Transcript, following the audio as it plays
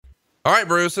All right,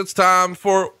 Bruce, it's time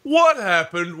for What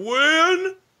Happened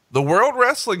When the World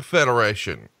Wrestling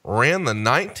Federation ran the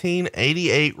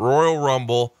 1988 Royal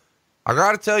Rumble. I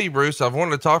got to tell you, Bruce, I've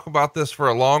wanted to talk about this for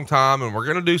a long time, and we're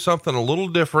going to do something a little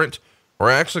different.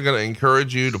 We're actually going to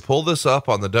encourage you to pull this up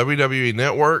on the WWE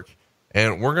Network,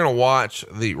 and we're going to watch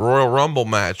the Royal Rumble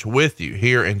match with you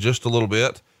here in just a little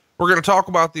bit. We're going to talk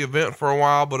about the event for a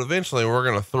while, but eventually we're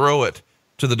going to throw it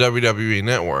to the WWE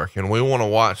Network, and we want to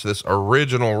watch this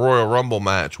original Royal Rumble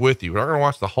match with you. We're not going to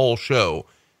watch the whole show,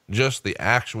 just the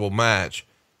actual match.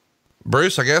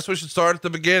 Bruce, I guess we should start at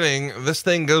the beginning. This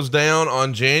thing goes down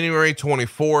on January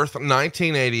 24th,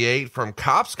 1988 from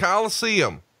Copps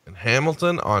Coliseum in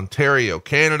Hamilton, Ontario,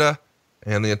 Canada.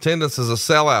 And the attendance is a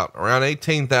sellout, around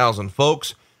 18,000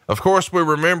 folks. Of course, we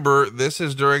remember this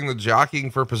is during the Jockeying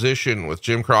for Position with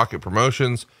Jim Crockett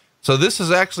Promotions. So this is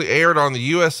actually aired on the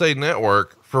USA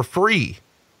Network for free.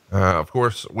 Of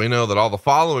course, we know that all the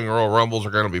following Royal Rumbles are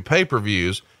going to be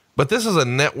pay-per-views, but this is a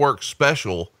network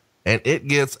special, and it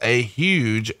gets a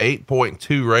huge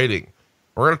 8.2 rating.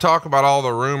 We're going to talk about all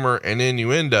the rumor and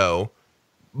innuendo,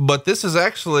 but this is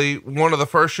actually one of the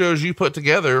first shows you put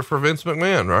together for Vince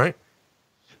McMahon, right?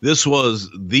 This was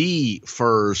the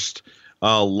first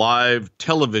live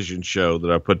television show that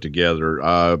I put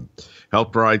together.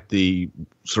 Helped write the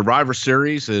Survivor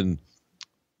Series in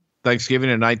Thanksgiving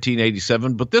in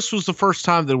 1987, but this was the first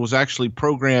time that it was actually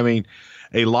programming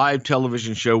a live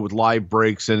television show with live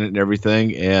breaks in it and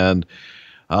everything. And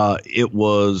it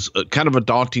was kind of a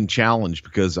daunting challenge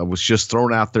because I was just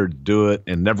thrown out there to do it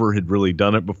and never had really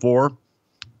done it before.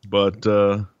 But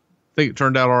I think it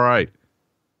turned out all right.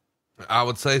 I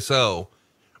would say so.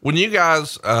 When you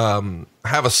guys have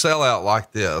a sellout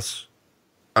like this,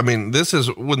 I mean, this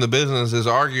is when the business is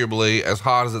arguably as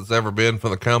hot as it's ever been for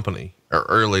the company, or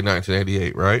early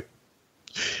 1988, right?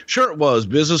 Sure it was.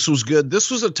 Business was good.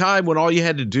 This was a time when all you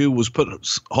had to do was put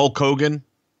Hulk Hogan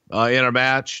in a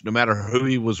match, no matter who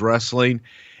he was wrestling,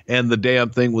 and the damn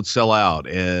thing would sell out.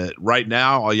 And right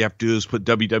now, all you have to do is put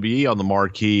WWE on the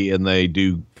marquee, and they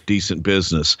do decent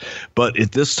business. But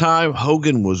at this time,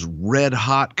 Hogan was red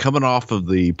hot coming off of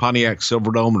the Pontiac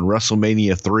Silverdome and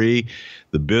WrestleMania 3.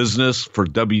 The business for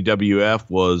WWF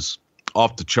was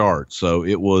off the chart. So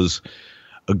it was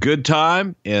a good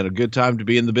time and a good time to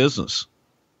be in the business.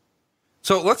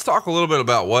 So let's talk a little bit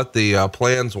about what the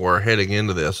plans were heading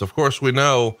into this. Of course, we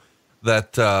know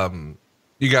that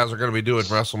you guys are going to be doing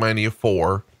WrestleMania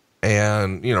 4.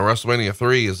 And, you know, WrestleMania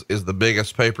 3 is the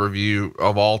biggest pay-per-view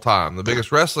of all time, the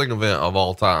biggest wrestling event of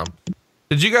all time.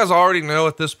 Did you guys already know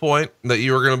at this point that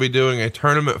you were going to be doing a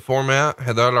tournament format?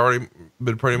 Had that already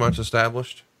been pretty much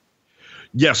established?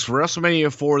 Yes, for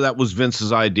WrestleMania 4, that was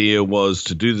Vince's idea, was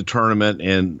to do the tournament.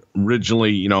 And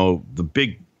originally, you know, the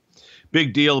big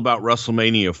deal about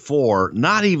WrestleMania 4,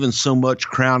 not even so much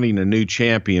crowning a new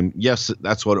champion. Yes,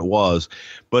 that's what it was,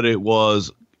 but it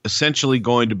was essentially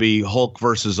going to be Hulk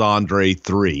versus Andre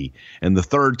 3. And the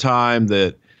third time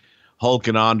that Hulk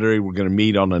and Andre were going to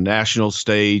meet on a national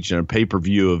stage and a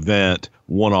pay-per-view event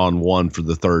one-on-one for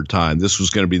the third time. This was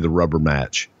going to be the rubber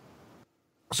match.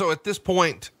 So at this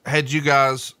point, had you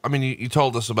guys, I mean, you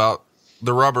told us about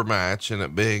the rubber match and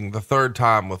it being the third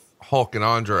time with Hulk and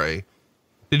Andre.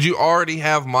 Did you already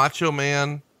have Macho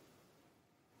Man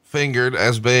fingered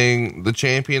as being the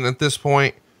champion at this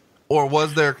point? Or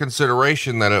was there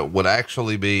consideration that it would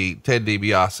actually be Ted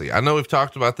DiBiase? I know we've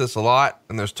talked about this a lot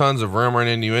and there's tons of rumor and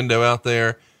innuendo out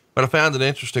there, but I found it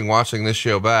interesting watching this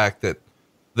show back that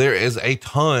there is a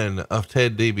ton of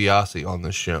Ted DiBiase on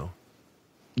this show.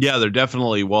 Yeah, there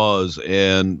definitely was.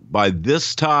 And by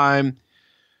this time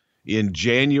in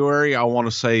January, I want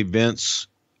to say Vince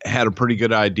had a pretty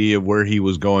good idea of where he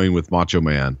was going with Macho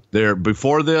Man. There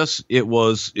before this, it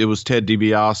was Ted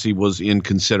DiBiase was in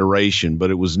consideration, but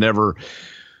it was never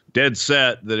dead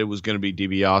set that it was going to be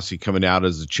DiBiase coming out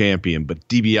as the champion, but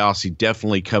DiBiase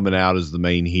definitely coming out as the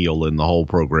main heel in the whole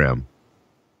program.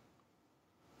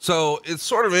 So it's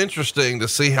sort of interesting to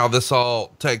see how this all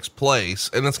takes place.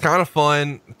 And it's kind of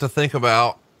fun to think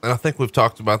about. And I think we've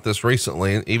talked about this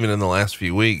recently, even in the last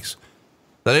few weeks,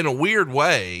 that in a weird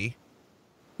way,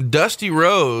 Dusty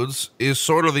Rhodes is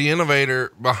sort of the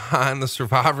innovator behind the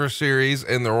Survivor Series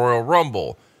and the Royal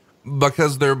Rumble,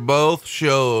 because they're both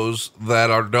shows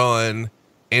that are done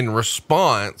in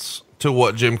response to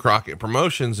what Jim Crockett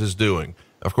Promotions is doing.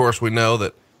 Of course, we know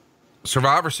that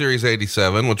Survivor Series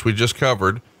 87, which we just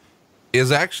covered,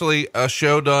 is actually a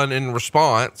show done in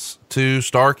response to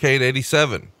Starrcade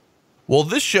 87. Well,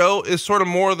 this show is sort of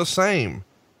more of the same.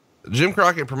 Jim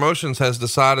Crockett Promotions has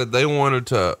decided they wanted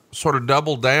to sort of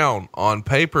double down on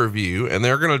pay-per-view, and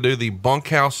they're going to do the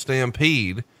Bunkhouse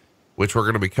Stampede, which we're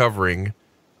going to be covering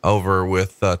over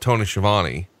with Tony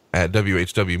Schiavone at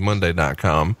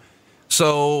WHWMonday.com.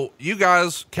 So you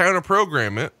guys counter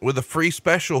program it with a free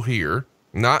special here,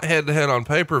 not head to head on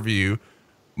pay-per-view,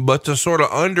 but to sort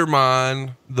of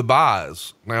undermine the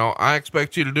buys. Now, I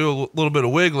expect you to do a little bit of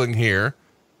wiggling here,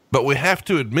 but we have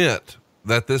to admit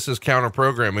that this is counter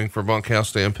programming for Bunkhouse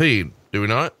Stampede. Do we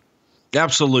not?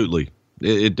 Absolutely.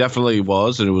 It definitely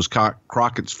was. And it was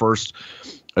Crockett's first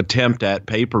attempt at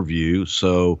pay-per-view.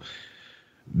 So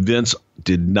Vince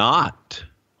did not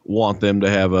want them to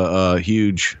have a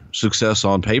huge success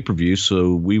on pay-per-view.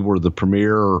 So we were the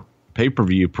premier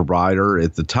pay-per-view provider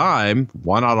at the time.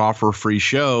 Why not offer a free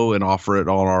show and offer it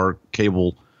on our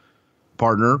cable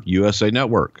partner, USA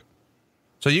Network?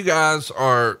 So you guys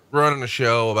are running a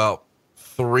show about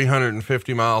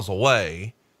 350 miles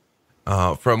away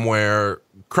from where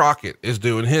Crockett is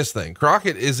doing his thing.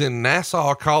 Crockett is in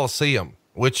Nassau Coliseum,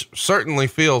 which certainly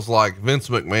feels like Vince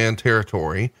McMahon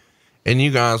territory. And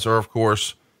you guys are, of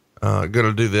course, going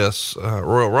to do this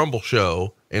Royal Rumble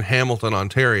show in Hamilton,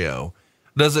 Ontario.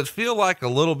 Does it feel like a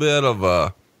little bit of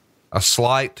a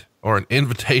slight or an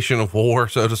invitation of war,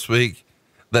 so to speak,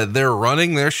 that they're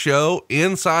running their show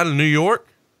inside of New York?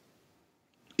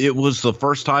 It was the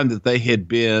first time that they had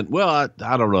been, well,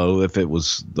 I don't know if it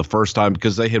was the first time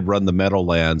because they had run the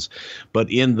Meadowlands,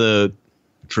 but in the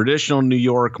traditional New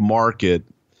York market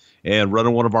and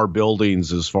running one of our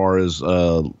buildings as far as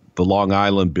the Long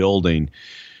Island building.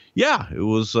 Yeah, it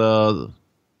was,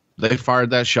 they fired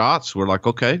that shot. So we're like,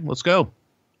 okay, let's go.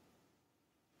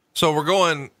 So we're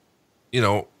going,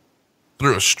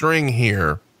 through a string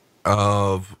here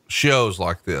of shows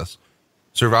like this: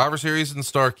 Survivor Series and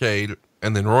Starrcade,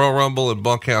 and then Royal Rumble and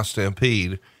Bunkhouse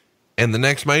Stampede. And the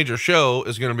next major show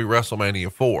is going to be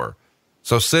WrestleMania 4.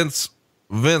 So since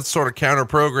Vince sort of counter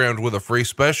programmed with a free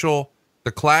special,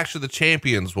 the Clash of the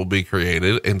Champions will be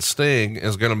created, and Sting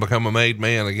is going to become a made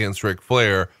man against Ric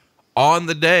Flair on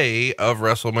the day of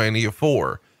WrestleMania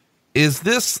 4. Is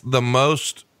this the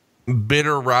most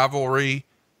bitter rivalry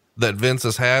that Vince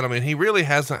has had? I mean, he really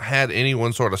hasn't had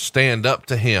anyone sort of stand up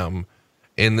to him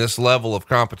in this level of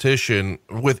competition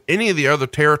with any of the other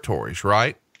territories,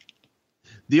 right?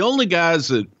 The only guys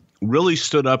that really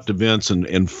stood up to Vince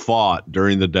and fought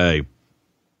during the day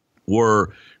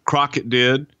were Crockett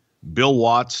did, Bill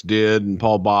Watts did, and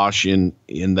Paul Bosch in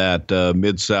that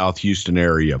Mid-South Houston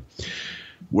area,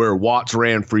 where Watts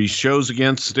ran free shows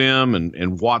against him,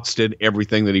 and Watts did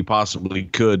everything that he possibly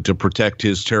could to protect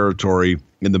his territory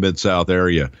in the Mid-South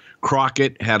area.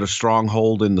 Crockett had a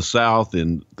stronghold in the South,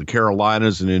 in the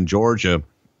Carolinas, and in Georgia.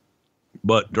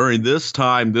 But during this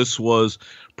time, this was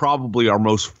probably our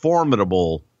most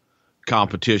formidable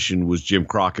competition was Jim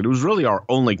Crockett. It was really our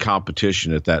only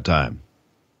competition at that time.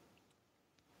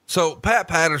 So Pat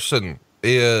Patterson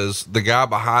is the guy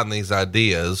behind these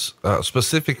ideas,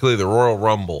 specifically the Royal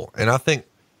Rumble. And I think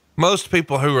most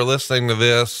people who are listening to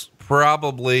this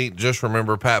probably just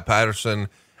remember Pat Patterson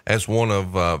as one of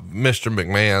Mr.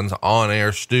 McMahon's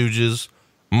on-air stooges,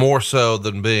 more so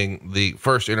than being the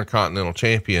first Intercontinental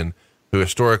Champion who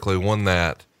historically won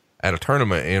that at a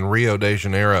tournament in Rio de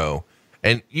Janeiro.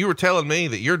 And you were telling me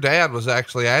that your dad was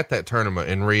actually at that tournament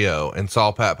in Rio and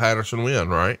saw Pat Patterson win,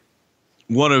 right?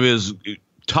 One of his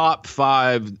top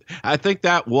 5. I think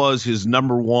that was his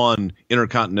number 1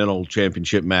 Intercontinental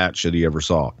Championship match that he ever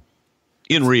saw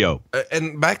in Rio.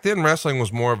 And back then wrestling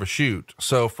was more of a shoot.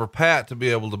 So for Pat to be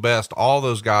able to best all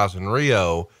those guys in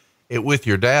Rio with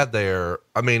your dad there,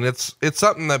 I mean, it's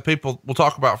something that people will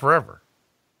talk about forever.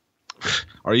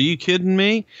 Are you kidding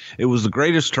me? It was the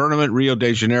greatest tournament Rio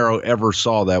de Janeiro ever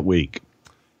saw that week.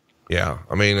 Yeah.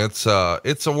 I mean, it's a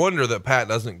wonder that Pat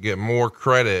doesn't get more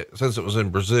credit since it was in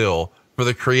Brazil for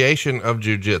the creation of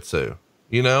jiu-jitsu.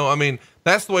 I mean,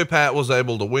 that's the way Pat was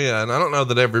able to win. I don't know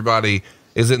that everybody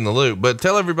is in the loop, but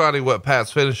tell everybody what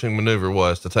Pat's finishing maneuver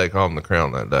was to take home the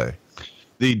crown that day.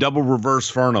 The double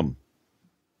reverse Fernum.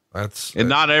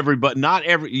 Not every,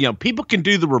 people can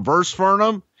do the reverse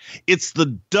Fernum. It's the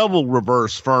double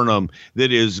reverse Fernum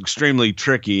that is extremely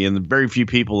tricky, and very few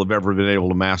people have ever been able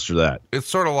to master that. It's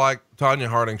sort of like Tanya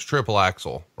Harding's triple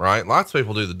axel, right? Lots of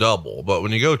people do the double, but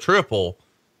when you go triple,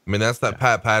 I mean, that's that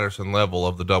Pat Patterson level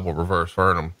of the double reverse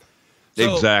Fernum.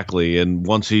 So, exactly. And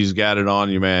once he's got it on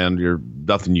you, man, you're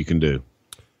nothing you can do.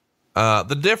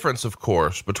 The difference, of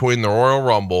course, between the Royal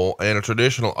Rumble and a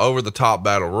traditional over-the-top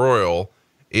battle royal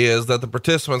is that the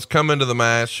participants come into the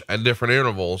match at different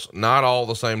intervals, not all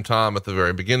the same time at the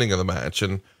very beginning of the match.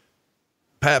 And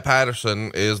Pat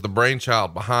Patterson is the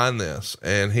brainchild behind this.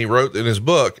 And he wrote in his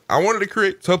book, I wanted to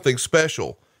create something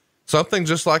special, something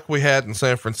just like we had in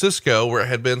San Francisco where it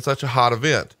had been such a hot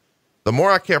event. The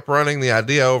more I kept running the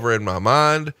idea over in my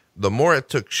mind, the more it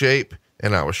took shape,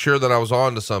 and I was sure that I was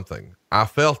on to something. I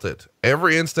felt it.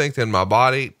 Every instinct in my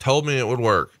body told me it would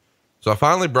work. So I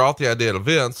finally brought the idea to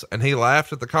Vince, and he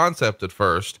laughed at the concept at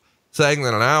first, saying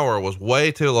that an hour was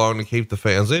way too long to keep the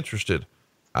fans interested.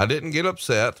 I didn't get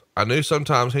upset. I knew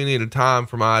sometimes he needed time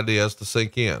for my ideas to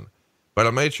sink in, but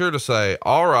I made sure to say,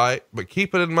 all right, but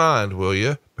keep it in mind, will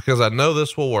you? Because I know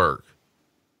this will work.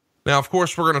 Now, of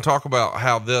course, we're going to talk about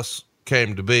how this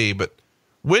came to be, but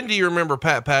when do you remember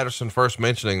Pat Patterson first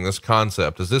mentioning this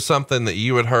concept? Is this something that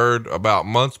you had heard about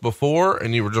months before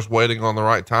and you were just waiting on the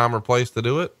right time or place to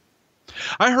do it?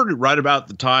 I heard it right about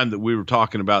the time that we were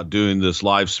talking about doing this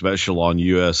live special on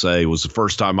USA. It was the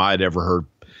first time I'd ever heard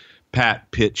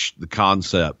Pat pitch the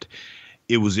concept.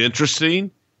 It was interesting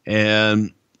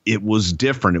and it was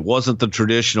different. It wasn't the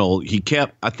traditional.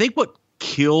 I think what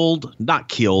not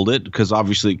killed it, because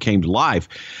obviously it came to life,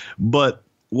 but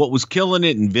what was killing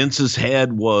it in Vince's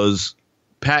head was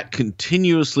Pat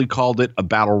continuously called it a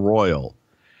battle royal.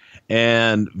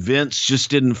 And Vince just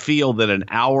didn't feel that an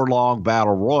hour-long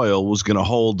battle royal was going to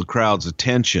hold the crowd's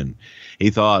attention. He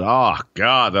thought, oh,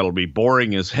 God, that'll be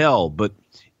boring as hell. But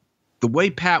the way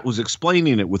Pat was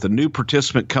explaining it with a new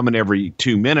participant coming every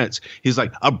 2 minutes, he's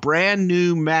like, a brand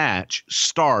new match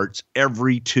starts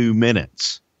every 2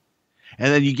 minutes.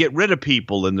 And then you get rid of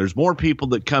people, and there's more people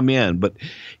that come in. But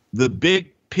the big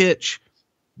pitch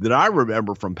that I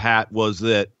remember from Pat was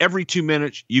that every 2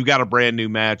 minutes you got a brand new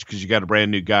match because you got a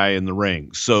brand new guy in the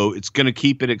ring. So it's going to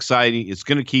keep it exciting. It's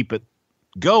going to keep it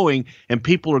going, and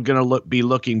people are going to be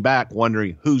looking back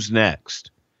wondering who's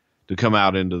next to come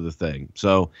out into the thing.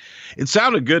 So it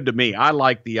sounded good to me. I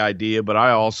liked the idea, but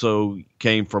I also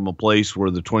came from a place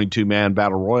where the 22-man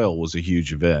battle royal was a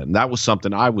huge event, and that was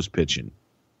something I was pitching.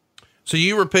 So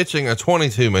you were pitching a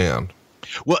 22-man.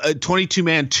 Well, a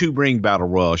 22-man 2-ring battle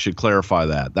royal. I should clarify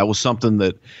that. That was something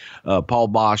that Paul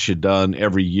Bosch had done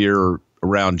every year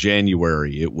around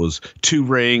January. It was 2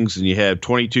 rings, and you had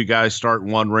 22 guys start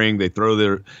in 1 ring. They throw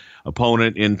their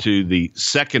opponent into the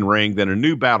second ring. Then a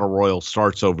new battle royal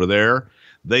starts over there.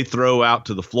 They throw out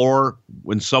to the floor.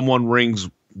 When someone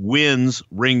wins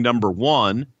ring number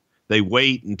 1, they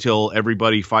wait until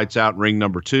everybody fights out in ring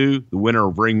number 2. The winner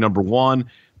of ring number 1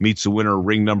 meets the winner of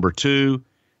ring number 2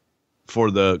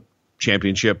 for the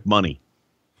championship money.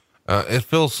 It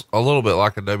feels a little bit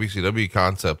like a WCW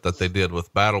concept that they did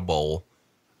with Battle Bowl.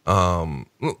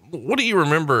 What do you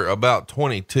remember about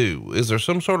 22? Is there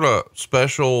some sort of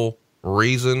special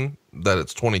reason that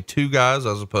it's 22 guys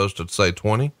as opposed to, say,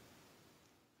 20?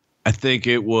 I think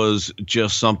it was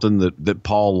just something that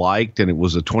Paul liked, and it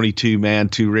was a 22-man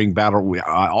 2-ring battle.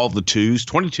 All the twos,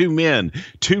 22 men,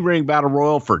 2-ring battle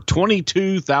royal for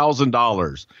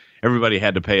 $22,000. Everybody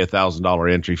had to pay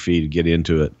 $1,000 entry fee to get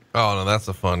into it. Oh, no, that's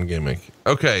a fun gimmick.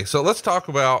 Okay, so let's talk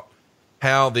about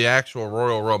how the actual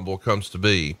Royal Rumble comes to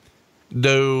be.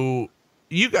 Do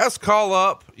you guys call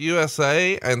up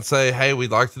USA and say, hey,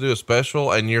 we'd like to do a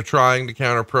special, and you're trying to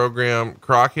counter program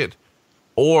Crockett?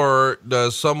 Or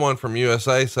does someone from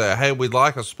USA say, hey, we'd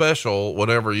like a special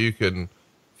whenever you can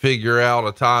figure out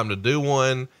a time to do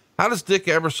one? How does Dick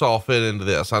Ebersol fit into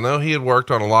this? I know he had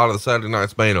worked on a lot of the Saturday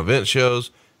Night's Main Event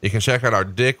shows. You can check out our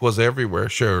Dick Was Everywhere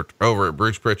shirt over at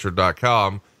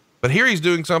BrucePritchard.com. But here he's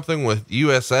doing something with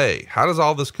USA. How does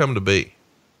all this come to be?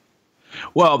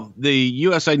 Well, the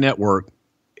USA Network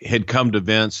had come to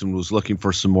Vince and was looking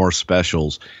for some more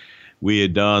specials. We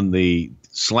had done the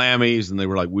Slammies, and they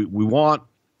were like, we want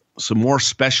some more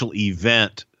special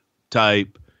event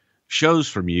type shows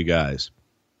from you guys.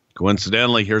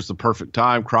 Coincidentally, here's the perfect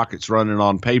time. Crockett's running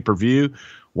on pay-per-view.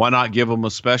 Why not give them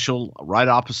a special right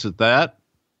opposite that?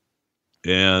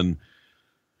 And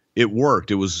it worked.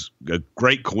 It was a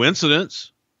great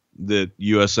coincidence that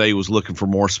USA was looking for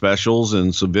more specials,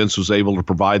 and so Vince was able to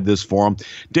provide this for them.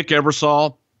 Dick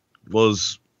Ebersol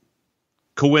was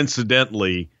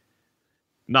coincidentally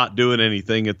not doing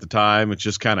anything at the time. It's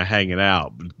just kind of hanging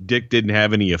out. Dick didn't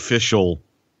have any official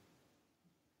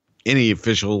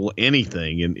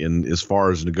anything in as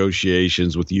far as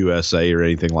negotiations with USA or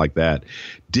anything like that.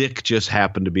 Dick just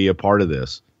happened to be a part of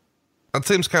this. That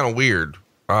seems kind of weird.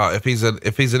 If he's an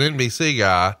NBC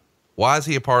guy, why is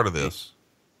he a part of this?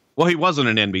 Well, he wasn't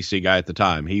an NBC guy at the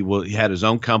time. He had his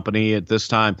own company at this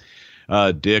time.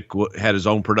 Dick had his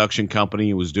own production company.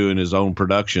 He was doing his own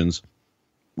productions.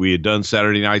 We had done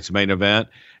Saturday Night's Main Event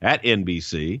at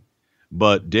NBC,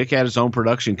 but Dick had his own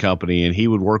production company, and he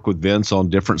would work with Vince on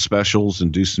different specials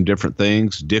and do some different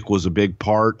things. Dick was a big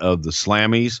part of the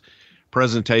Slammies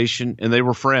presentation, and they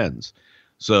were friends.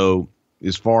 So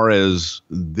as far as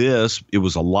this, it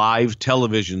was a live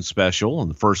television special, and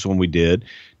the first one we did,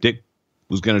 Dick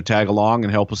was going to tag along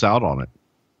and help us out on it.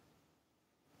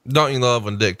 Don't you love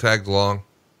when Dick tags along?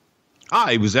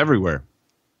 He was everywhere.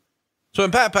 So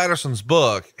in Pat Patterson's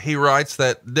book, he writes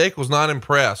that Dick was not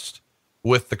impressed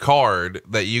with the card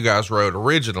that you guys wrote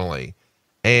originally.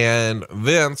 And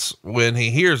Vince, when he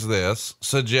hears this,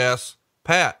 suggests,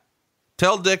 Pat,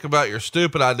 tell Dick about your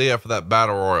stupid idea for that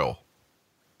battle royal.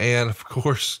 And of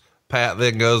course, Pat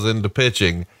then goes into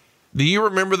pitching. Do you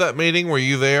remember that meeting? Were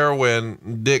you there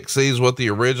when Dick sees what the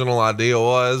original idea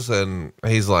was? And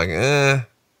he's like,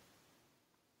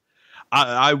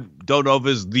 I don't know if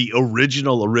it's the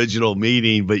original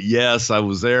meeting, but yes, I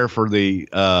was there for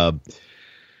a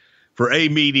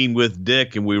meeting with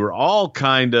Dick, and we were all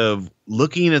kind of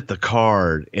looking at the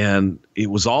card, and it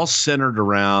was all centered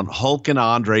around Hulk and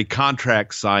Andre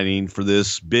contract signing for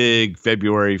this big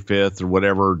February 5th or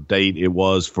whatever date it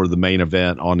was for the main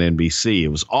event on NBC. It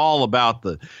was all about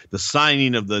the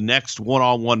signing of the next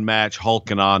one-on-one match,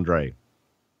 Hulk and Andre.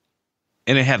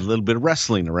 And it had a little bit of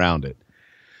wrestling around it.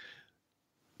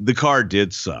 The card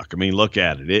did suck. I mean, look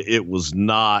at it. It was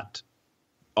not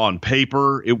on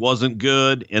paper. It wasn't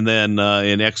good. And then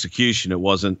in execution, it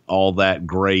wasn't all that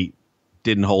great.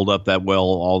 Didn't hold up that well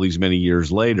all these many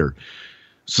years later.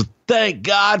 So thank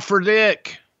God for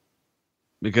Dick,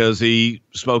 because he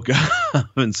spoke up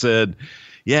and said,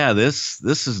 yeah, this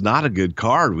is not a good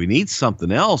card. We need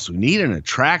something else. We need an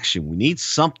attraction. We need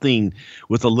something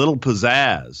with a little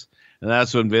pizzazz. And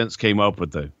that's when Vince came up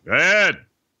with the, Ed,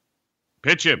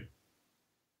 pitch him.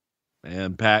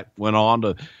 And Pat went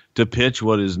on to pitch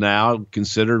what is now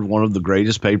considered one of the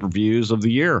greatest pay-per-views of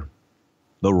the year,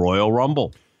 the Royal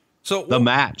Rumble. So the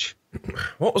match.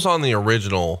 What was on the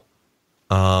original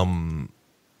card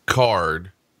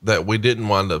that we didn't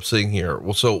wind up seeing here?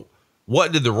 Well, so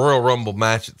what did the Royal Rumble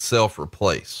match itself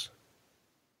replace?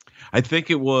 I think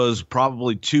it was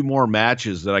probably two more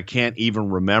matches that I can't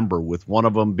even remember, with one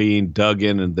of them being dug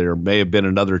in, and there may have been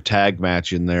another tag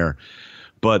match in there,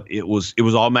 but it was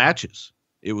all matches.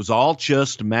 It was all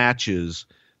just matches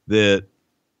that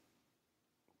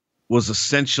was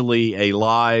essentially a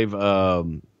live,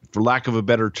 for lack of a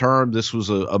better term, this was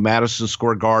a Madison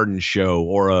Square Garden show,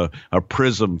 or a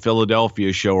Prism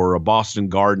Philadelphia show, or a Boston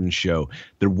Garden show.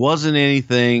 There wasn't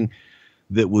anything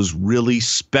that was really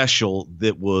special,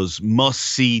 that was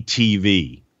must-see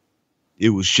TV.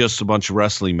 It was just a bunch of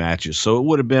wrestling matches. So it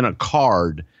would have been a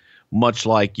card, much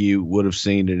like you would have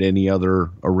seen at any other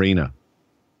arena.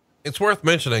 It's worth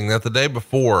mentioning that the day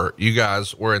before, you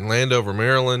guys were in Landover,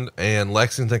 Maryland and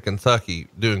Lexington, Kentucky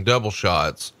doing double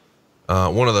shots.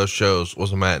 One of those shows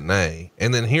was a matinee.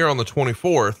 And then here on the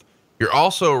 24th, you're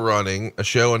also running a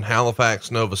show in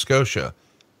Halifax, Nova Scotia.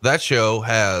 That show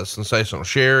has Sensational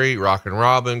Sherry, Rockin'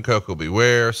 Robin, Coco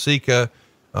Beware, Sika,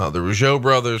 the Rougeau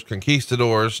Brothers,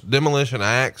 Conquistadors, Demolition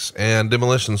Axe, and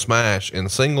Demolition Smash in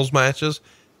singles matches.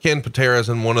 Ken Patera's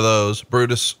in one of those.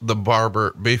 Brutus the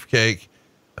Barber, Beefcake,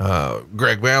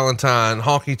 Greg Valentine,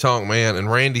 Honky Tonk Man,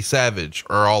 and Randy Savage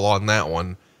are all on that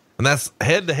one. And that's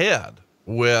head to head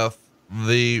with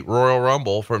the Royal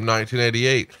Rumble from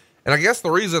 1988. And I guess the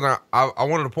reason I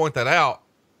wanted to point that out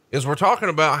is we're talking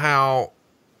about how,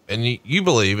 and you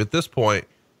believe at this point,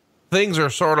 things are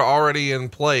sort of already in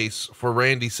place for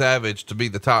Randy Savage to be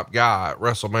the top guy at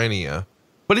WrestleMania,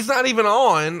 but he's not even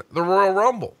on the Royal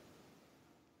Rumble.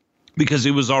 Because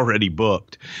he was already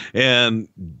booked, and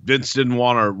Vince didn't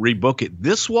want to rebook it.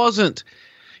 This wasn't,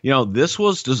 this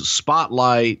was to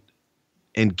spotlight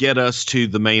and get us to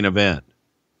the main event,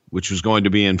 which was going to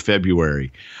be in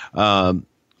February.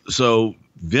 So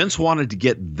Vince wanted to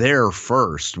get there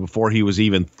first before he was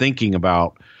even thinking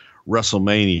about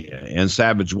WrestleMania, and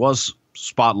Savage was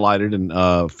spotlighted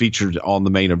and featured on the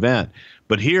main event.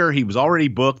 But here he was already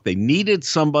booked. They needed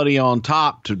somebody on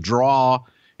top to draw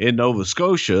in Nova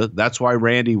Scotia. That's why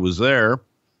Randy was there.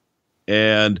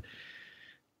 And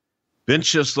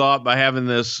Vince just thought, by having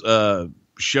this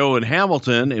show in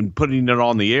Hamilton and putting it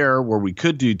on the air where we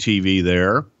could do TV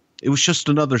there, it was just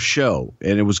another show,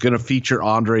 and it was going to feature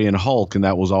Andre and Hulk, and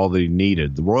that was all they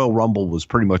needed. The Royal Rumble was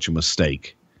pretty much a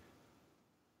mistake.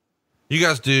 You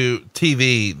guys do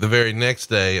TV the very next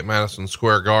day at Madison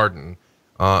Square Garden.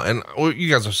 And you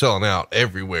guys are selling out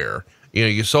everywhere.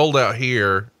 You sold out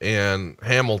here in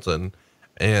Hamilton,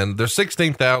 and there's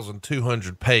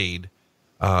 16,200 paid.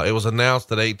 It was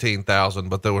announced at 18,000,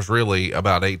 but there was really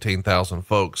about 18,000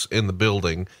 folks in the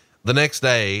building. The next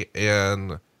day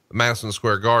in Madison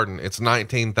Square Garden, it's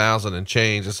 19,000 and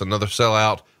change. It's another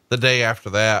sellout. The day after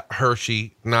that,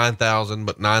 Hershey, 9,000,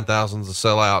 but 9,000 is a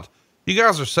sellout. You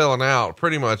guys are selling out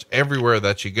pretty much everywhere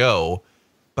that you go.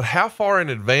 But how far in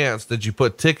advance did you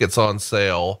put tickets on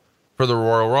sale for for the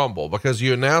Royal Rumble, because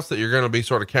you announced that you're going to be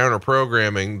sort of counter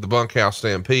programming the Bunkhouse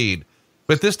Stampede,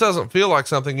 but this doesn't feel like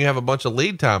something you have a bunch of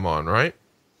lead time on, right?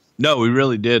 No, we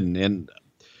really didn't. And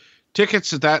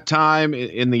tickets at that time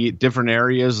in the different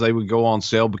areas, they would go on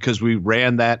sale because we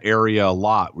ran that area a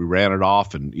lot. We ran it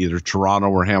often, either Toronto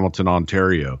or Hamilton,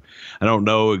 Ontario. I don't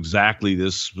know exactly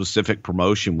this specific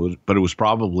promotion, but it was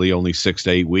probably only 6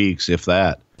 to 8 weeks, if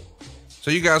that.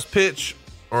 So you guys pitch,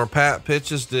 or Pat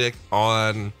pitches Dick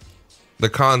on the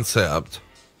concept,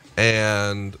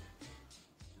 and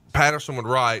Patterson would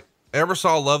write,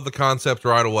 Ebersol loved the concept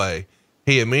right away.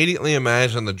 He immediately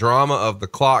imagined the drama of the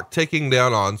clock ticking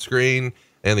down on screen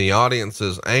and the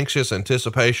audience's anxious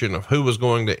anticipation of who was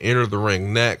going to enter the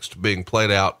ring next being played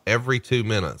out every 2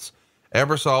 minutes.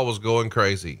 Ebersol was going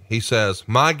crazy. He says,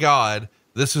 "My God,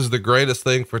 this is the greatest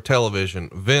thing for television.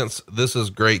 Vince, this is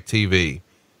great TV."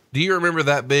 Do you remember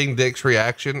that being Dick's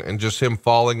reaction and just him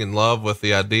falling in love with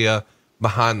the idea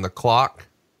behind the clock?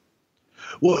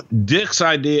 Well, Dick's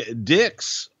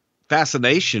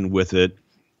fascination with it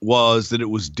was that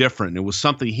it was different. It was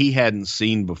something he hadn't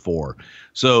seen before.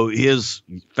 So his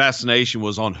fascination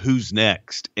was on who's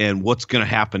next and what's going to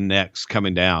happen next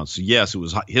coming down. So yes, it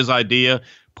was his idea,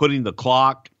 putting the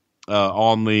clock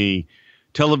on the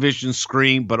television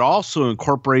screen, but also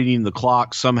incorporating the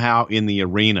clock somehow in the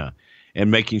arena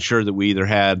and making sure that we either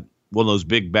had one of those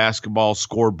big basketball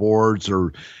scoreboards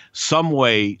or some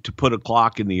way to put a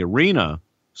clock in the arena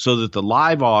so that the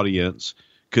live audience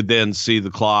could then see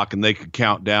the clock and they could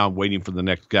count down waiting for the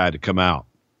next guy to come out.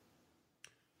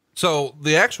 So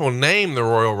the actual name, the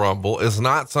Royal Rumble, is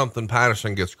not something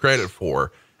Patterson gets credit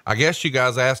for. I guess you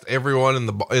guys asked everyone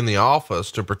in the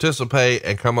office to participate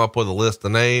and come up with a list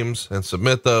of names and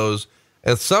submit those.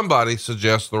 And somebody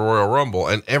suggests the Royal Rumble,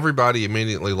 and everybody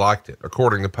immediately liked it,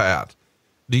 according to Pat.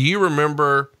 Do you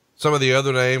remember some of the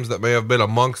other names that may have been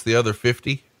amongst the other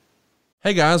 50?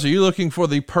 Hey guys, are you looking for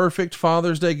the perfect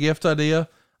Father's Day gift idea?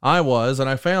 I was, and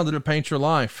I found it at Paint Your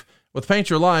Life. With Paint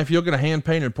Your Life, you'll get a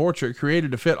hand-painted portrait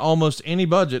created to fit almost any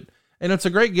budget, and it's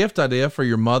a great gift idea for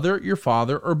your mother, your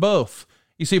father, or both.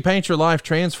 You see, Paint Your Life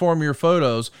transform your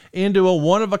photos into a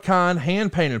one-of-a-kind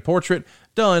hand-painted portrait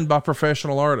done by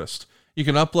professional artists. You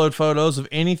can upload photos of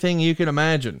anything you can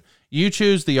imagine. You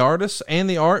choose the artist and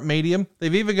the art medium.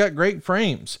 They've even got great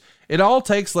frames. It all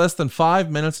takes less than 5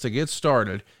 minutes to get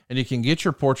started, and you can get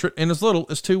your portrait in as little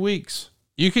as 2 weeks.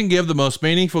 You can give the most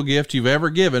meaningful gift you've ever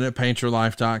given at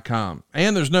paintyourlife.com.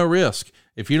 And there's no risk.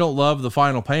 If you don't love the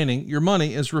final painting, your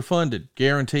money is refunded,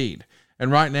 guaranteed.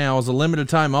 And right now, as a limited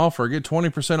time offer, get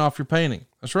 20% off your painting.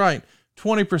 That's right,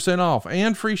 20% off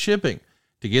and free shipping.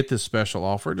 To get this special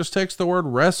offer, just text the word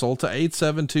WRESTLE to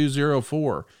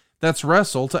 87204. That's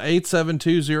WRESTLE to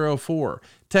 87204.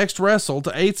 Text WRESTLE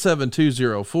to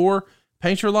 87204.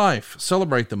 Paint Your Life.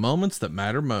 Celebrate the moments that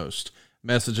matter most.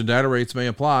 Message and data rates may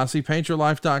apply. See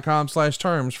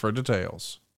paintyourlife.com/terms for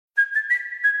details.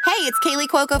 Hey, it's Kaylee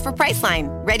Cuoco for Priceline.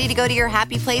 Ready to go to your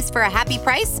happy place for a happy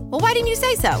price? Well, why didn't you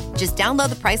say so? Just download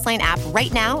the Priceline app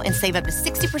right now and save up to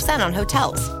 60% on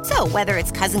hotels. So whether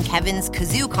it's Cousin Kevin's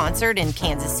Kazoo Concert in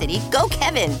Kansas City, go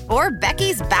Kevin, or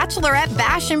Becky's Bachelorette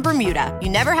Bash in Bermuda, you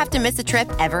never have to miss a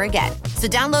trip ever again. So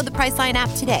download the Priceline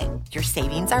app today. Your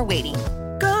savings are waiting.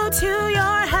 Go to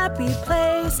your happy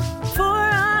place for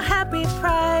a happy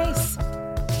price.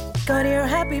 Go to your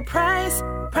happy price,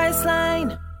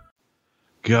 Priceline.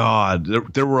 God,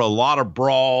 there were a lot of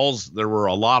brawls. There were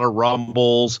a lot of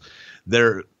rumbles.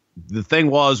 The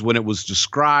thing was, when it was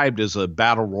described as a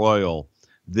battle royal,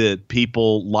 that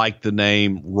people liked the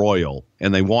name Royal,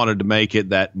 and they wanted to make it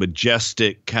that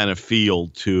majestic kind of feel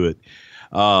to it.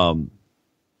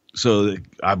 So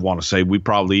I want to say we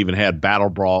probably even had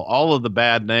Battle Brawl, all of the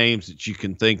bad names that you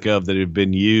can think of that have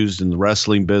been used in the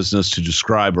wrestling business to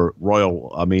describe a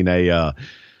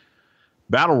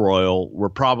Battle Royal were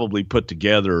probably put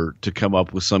together to come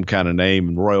up with some kind of name,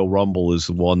 and Royal Rumble is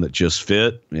the one that just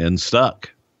fit and stuck.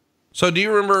 So do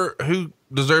you remember who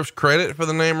deserves credit for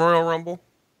the name Royal Rumble?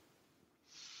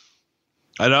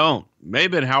 I don't.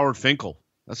 Maybe Howard Finkel.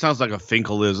 That sounds like a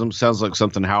Finkelism. Sounds like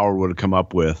something Howard would have come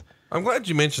up with. I'm glad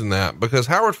you mentioned that, because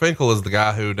Howard Finkel is the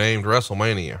guy who named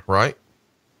WrestleMania, right?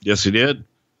 Yes, he did. I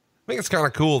think it's kind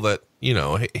of cool that, you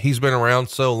know, he's been around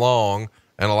so long,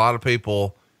 and a lot of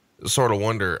people sort of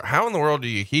wonder, how in the world do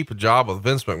you keep a job with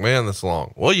Vince McMahon this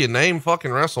long? Well, you name fucking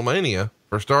WrestleMania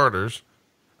for starters.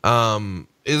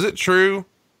 Is it true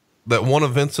that one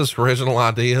of Vince's original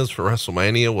ideas for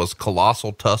WrestleMania was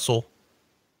Colossal Tussle?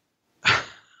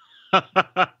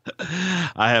 I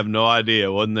have no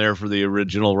idea. Wasn't there for the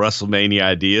original WrestleMania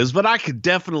ideas, but I could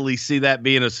definitely see that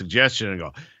being a suggestion and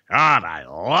go, God, I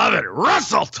love it.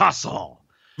 Wrestle Tussle.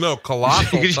 No,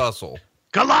 colossal tussle.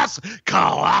 Colossal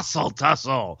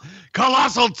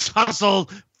tussle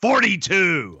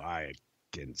 42. I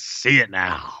can see it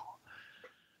now.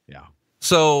 Yeah.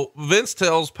 So Vince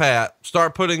tells Pat,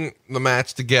 start putting the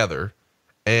match together.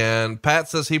 And Pat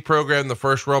says he programmed the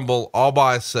first Rumble all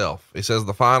by himself. He says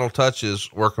the final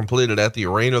touches were completed at the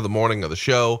arena the morning of the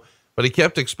show, but he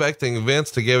kept expecting Vince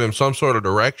to give him some sort of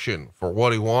direction for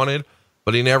what he wanted,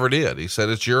 but he never did. He said,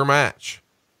 it's your match.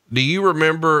 Do you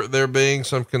remember there being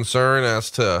some concern as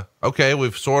to, okay,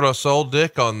 we've sort of sold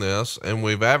Dick on this and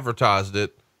we've advertised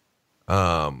it.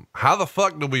 How the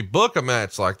fuck do we book a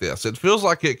match like this? It feels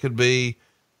like it could be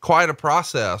quite a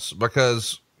process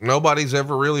because nobody's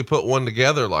ever really put one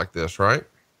together like this, right?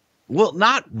 Well,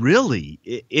 not really.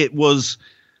 It was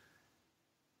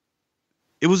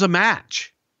a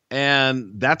match,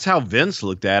 and that's how Vince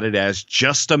looked at it, as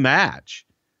just a match.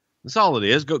 That's all it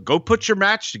is. Go put your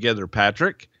match together,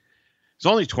 Patrick. It's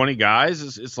only 20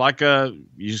 guys. It's like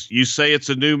you say it's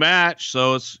a new match.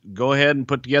 So it's go ahead and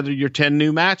put together your 10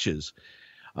 new matches.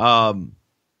 So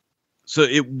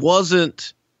it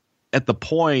wasn't at the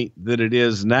point that it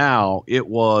is now. It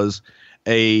was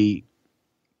a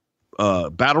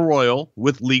battle royal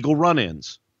with legal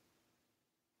run-ins.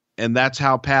 And that's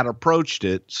how Pat approached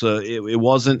it. So it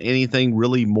wasn't anything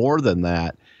really more than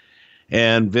that.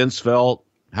 And Vince felt,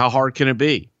 how hard can it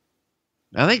be?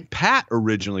 I think Pat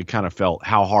originally kind of felt,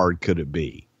 how hard could it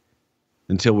be,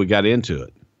 until we got into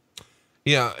it.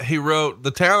 Yeah. He wrote,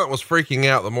 the talent was freaking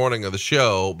out the morning of the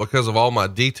show because of all my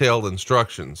detailed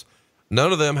instructions.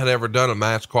 None of them had ever done a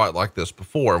match quite like this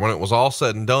before. When it was all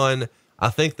said and done, I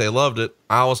think they loved it.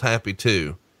 I was happy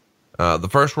too. The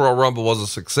first Royal Rumble was a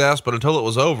success, but until it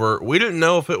was over, we didn't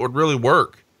know if it would really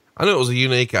work. I knew it was a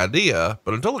unique idea,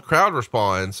 but until the crowd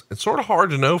responds, it's sort of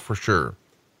hard to know for sure.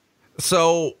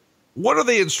 So what are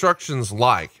the instructions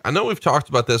like? I know we've talked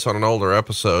about this on an older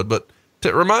episode, but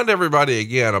to remind everybody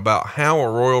again about how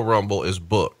a Royal Rumble is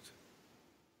booked.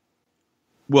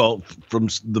 Well, from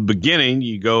the beginning,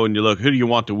 you go and you look, who do you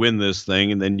want to win this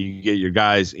thing? And then you get your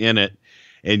guys in it,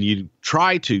 and you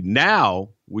try to, now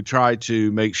we try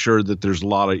to make sure that there's a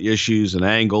lot of issues and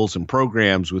angles and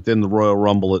programs within the Royal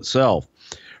Rumble itself.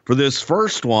 For this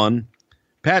first one,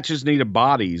 Pat just needed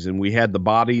bodies, and we had the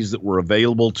bodies that were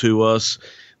available to us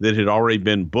that had already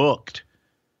been booked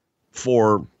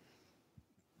for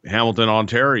Hamilton,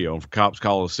 Ontario, for Cops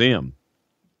Coliseum.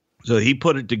 So he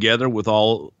put it together with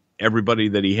everybody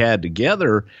that he had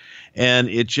together. And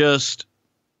it just,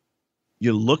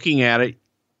 you're looking at it,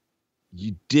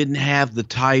 you didn't have the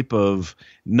type of,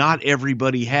 not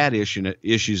everybody had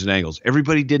issues and angles.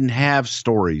 Everybody didn't have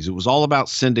stories. It was all about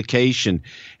syndication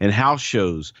and house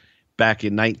shows back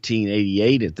in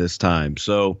 1988 at this time.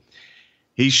 So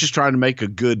he's just trying to make a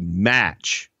good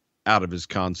match out of his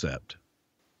concept.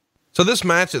 So this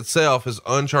match itself is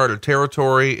uncharted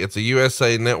territory. It's a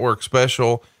USA Network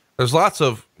special. There's lots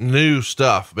of new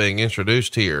stuff being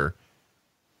introduced here.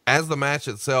 As the match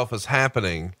itself is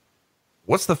happening,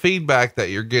 what's the feedback that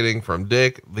you're getting from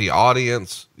Dick, the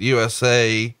audience,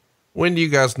 USA? When do you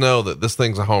guys know that this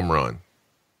thing's a home run?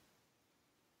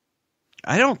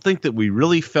 I don't think that we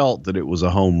really felt that it was a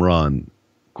home run,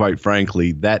 quite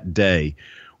frankly, that day.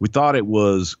 We thought it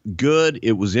was good.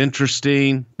 It was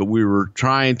interesting, but we were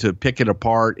trying to pick it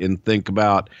apart and think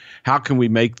about how can we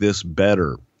make this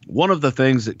better? One of the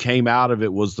things that came out of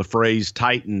it was the phrase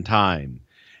Titan time.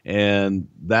 And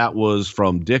that was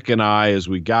from Dick and I as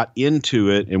we got into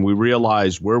it and we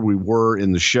realized where we were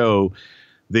in the show.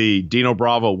 The Dino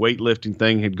Bravo weightlifting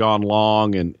thing had gone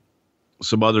long and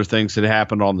some other things had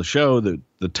happened on the show that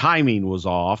the timing was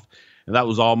off. And that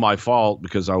was all my fault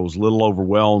because I was a little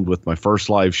overwhelmed with my first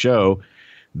live show.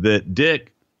 That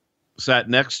Dick sat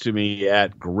next to me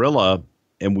at Gorilla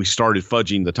and we started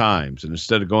fudging the times. And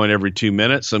instead of going every 2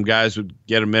 minutes, some guys would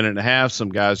get a minute and a half, some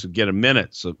guys would get a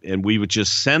minute. So, and we would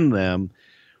just send them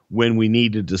when we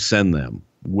needed to send them,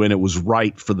 when it was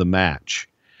right for the match.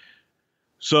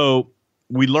 So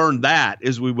we learned that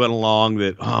as we went along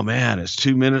that, oh man, is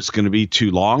 2 minutes going to be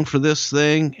too long for this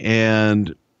thing?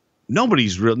 And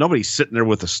nobody's sitting there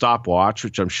with a stopwatch,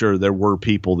 which I'm sure there were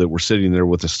people that were sitting there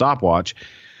with a stopwatch,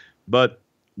 but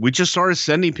we just started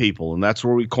sending people, and that's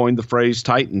where we coined the phrase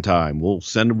Titan time. We'll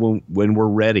send them when we're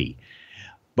ready.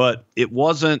 But it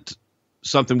wasn't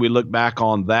something we look back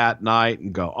on that night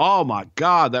and go, oh my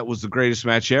God, that was the greatest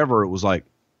match ever. It was like,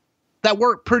 that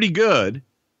worked pretty good,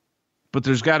 but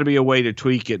there's got to be a way to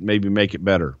tweak it and maybe make it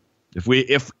better if we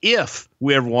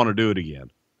ever want to do it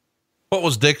again. What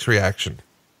was Dick's reaction?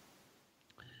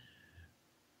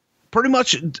 Pretty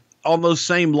much on those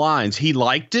same lines. He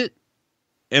liked it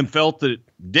and felt that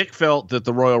Dick felt that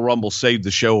the Royal Rumble saved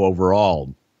the show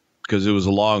overall because it was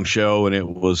a long show and it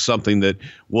was something that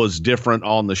was different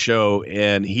on the show,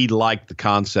 and he liked the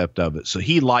concept of it. So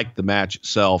he liked the match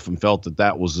itself and felt that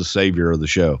that was the savior of the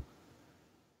show.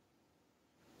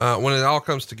 When it all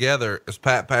comes together, is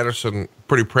Pat Patterson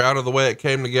pretty proud of the way it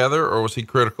came together, or was he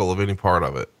critical of any part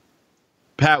of it?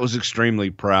 Pat was extremely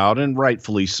proud, and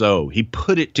rightfully so. He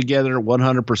put it together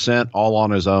 100% all on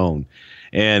his own.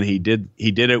 And he did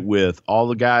it with all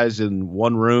the guys in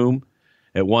one room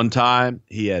at one time.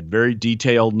 He had very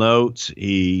detailed notes.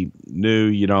 He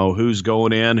knew, who's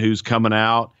going in, who's coming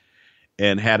out,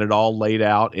 and had it all laid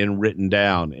out and written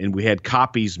down. And we had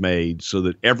copies made so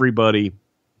that everybody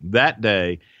that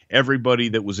day, everybody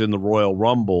that was in the Royal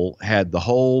Rumble had the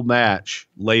whole match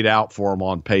laid out for them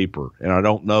on paper. And I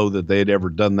don't know that they had ever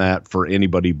done that for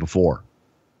anybody before.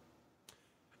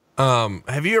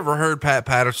 Have you ever heard Pat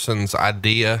Patterson's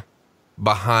idea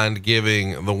behind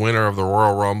giving the winner of the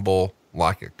Royal Rumble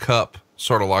like a cup,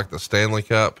 sort of like the Stanley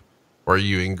Cup, where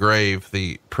you engrave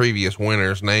the previous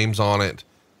winners' names on it,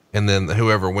 and then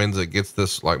whoever wins it gets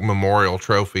this like memorial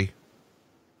trophy?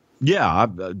 Yeah,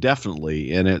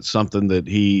 definitely. And it's something that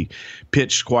he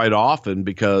pitched quite often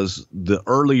because the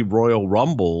early Royal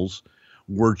Rumbles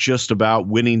were just about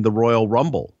winning the Royal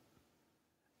Rumble.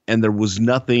 And there was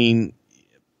nothing,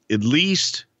 at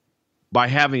least by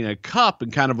having a cup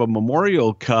and kind of a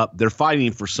memorial cup, they're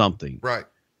fighting for something. Right.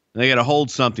 They got to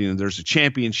hold something, and there's a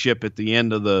championship at the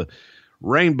end of the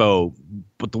rainbow.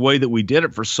 But the way that we did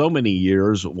it for so many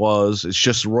years was it's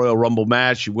just a Royal Rumble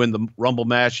match. You win the Rumble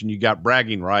match and you got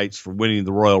bragging rights for winning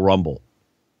the Royal Rumble.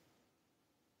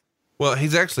 Well,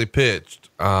 he's actually pitched,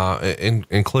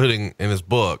 including in his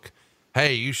book,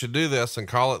 hey, you should do this and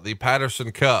call it the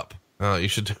Patterson Cup. You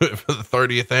should do it for the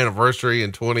 30th anniversary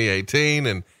in 2018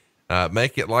 and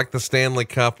make it like the Stanley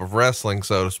Cup of wrestling,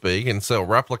 so to speak, and sell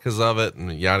replicas of it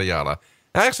and yada, yada.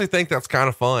 I actually think that's kind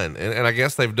of fun. And I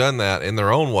guess they've done that in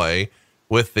their own way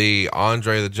with the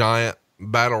Andre the Giant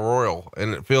Battle Royal.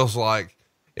 And it feels like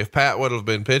if Pat would have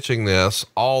been pitching this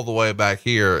all the way back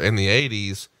here in the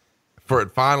 80s, for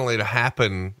it finally to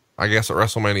happen, I guess at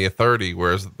WrestleMania 30,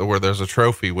 where there's a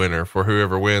trophy winner for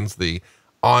whoever wins the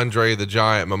Andre the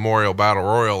Giant Memorial Battle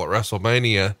Royal at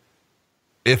WrestleMania,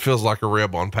 it feels like a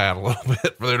rib on Pat a little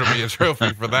bit for there to be a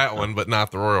trophy for that one, but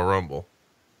not the Royal Rumble.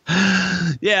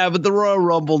 Yeah, but the Royal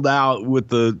Rumble now with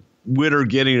the winner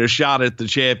getting a shot at the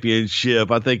championship,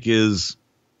 I think is,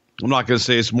 I'm not going to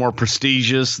say it's more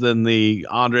prestigious than the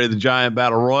Andre the Giant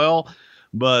Battle Royal,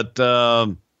 but I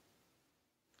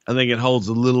think it holds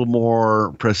a little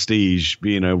more prestige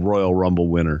being a Royal Rumble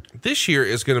winner. This year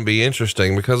is going to be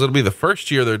interesting because it'll be the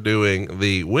first year they're doing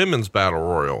the Women's Battle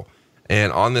Royal.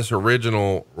 And on this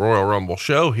original Royal Rumble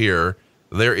show here,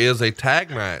 there is a tag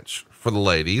match for the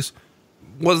ladies.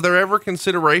 Was there ever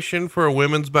consideration for a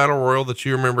Women's Battle Royal that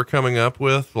you remember coming up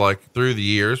with, like through the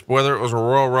years, whether it was a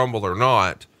Royal Rumble or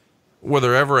not? Were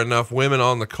there ever enough women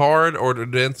on the card, or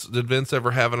did Vince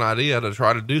ever have an idea to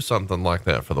try to do something like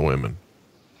that for the women?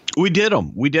 We did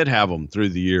them. We did have them through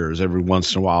the years every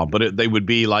once in a while, but they would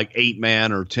be like 8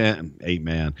 women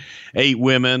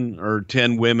or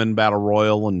 10 women battle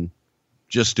royal, and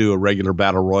just do a regular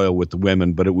battle royal with the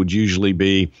women. But it would usually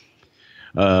be,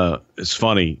 it's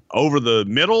funny, over the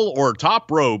middle or top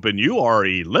rope and you are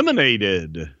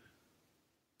eliminated.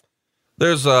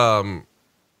 There's, I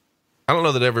don't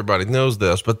know that everybody knows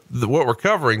this, but what we're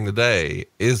covering today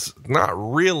is not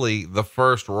really the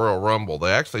first Royal Rumble.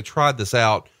 They actually tried this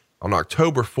out on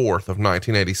October 4th of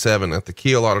 1987 at the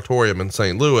Kiel Auditorium in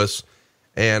St. Louis.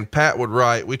 And Pat would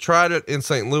write, we tried it in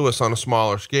St. Louis on a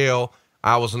smaller scale.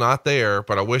 I was not there,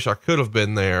 but I wish I could have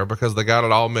been there because they got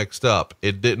it all mixed up.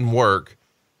 It didn't work.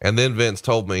 And then Vince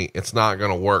told me it's not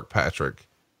going to work, Patrick.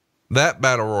 That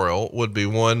battle royal would be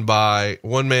won by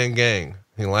one man gang.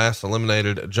 He last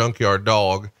eliminated a Junkyard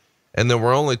Dog, and there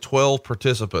were only 12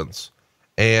 participants.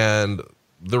 And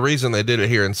the reason they did it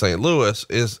here in St. Louis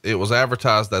is it was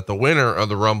advertised that the winner of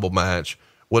the Rumble match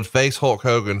would face Hulk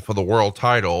Hogan for the world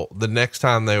title the next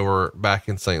time they were back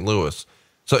in St. Louis.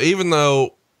 So even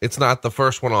though it's not the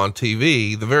first one on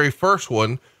TV, the very first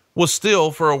one was still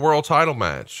for a world title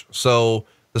match. So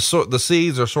the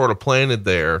seeds are sort of planted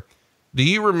there. Do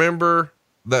you remember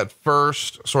that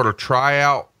first sort of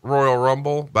tryout Royal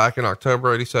Rumble back in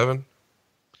October 87?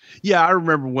 Yeah, I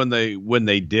remember when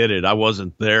they did it. I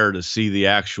wasn't there to see the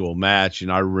actual match,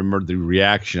 and I remember the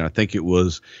reaction. I think it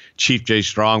was Chief Jay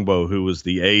Strongbow who was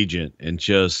the agent, and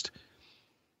just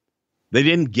they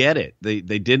didn't get it. They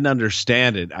didn't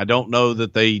understand it. I don't know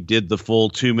that they did the full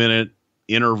 2-minute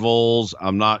intervals.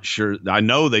 I'm not sure. I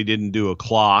know they didn't do a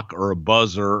clock or a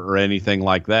buzzer or anything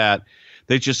like that.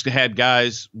 They just had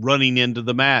guys running into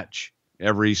the match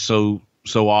every so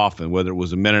often, whether it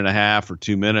was a minute and a half or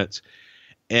 2 minutes.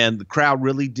 And the crowd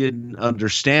really didn't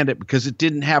understand it because it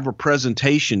didn't have a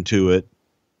presentation to it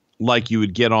like you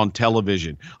would get on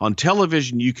television. On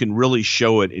television, you can really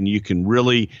show it and you can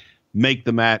really make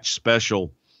the match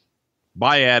special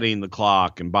by adding the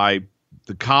clock and by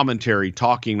the commentary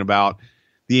talking about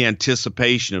the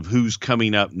anticipation of who's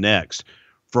coming up next.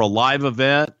 For a live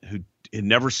event who had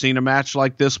never seen a match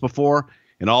like this before,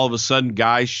 and all of a sudden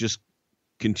guys just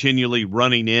continually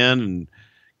running in and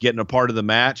getting a part of the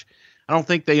match, I don't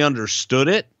think they understood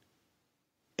it.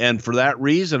 And for that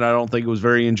reason, I don't think it was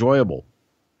very enjoyable.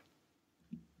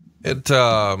 It,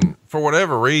 for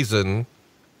whatever reason,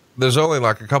 there's only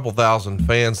like a couple thousand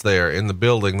fans there in the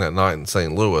building that night in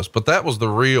St. Louis, but that was the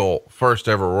real first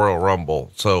ever Royal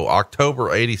Rumble. So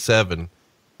October 87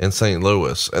 in St.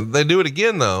 Louis. And they do it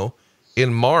again though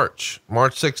in March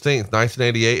 16th,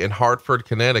 1988 in Hartford,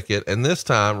 Connecticut. And this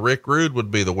time Rick Rude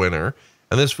would be the winner.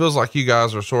 And this feels like you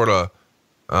guys are sort of,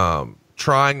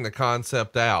 trying the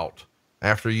concept out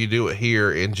after you do it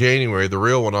here in January, the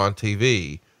real one on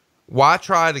TV. Why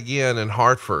try it again in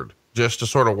Hartford? Just to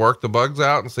sort of work the bugs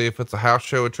out and see if it's a house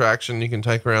show attraction you can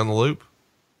take around the loop?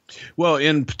 Well,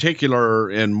 in particular,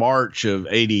 in March of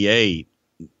 88,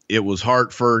 it was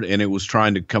Hartford, and it was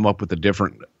trying to come up with a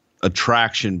different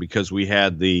attraction because we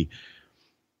had the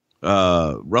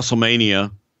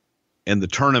WrestleMania and the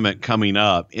tournament coming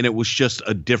up, and it was just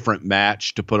a different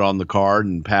match to put on the card.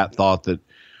 And Pat thought that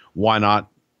why not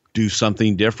do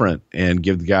something different and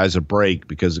give the guys a break,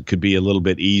 because it could be a little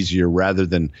bit easier rather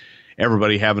than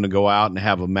everybody having to go out and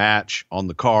have a match on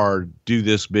the card, do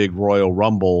this big Royal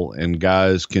Rumble, and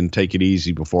guys can take it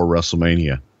easy before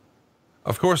WrestleMania.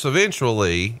 Of course,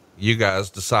 eventually you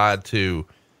guys decide to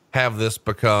have this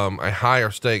become a higher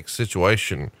stakes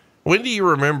situation. When do you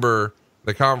remember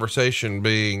the conversation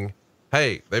being,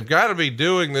 hey, they've got to be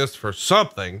doing this for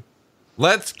something.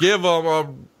 Let's give them a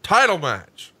title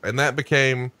match. And that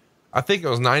became, I think it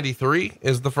was 93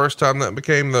 is the first time that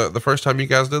became the first time you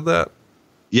guys did that.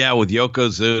 Yeah, with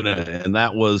Yokozuna. And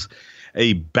that was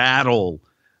a battle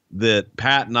that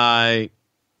Pat and I,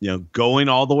 going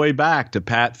all the way back to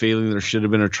Pat feeling there should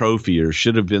have been a trophy or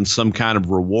should have been some kind of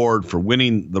reward for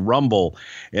winning the Rumble.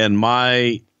 And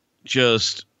they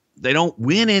don't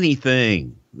win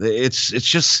anything. It's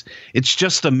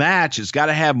just a match. It's got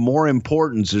to have more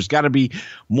importance. There's got to be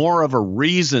more of a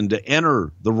reason to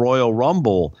enter the Royal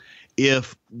Rumble.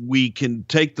 If we can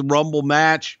take the Rumble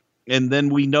match and then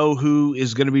we know who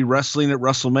is going to be wrestling at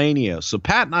WrestleMania. So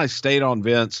Pat and I stayed on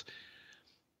Vince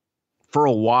for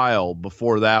a while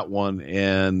before that one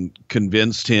and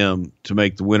convinced him to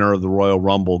make the winner of the Royal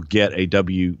Rumble get a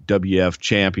WWF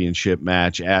championship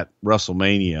match at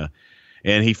WrestleMania.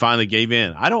 And he finally gave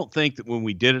in. I don't think that when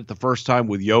we did it the first time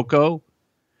with Yoko,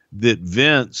 that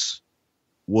Vince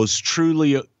was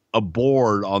truly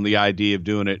aboard on the idea of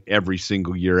doing it every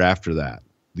single year after that.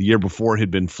 The year before had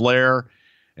been Flair,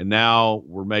 and now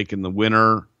we're making the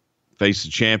winner face the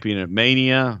champion at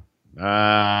Mania.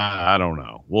 I don't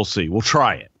know. We'll see. We'll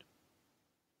try it.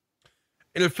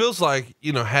 And it feels like,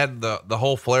 had the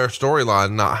whole Flair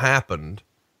storyline not happened,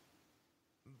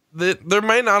 that there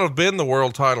may not have been the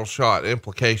world title shot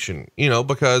implication,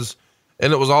 because,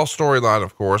 and it was all storyline,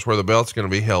 of course, where the belt's going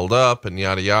to be held up and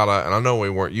yada, yada. And I know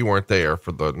you weren't there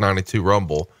for the 92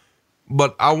 Rumble,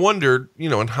 but I wondered,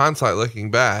 in hindsight, looking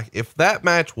back, if that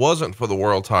match wasn't for the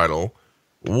world title,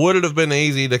 would it have been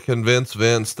easy to convince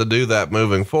Vince to do that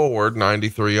moving forward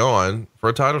 93 on for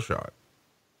a title shot?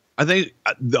 I think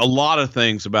a lot of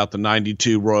things about the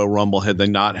 92 Royal Rumble, had they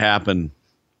not happened,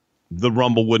 the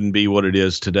Rumble wouldn't be what it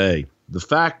is today. The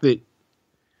fact that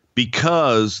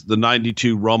because the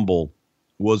 92 Rumble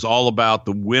was all about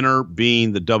the winner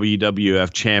being the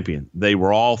WWF champion, they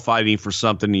were all fighting for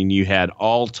something, and you had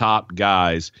all top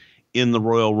guys in the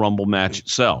Royal Rumble match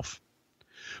itself.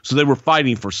 So they were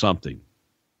fighting for something.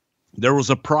 There was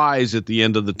a prize at the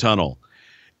end of the tunnel,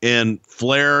 and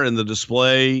Flair and the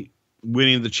Display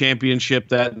winning the championship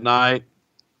that night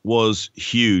was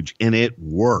huge, and it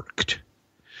worked.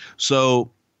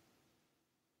 So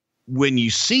when you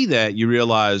see that, you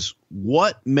realize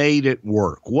what made it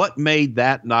work, what made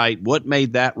that night, what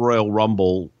made that Royal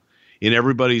Rumble in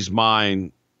everybody's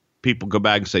mind. People go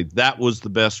back and say that was the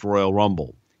best Royal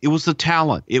Rumble. It was the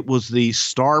talent. It was the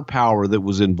star power that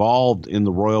was involved in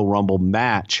the Royal Rumble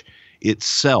match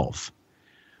itself.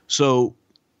 So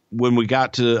when we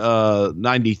got to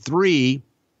 93,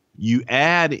 you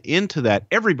add into that,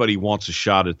 everybody wants a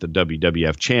shot at the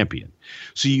WWF champion.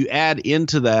 So you add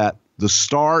into that the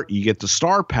star, you get the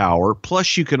star power.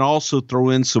 Plus you can also throw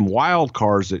in some wild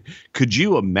cards that, could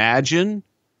you imagine,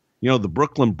 the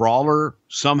Brooklyn Brawler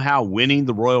somehow winning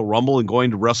the Royal Rumble and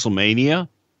going to WrestleMania?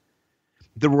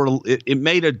 It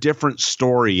made a different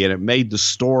story, and it made the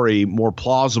story more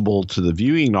plausible to the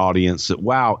viewing audience that,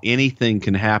 wow, anything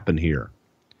can happen here.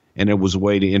 And it was a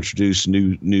way to introduce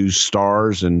new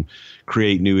stars and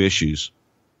create new issues.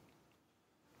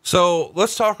 So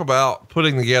let's talk about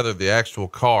putting together the actual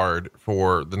card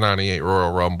for the 98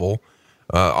 Royal Rumble.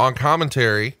 On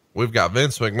commentary, we've got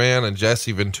Vince McMahon and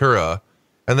Jesse Ventura,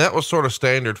 and that was sort of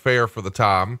standard fare for the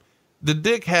time. Did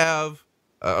Dick have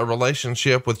a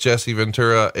relationship with Jesse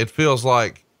Ventura? It feels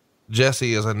like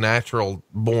Jesse is a natural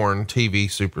born TV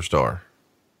superstar.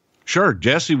 Sure.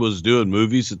 Jesse was doing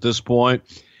movies at this point,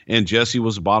 and Jesse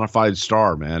was a bona fide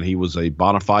star, man. He was a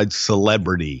bona fide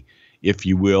celebrity, if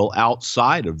you will,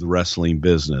 outside of the wrestling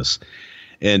business.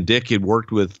 And Dick had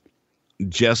worked with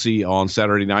Jesse on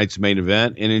Saturday Night's Main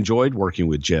Event and enjoyed working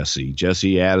with Jesse.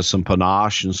 Jesse added some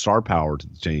panache and star power to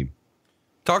the team.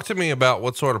 Talk to me about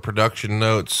what sort of production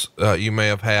notes you may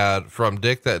have had from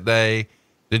Dick that day.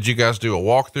 Did you guys do a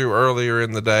walkthrough earlier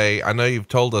in the day? I know you've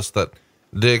told us that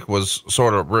Dick was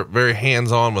sort of very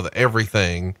hands-on with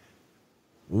everything.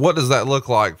 What does that look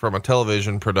like from a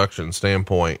television production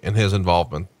standpoint and his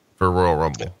involvement for Royal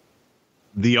Rumble?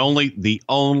 The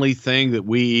only thing that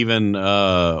we even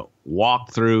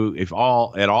walked through, if you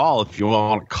want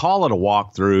to call it a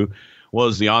walkthrough,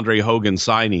 was the Andre Hogan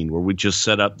signing, where we just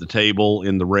set up the table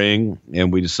in the ring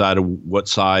and we decided what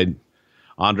side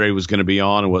Andre was going to be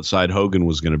on and what side Hogan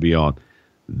was going to be on.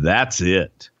 That's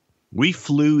it. We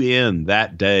flew in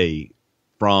that day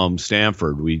from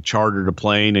Stanford. We chartered a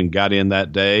plane and got in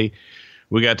that day.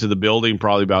 We got to the building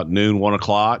probably about noon, 1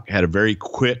 o'clock, had a very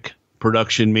quick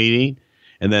production meeting.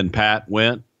 And then Pat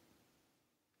went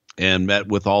and met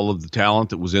with all of the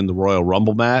talent that was in the Royal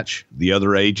Rumble match. The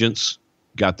other agents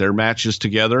got their matches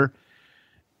together,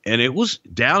 and it was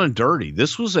down and dirty.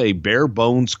 This was a bare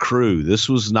bones crew. This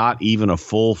was not even a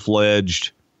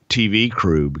full-fledged TV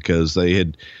crew, because they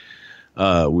had,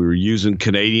 we were using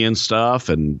Canadian stuff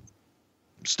and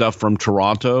stuff from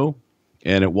Toronto,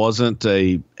 and it wasn't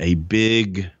a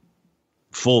big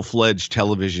full-fledged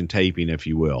television taping, if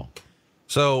you will.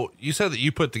 So you said that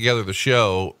you put together the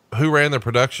show. Who ran the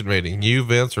production meeting? You,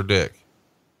 Vince, or Dick?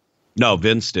 No,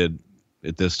 Vince did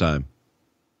at this time.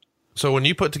 So when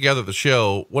you put together the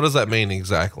show, what does that mean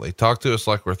exactly? Talk to us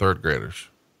like we're third graders.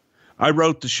 I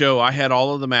wrote the show. I had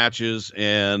all of the matches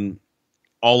and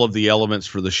all of the elements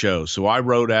for the show. So I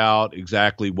wrote out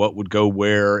exactly what would go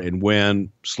where and when,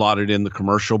 slotted in the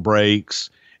commercial breaks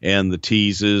and the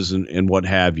teases and what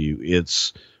have you.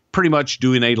 It's pretty much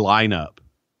doing a lineup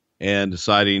and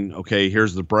deciding, okay,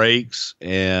 here's the breaks,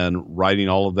 and writing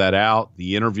all of that out,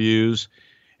 the interviews,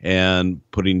 and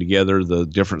putting together the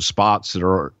different spots that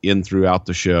are in throughout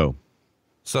the show.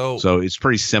 So it's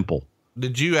pretty simple.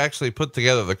 Did you actually put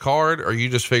together the card, or you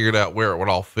just figured out where it would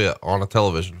all fit on a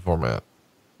television format?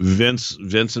 Vince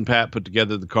and Pat put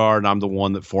together the card, and I'm the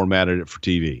one that formatted it for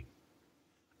TV.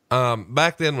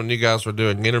 Back then when you guys were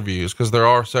doing interviews, cause there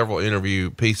are several interview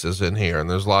pieces in here and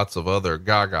there's lots of other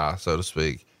gaga, so to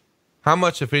speak. How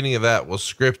much, if any of that, was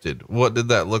scripted? What did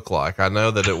that look like? I know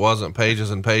that it wasn't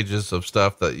pages and pages of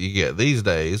stuff that you get these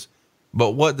days,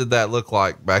 but what did that look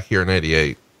like back here in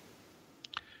 88?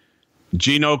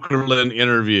 Gene Okerlund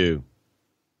interview.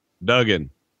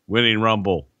 Duggan winning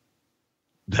Rumble.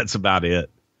 That's about it.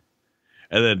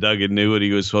 And then Duggan knew what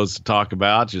he was supposed to talk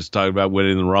about. Just talking about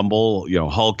winning the Rumble,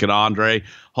 Hulk and Andre.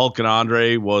 Hulk and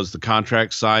Andre was the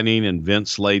contract signing, and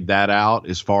Vince laid that out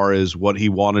as far as what he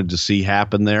wanted to see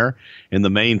happen there. And the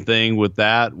main thing with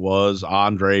that was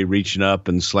Andre reaching up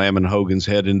and slamming Hogan's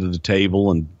head into the table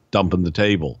and dumping the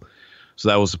table. So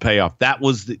that was the payoff. That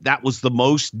was the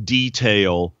most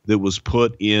detail that was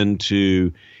put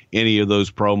into any of those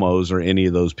promos or any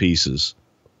of those pieces.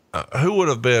 Who would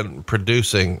have been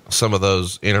producing some of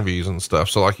those interviews and stuff?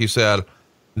 So like you said,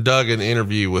 Duggan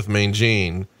interview with Mean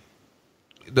Gene.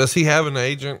 Does he have an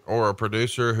agent or a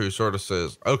producer who sort of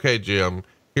says, okay, Jim,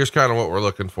 here's kind of what we're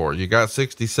looking for. You got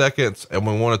 60 seconds and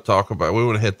we want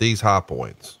to hit these high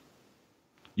points.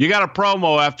 You got a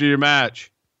promo after your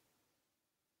match.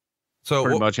 So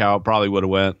pretty much how it probably would have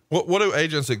went. What do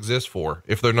agents exist for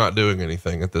if they're not doing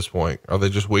anything at this point? Are they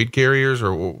just weed carriers,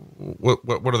 or what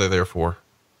are they there for?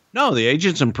 No, the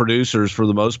agents and producers, for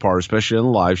the most part, especially on the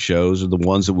live shows, are the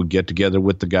ones that would get together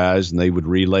with the guys and they would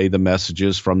relay the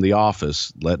messages from the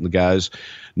office, letting the guys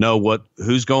know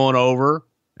who's going over,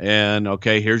 and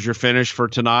okay, here's your finish for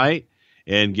tonight,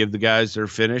 and give the guys their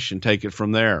finish and take it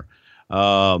from there.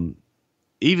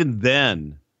 Even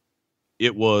then,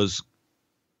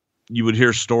 you would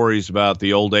hear stories about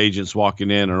the old agents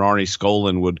walking in, and Arnie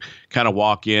Skolin would kind of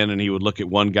walk in and he would look at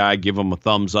one guy, give him a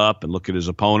thumbs up, and look at his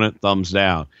opponent, thumbs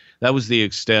down. That was the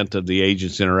extent of the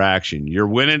agents' interaction. You're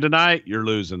winning tonight, you're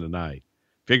losing tonight.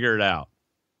 Figure it out.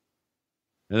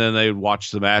 And then they would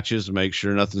watch the matches and make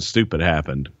sure nothing stupid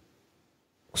happened.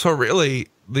 So really,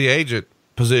 the agent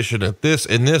position in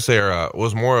this era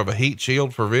was more of a heat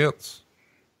shield for Vince.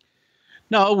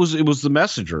 No, it was the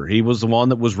messenger. He was the one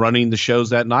that was running the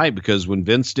shows that night, because when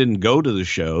Vince didn't go to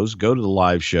the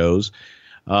live shows,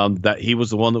 that he was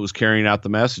the one that was carrying out the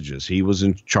messages. He was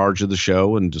in charge of the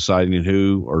show and deciding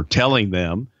who, or telling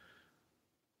them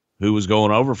who was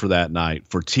going over for that night.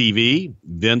 For TV,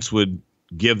 Vince would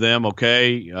give them,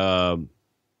 okay,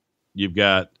 you've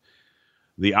got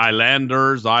the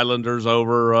Islanders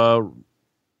over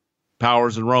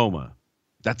Powers and Roma.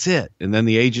 That's it. And then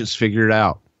the agents figure it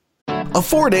out.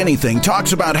 Afford Anything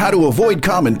talks about how to avoid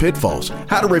common pitfalls,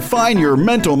 how to refine your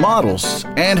mental models,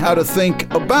 and how to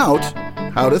think about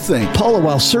how to think. Paula,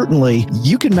 while certainly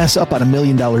you can mess up on $1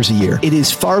 million a year, it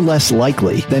is far less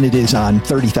likely than it is on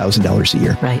 $30,000 a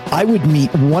year. Right. I would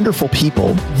meet wonderful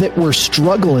people that were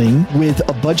struggling with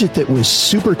a budget that was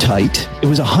super tight. It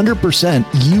was 100%.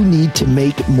 You need to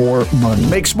make more money.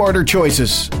 Make smarter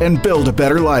choices and build a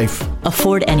better life.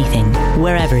 Afford Anything,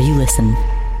 wherever you listen.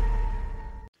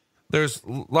 There's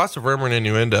lots of rumor and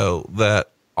innuendo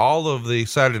that all of the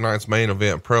Saturday Night's Main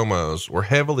Event promos were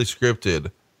heavily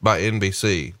scripted by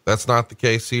NBC. That's not the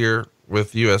case here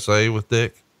with USA with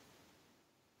Dick.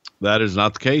 That is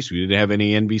not the case. We didn't have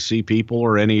any NBC people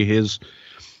or any of his.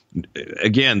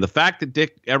 Again, the fact that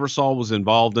Dick Ebersol was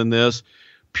involved in this,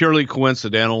 purely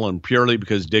coincidental and purely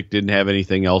because Dick didn't have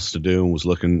anything else to do and was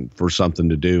looking for something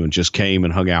to do and just came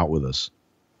and hung out with us.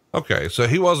 Okay, so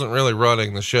he wasn't really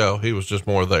running the show. He was just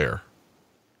more there.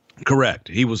 Correct.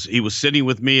 He was sitting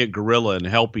with me at Gorilla and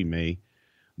helping me,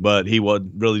 but he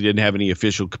really didn't have any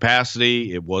official capacity.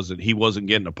 He wasn't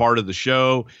getting a part of the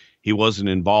show. He wasn't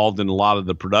involved in a lot of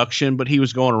the production, but he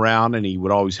was going around and he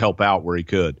would always help out where he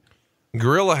could.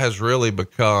 Gorilla has really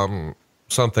become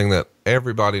something that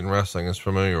everybody in wrestling is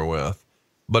familiar with,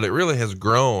 but it really has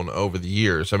grown over the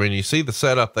years. I mean, you see the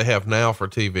setup they have now for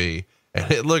TV, and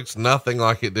it looks nothing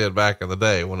like it did back in the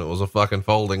day when it was a fucking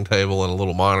folding table and a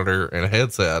little monitor and a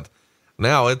headset.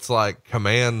 Now it's like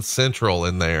command central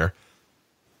in there.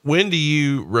 When do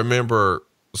you remember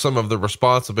some of the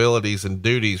responsibilities and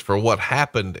duties for what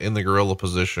happened in the Gorilla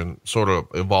position sort of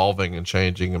evolving and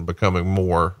changing and becoming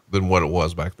more than what it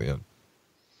was back then?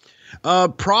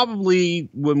 Probably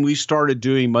when we started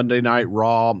doing Monday Night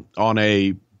Raw on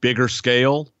a bigger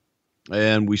scale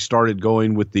and we started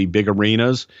going with the big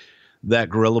arenas,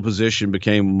 that Gorilla position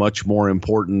became a much more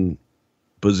important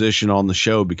position on the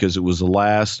show, because it was the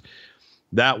last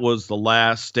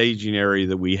staging area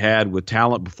that we had with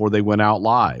talent before they went out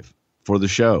live for the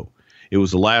show. It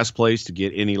was the last place to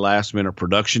get any last minute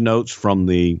production notes from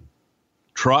the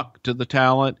truck to the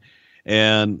talent.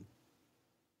 And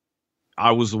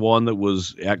I was the one that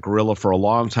was at Gorilla for a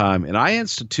long time. And I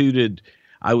instituted,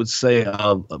 I would say,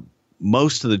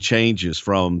 most of the changes,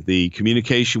 from the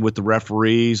communication with the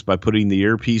referees by putting the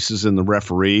earpieces in the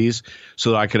referees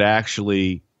so that I could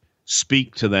actually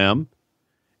speak to them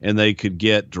and they could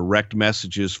get direct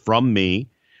messages from me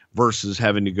versus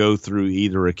having to go through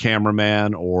either a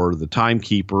cameraman or the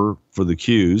timekeeper for the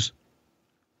cues.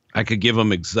 I could give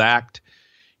them exact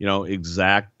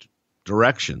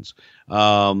directions.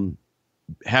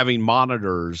 Having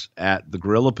monitors at the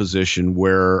Gorilla position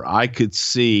where I could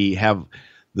have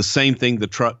the same thing the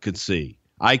truck could see.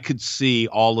 I could see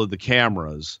all of the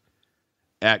cameras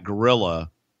at Gorilla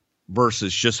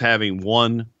versus just having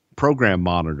one program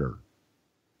monitor.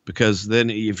 Because then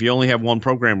if you only have one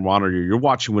program monitor, you're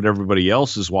watching what everybody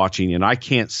else is watching, and I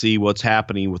can't see what's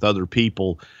happening with other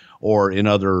people or in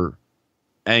other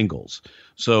angles.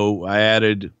 So I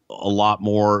added a lot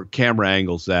more camera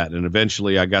angles and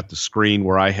eventually I got the screen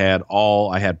where I had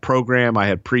program, I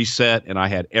had preset, and I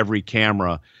had every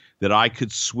camera that I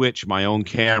could switch my own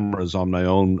cameras on my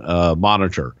own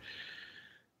monitor.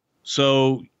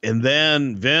 So, and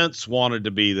then Vince wanted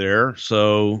to be there.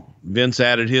 So Vince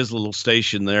added his little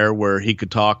station there where he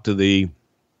could talk to the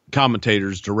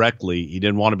commentators directly. He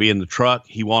didn't want to be in the truck.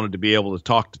 He wanted to be able to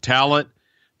talk to talent,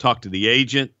 talk to the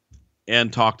agent,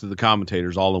 and talk to the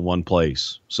commentators all in one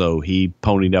place. So he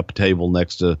ponied up a table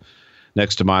next to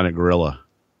mine at Gorilla.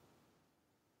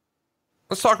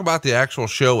 Let's talk about the actual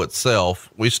show itself.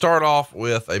 We start off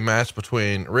with a match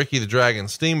between Ricky the Dragon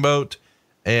Steamboat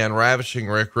and Ravishing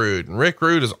Rick Rude. And Rick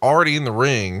Rude is already in the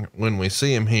ring when we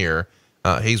see him here.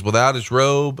 He's without his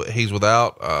robe. He's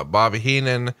without Bobby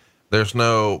Heenan, There's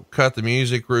no cut the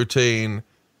music routine.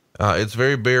 It's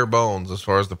very bare bones as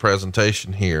far as the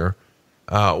presentation here.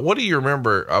 What do you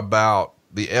remember about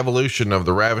the evolution of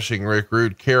the Ravishing Rick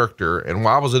Rude character, and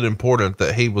why was it important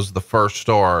that he was the first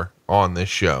star on this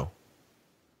show?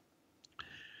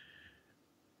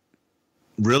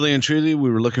 Really and truly, we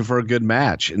were looking for a good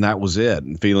match, and that was it.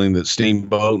 And feeling that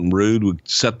Steamboat and Rude would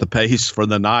set the pace for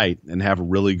the night and have a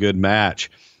really good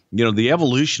match. You know, the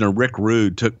evolution of Rick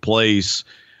Rude took place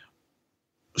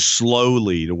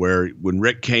slowly, to where when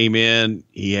Rick came in,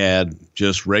 he had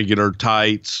just regular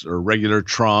tights or regular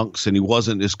trunks, and he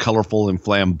wasn't as colorful and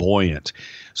flamboyant.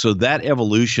 So that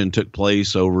evolution took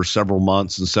place over several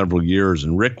months and several years,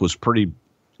 and Rick was pretty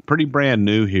brand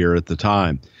new here at the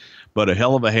time, but a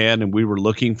hell of a hand. And we were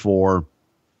looking for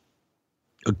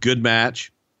a good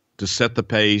match to set the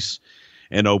pace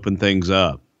and open things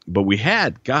up. But we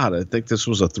had, God, I think this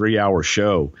was a 3-hour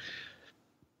show.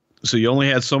 So you only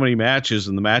had so many matches,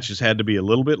 and the matches had to be a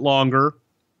little bit longer.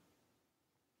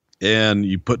 And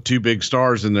you put 2 big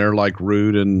stars in there like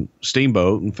Rude and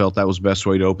Steamboat, and felt that was the best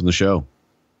way to open the show.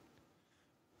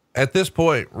 At this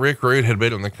point, Rick Rude had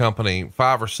been in the company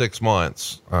 5 or 6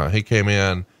 months. He came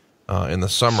in the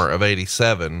summer of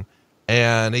 '87,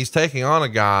 and he's taking on a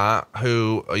guy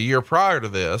who a year prior to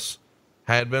this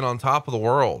had been on top of the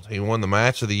world. He won the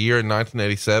match of the year in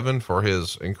 1987 for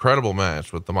his incredible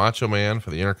match with the Macho Man for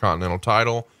the Intercontinental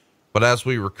title. But as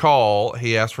we recall,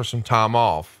 he asked for some time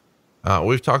off.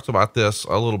 We've talked about this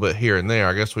a little bit here and there.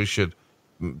 I guess we should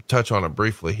touch on it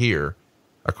briefly here.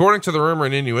 According to the rumor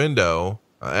and innuendo,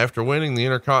 after winning the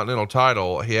Intercontinental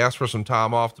title, he asked for some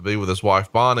time off to be with his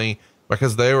wife, Bonnie,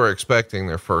 because they were expecting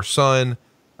their first son.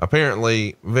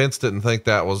 Apparently Vince didn't think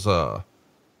that was,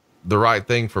 the right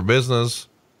thing for business.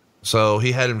 So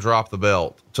he had him drop the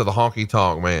belt to the Honky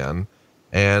Tonk Man.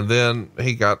 And then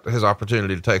he got his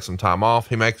opportunity to take some time off.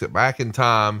 He makes it back in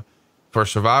time for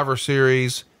Survivor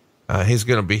Series. He's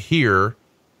going to be here,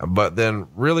 but then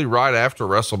really right after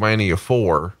WrestleMania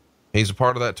 4, he's a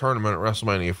part of that tournament at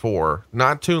WrestleMania 4.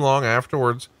 Not too long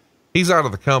afterwards, he's out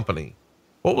of the company.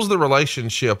 What was the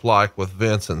relationship like with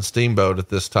Vince and Steamboat at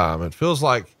this time? It feels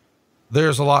like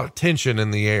there's a lot of tension in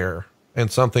the air and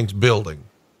something's building.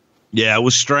 Yeah, it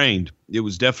was strained. It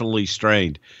was definitely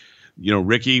strained. You know,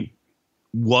 Ricky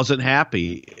wasn't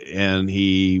happy and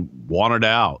he wanted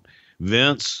out.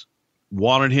 Vince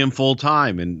wanted him full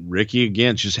time, and Ricky,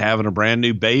 again, just having a brand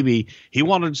new baby, he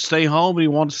wanted to stay home and he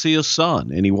wanted to see his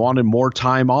son, and he wanted more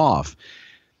time off.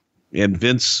 And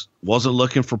Vince wasn't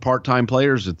looking for part-time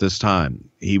players at this time.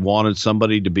 He wanted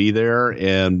somebody to be there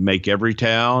and make every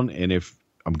town. And if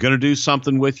I'm going to do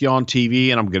something with you on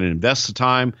TV and I'm going to invest the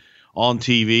time on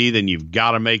TV, then you've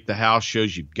got to make the house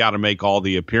shows. You've got to make all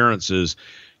the appearances.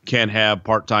 Can't have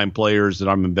part-time players that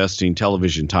I'm investing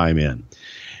television time in.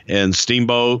 And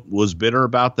Steamboat was bitter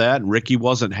about that. Ricky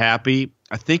wasn't happy.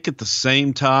 I think at the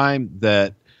same time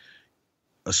that,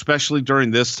 especially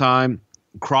during this time,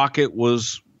 Crockett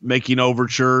was making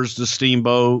overtures to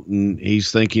Steamboat, and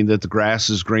he's thinking that the grass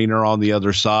is greener on the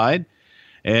other side.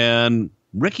 And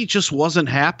Ricky just wasn't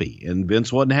happy, and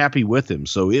Vince wasn't happy with him.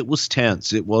 So it was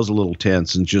tense. It was a little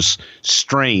tense and just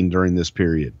strained during this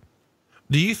period.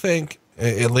 Do you think,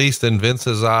 at least in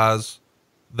Vince's eyes,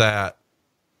 that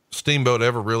Steamboat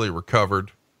ever really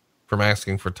recovered from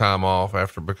asking for time off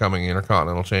after becoming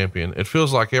Intercontinental Champion? It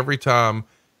feels like every time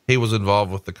he was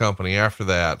involved with the company after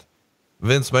that,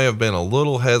 Vince may have been a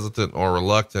little hesitant or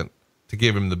reluctant to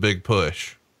give him the big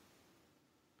push.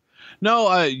 No,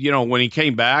 when he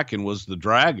came back and was the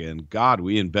Dragon, God,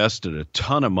 we invested a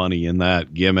ton of money in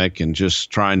that gimmick and just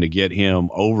trying to get him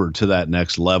over to that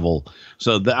next level.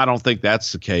 So I don't think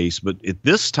that's the case. But at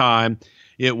this time,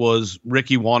 it was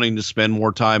Ricky wanting to spend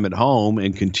more time at home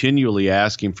and continually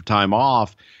asking for time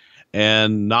off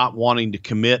and not wanting to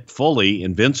commit fully.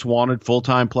 And Vince wanted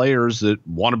full-time players that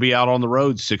want to be out on the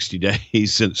road 60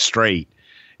 days straight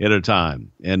at a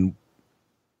time. And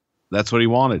that's what he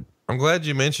wanted. I'm glad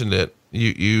you mentioned it.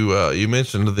 You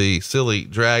mentioned the silly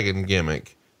Dragon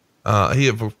gimmick. He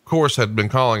of course had been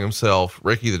calling himself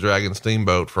Ricky the Dragon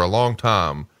Steamboat for a long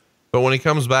time, but when he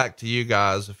comes back to you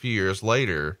guys a few years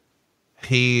later,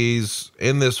 he's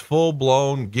in this full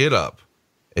blown get up.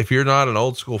 If you're not an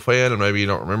old school fan and maybe you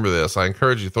don't remember this, I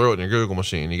encourage you to throw it in your Google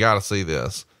machine. You got to see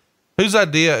this. Whose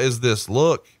idea is this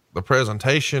look, the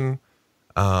presentation,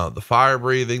 the fire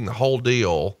breathing, the whole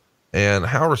deal? And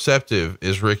how receptive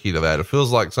is Ricky to that? It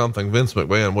feels like something Vince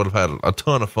McMahon would have had a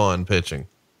ton of fun pitching.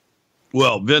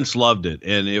 Well, Vince loved it.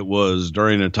 And it was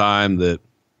during a time that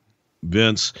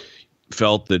Vince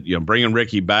felt that, bringing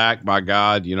Ricky back, by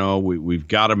God, we've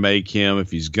got to make him,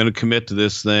 if he's going to commit to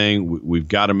this thing, we've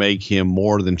got to make him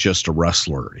more than just a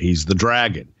wrestler. He's the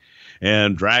dragon,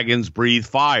 and dragons breathe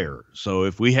fire. So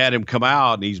if we had him come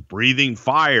out and he's breathing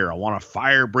fire, I want a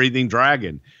fire breathing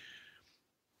dragon.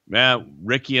 Man,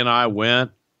 Ricky and I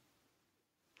went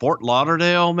Fort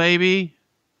Lauderdale, maybe.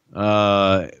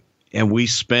 And we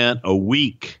spent a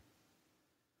week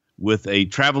with a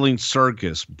traveling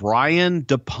circus. Brian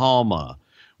De Palma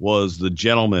was the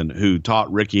gentleman who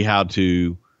taught Ricky how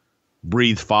to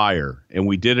breathe fire. And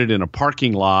we did it in a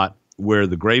parking lot where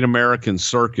the Great American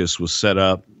Circus was set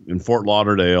up in Fort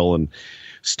Lauderdale. And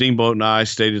Steamboat and I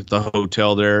stayed at the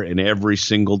hotel there. And every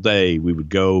single day we would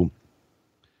go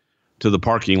to the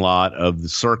parking lot of the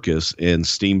circus, and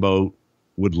Steamboat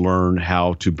would learn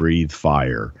how to breathe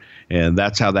fire. And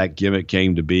that's how that gimmick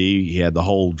came to be. He had the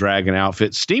whole dragon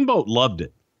outfit. Steamboat loved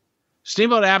it.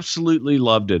 Steamboat absolutely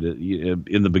loved it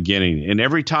in the beginning. And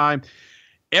every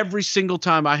single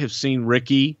time I have seen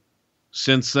Ricky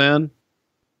since then,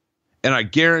 and I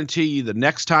guarantee you the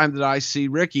next time that I see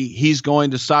Ricky, he's going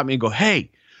to stop me and go,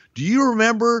 "Hey, do you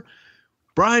remember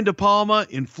Brian De Palma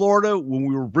in Florida when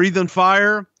we were breathing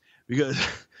fire?" Because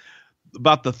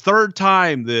about the third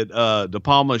time that De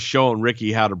Palma's showing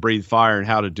Ricky how to breathe fire and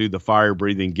how to do the fire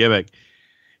breathing gimmick,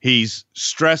 he's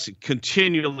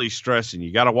continually stressing.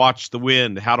 You got to watch the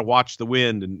wind, how to watch the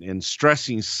wind, and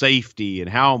stressing safety and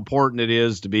how important it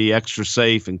is to be extra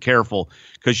safe and careful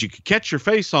because you could catch your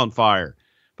face on fire.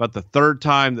 About the third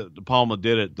time that De Palma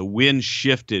did it, the wind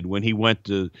shifted when he went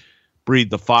to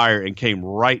breathe the fire and came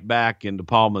right back in De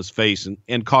Palma's face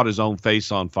and caught his own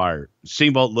face on fire.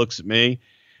 Steamboat looks at me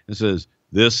and says,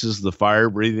 "This is the fire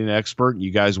breathing expert. You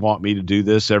guys want me to do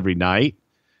this every night?"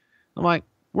 I'm like,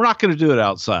 "We're not going to do it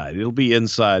outside. It'll be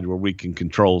inside where we can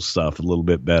control stuff a little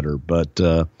bit better." But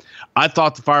I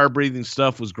thought the fire breathing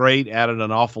stuff was great, added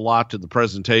an awful lot to the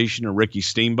presentation of Ricky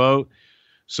Steamboat.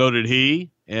 So did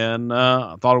he. And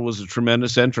I thought it was a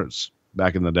tremendous entrance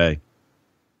back in the day.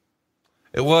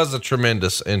 It was a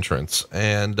tremendous entrance.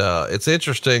 And it's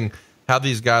interesting how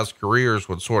these guys' careers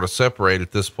would sort of separate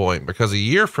at this point, because a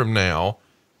year from now,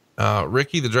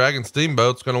 Ricky the Dragon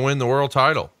Steamboat's going to win the world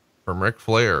title from Ric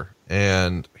Flair,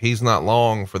 and he's not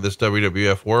long for this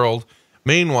WWF world.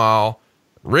 Meanwhile,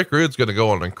 Rick Rude's going to go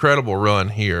on an incredible run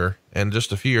here, and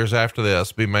just a few years after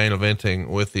this, be main eventing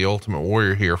with the Ultimate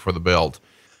Warrior here for the belt.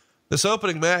 This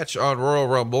opening match on Royal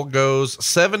Rumble goes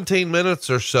 17 minutes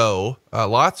or so.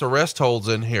 Lots of rest holds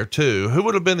in here too. Who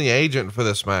would have been the agent for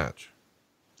this match?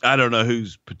 I don't know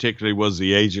who's particularly was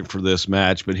the agent for this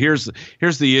match, but here's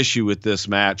the issue with this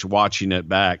match. Watching it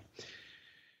back,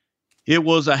 it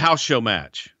was a house show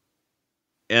match,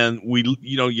 and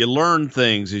you learn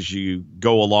things as you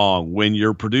go along. When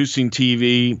you're producing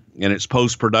TV and it's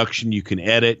post-production, you can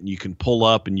edit and you can pull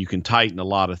up and you can tighten a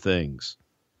lot of things.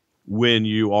 When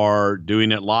you are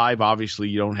doing it live, obviously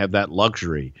you don't have that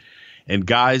luxury, and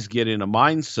guys get in a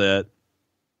mindset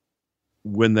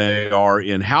when they are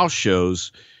in house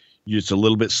shows. It's a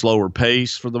little bit slower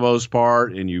pace for the most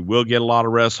part, and you will get a lot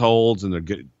of rest holds, and I'm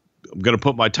going to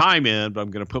put my time in, but I'm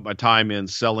going to put my time in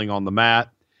selling on the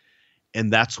mat.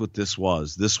 And that's what this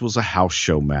was. This was a house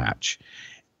show match.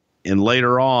 And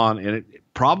later on, and it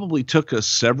probably took us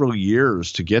several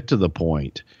years to get to the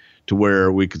point to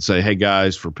where we could say, "Hey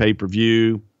guys, for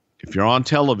pay-per-view, if you're on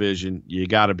television, you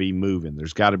got to be moving.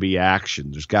 There's got to be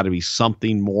action. There's got to be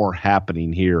something more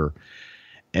happening here."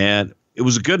 And it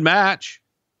was a good match.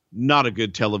 Not a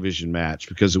good television match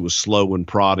because it was slow and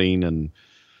prodding, and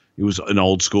it was an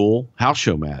old school house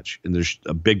show match. And there's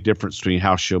a big difference between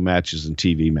house show matches and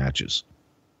TV matches.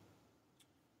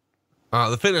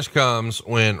 The finish comes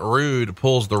when Rude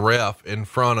pulls the ref in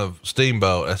front of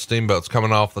Steamboat as Steamboat's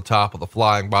coming off the top of the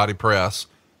flying body press.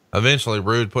 Eventually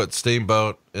Rude puts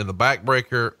Steamboat in the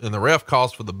backbreaker, and the ref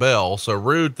calls for the bell. So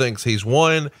Rude thinks he's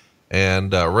won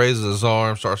and raises his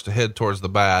arm, starts to head towards the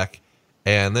back.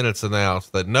 And then it's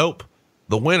announced that nope,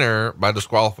 the winner by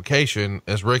disqualification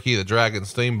is Ricky the Dragon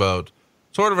Steamboat.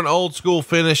 Sort of an old school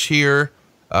finish here.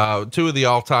 Two of the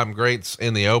all-time greats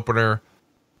in the opener,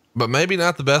 but maybe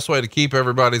not the best way to keep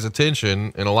everybody's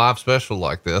attention in a live special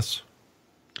like this.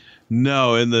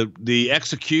 No. And the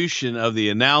execution of the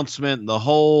announcement, the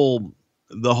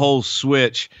whole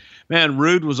switch, man,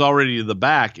 Rude was already to the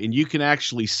back, and you can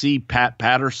actually see Pat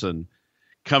Patterson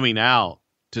coming out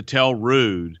to tell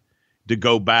Rude to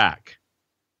go back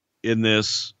in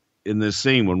this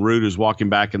scene when Rude is walking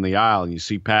back in the aisle, and you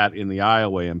see Pat in the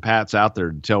aisleway, and Pat's out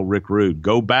there to tell Rick Rude,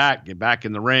 "Go back, get back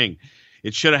in the ring."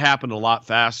 It should have happened a lot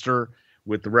faster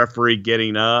with the referee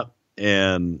getting up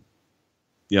and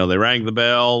they rang the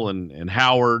bell and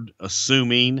Howard,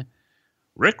 assuming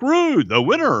Rick Rude, the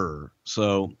winner.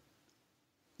 So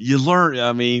you learn,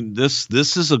 I mean, this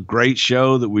is a great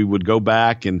show that we would go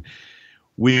back and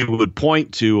we would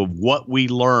point to of what we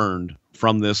learned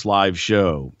from this live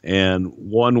show. And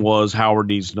one was Howard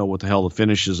needs to know what the hell the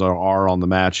finishes are on the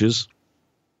matches.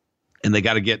 And they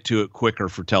got to get to it quicker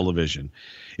for television.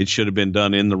 It should have been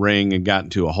done in the ring and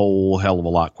gotten to a whole hell of a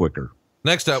lot quicker.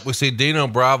 Next up, we see Dino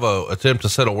Bravo attempt to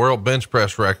set a world bench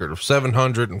press record of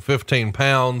 715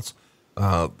 pounds.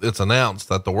 It's announced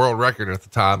that the world record at the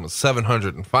time was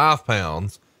 705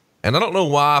 pounds. And I don't know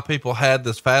why people had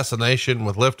this fascination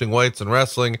with lifting weights and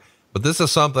wrestling, but this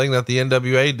is something that the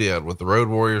NWA did with the Road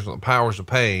Warriors and the Powers of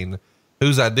Pain.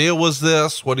 Whose idea was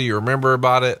this? What do you remember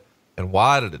about it? And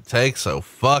why did it take so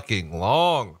fucking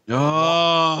long?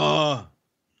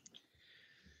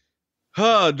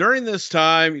 During this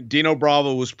time, Dino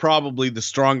Bravo was probably the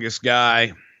strongest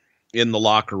guy in the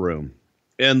locker room.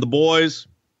 And the boys,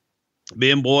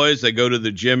 being boys, they go to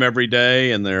the gym every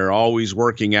day and they're always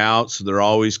working out. So they're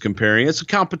always comparing. It's a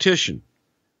competition.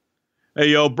 Hey,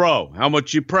 yo, bro, how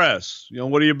much you press?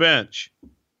 What do you bench?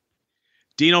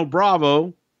 Dino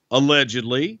Bravo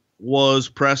allegedly was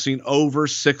pressing over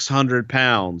 600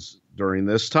 pounds during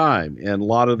this time. And a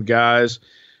lot of the guys,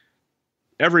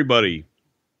 everybody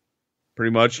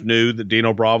pretty much knew that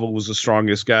Dino Bravo was the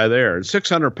strongest guy there. And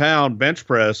 600-pound bench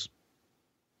press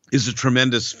is a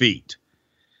tremendous feat.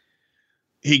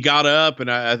 He got up,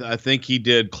 and I think he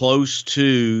did close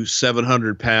to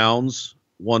 700 pounds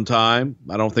one time.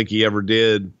 I don't think he ever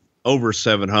did over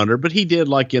 700, but he did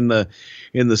like in the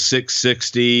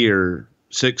 660 or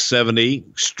 670.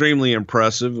 Extremely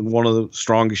impressive and one of the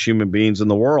strongest human beings in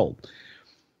the world.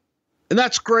 And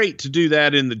that's great to do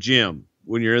that in the gym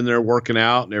when you're in there working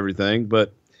out and everything.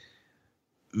 But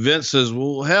Vince says,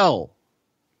 well, hell,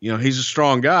 he's a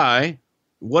strong guy.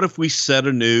 What if we set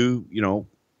a new,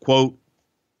 quote,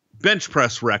 bench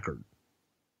press record?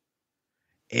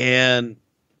 And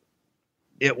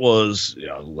it was,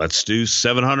 let's do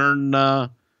 700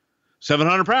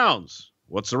 pounds.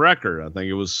 What's the record? I think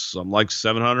it was something like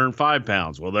 705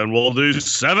 pounds. Well, then we'll do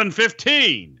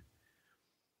 715.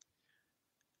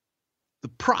 The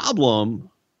problem,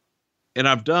 and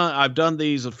I've done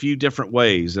these a few different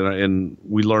ways, and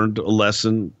we learned a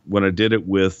lesson when I did it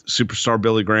with Superstar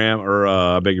Billy Graham, or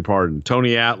I beg your pardon,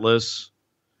 Tony Atlas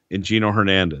and Gino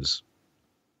Hernandez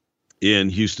in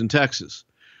Houston, Texas.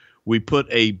 We put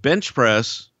a bench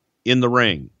press in the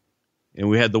ring, and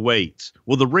we had the weights.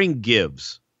 Well, the ring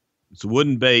gives. It's a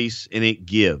wooden base, and it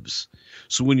gives.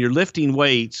 So when you're lifting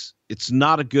weights, it's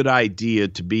not a good idea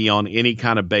to be on any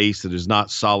kind of base that is not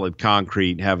solid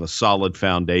concrete and have a solid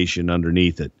foundation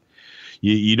underneath it.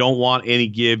 You don't want any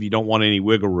give. You don't want any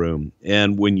wiggle room.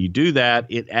 And when you do that,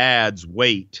 it adds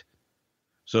weight.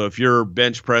 So if you're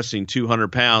bench pressing 200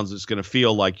 pounds, it's going to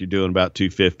feel like you're doing about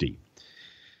 250.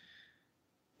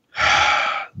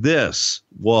 This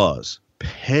was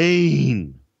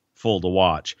painful to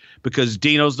watch because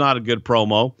Dino's not a good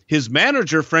promo. His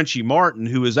manager, Frenchie Martin,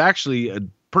 who is actually a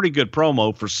pretty good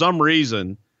promo, for some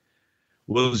reason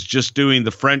was just doing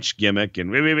the French gimmick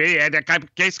and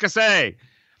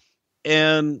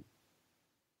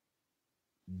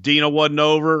Dino wasn't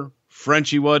over,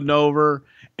 Frenchie wasn't over,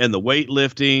 and the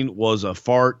weightlifting was a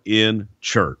fart in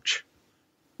church.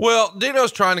 Well,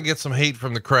 Dino's trying to get some heat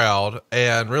from the crowd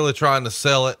and really trying to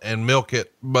sell it and milk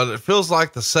it, but it feels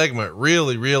like the segment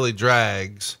really, really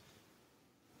drags.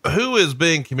 Who is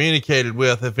being communicated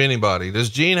with, if anybody? Does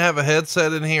Gene have a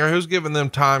headset in here? Who's giving them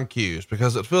time cues?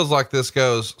 Because it feels like this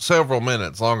goes several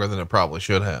minutes longer than it probably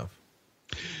should have.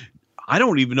 I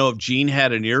don't even know if Gene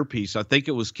had an earpiece. I think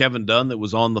it was Kevin Dunn that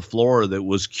was on the floor that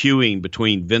was cueing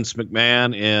between Vince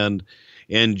McMahon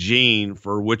and Gene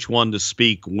for which one to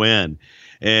speak when.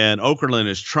 And Okerlund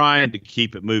is trying to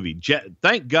keep it moving.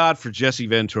 Thank God for Jesse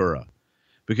Ventura,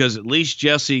 because at least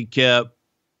Jesse kept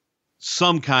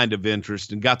some kind of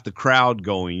interest and got the crowd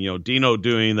going. Dino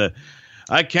doing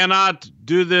I cannot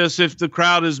do this if the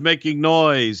crowd is making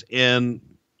noise. And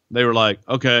they were like,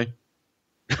 okay.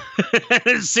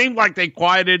 It seemed like they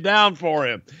quieted down for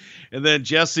him. And then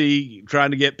Jesse trying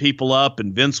to get people up,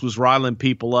 and Vince was riling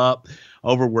people up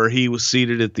over where he was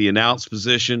seated at the announce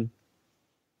position.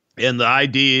 And the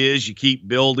idea is you keep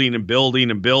building and building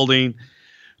and building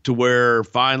to where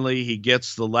finally he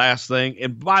gets the last thing.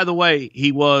 And by the way,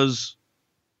 he was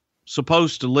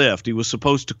supposed to lift. He was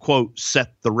supposed to, quote,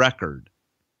 set the record.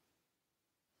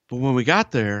 But when we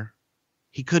got there,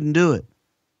 he couldn't do it.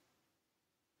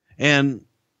 And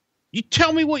you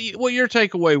tell me what your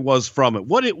takeaway was from it.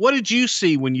 What did you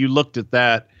see when you looked at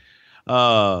that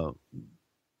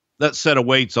that set of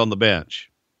weights on the bench.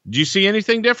 Did you see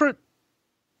anything different?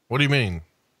 What do you mean?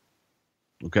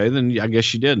 Okay, then I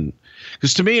guess you didn't.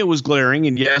 Because to me it was glaring,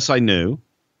 and yes, I knew.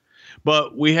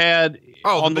 But we had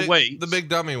on the weights. The big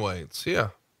dummy weights, yeah.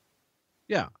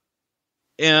 Yeah.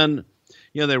 And,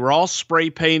 they were all spray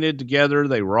painted together.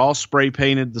 They were all spray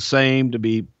painted the same to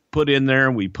be put in there,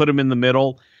 and we put them in the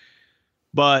middle.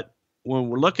 But when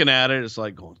we're looking at it, it's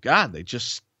like, oh, God, they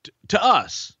just, to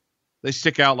us, they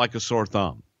stick out like a sore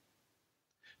thumb.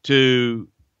 To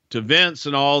Vince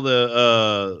and all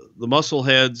the muscle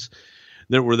heads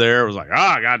that were there, it was like,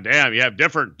 God damn, you have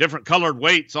different colored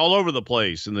weights all over the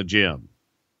place in the gym.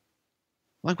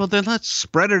 Like, well, then let's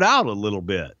spread it out a little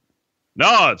bit.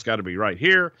 No, it's got to be right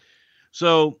here.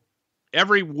 So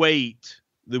every weight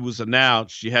that was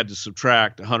announced, you had to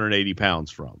subtract 180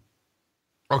 pounds from.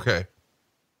 Okay.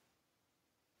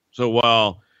 So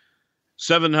while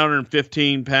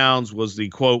 715 pounds was the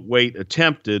quote weight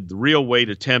attempted, the real weight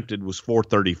attempted was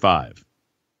 435.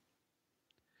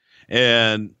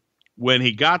 And when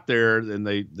he got there, then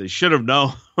they should have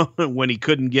known when he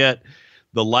couldn't get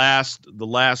the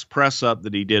last press up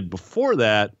that he did before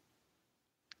that,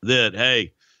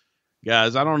 hey,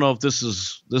 guys, I don't know if this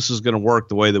is going to work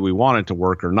the way that we want it to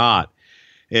work or not.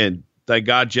 And thank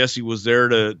God Jesse was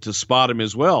there to spot him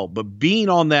as well. But being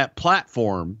on that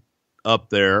platform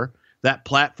up there, that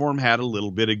platform had a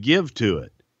little bit of give to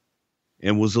it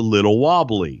and was a little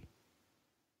wobbly.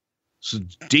 So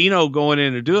Dino going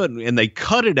in to do it, and they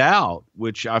cut it out,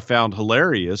 which I found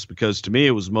hilarious because to me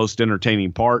it was the most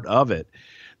entertaining part of it.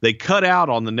 They cut out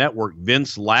on the network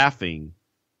Vince laughing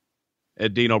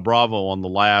at Dino Bravo on the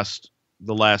last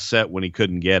set when he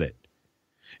couldn't get it.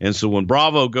 And so when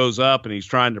Bravo goes up and he's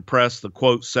trying to press the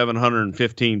quote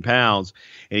 715 pounds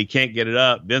and he can't get it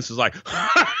up, Vince is like, oh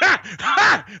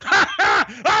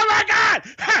my God,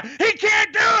 he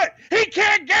can't do it. He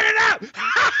can't get it up.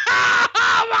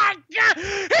 Oh my God,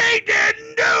 he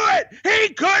didn't do it.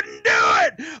 He couldn't do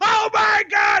it. Oh my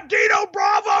God, Dino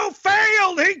Bravo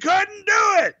failed. He couldn't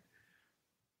do it.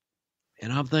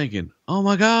 And I'm thinking, oh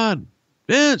my God,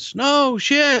 Vince, no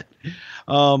shit.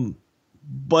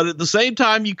 But at the same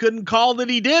time, you couldn't call that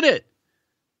he did it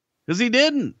because he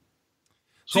didn't.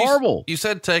 It's horrible. You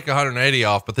said take 180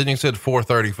 off, but then you said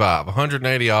 435.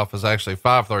 180 off is actually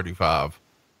 535.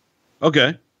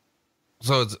 Okay.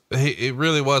 So it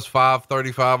really was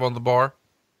 535 on the bar,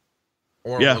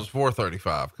 or yeah. It was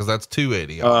 435 because that's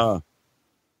 280 off.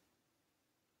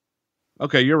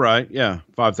 Okay, you're right. Yeah,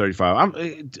 535.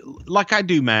 I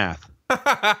do math.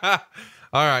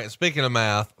 All right. Speaking of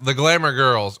math, the Glamour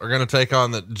Girls are going to take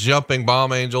on the Jumping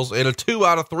Bomb Angels in a 2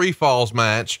 out of 3 falls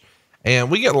match. And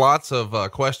we get lots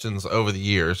of questions over the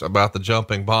years about the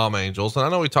Jumping Bomb Angels. And I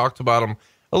know we talked about them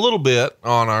a little bit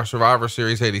on our Survivor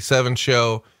Series 87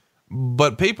 show,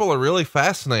 but people are really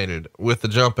fascinated with the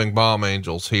Jumping Bomb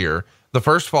Angels here. The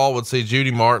first fall would see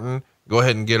Judy Martin go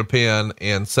ahead and get a pin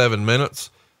in 7 minutes.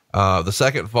 The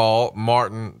second fall,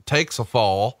 Martin takes a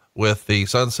fall with the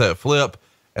sunset flip.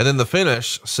 And then the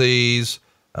finish sees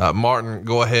Martin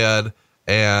go ahead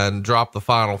and drop the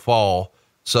final fall.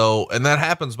 So, and that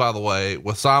happens, by the way,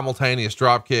 with simultaneous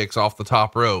drop kicks off the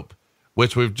top rope,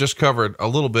 which we've just covered a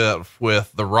little bit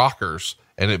with the Rockers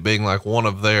and it being like one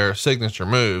of their signature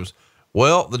moves.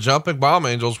 Well, the Jumping Bomb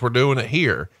Angels were doing it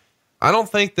here. I don't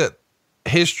think that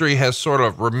history has sort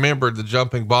of remembered the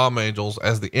Jumping Bomb Angels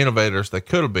as the innovators they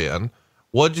could have been.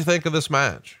 What'd you think of this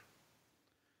match?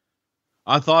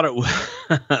 I thought it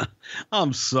was,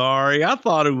 I'm sorry. I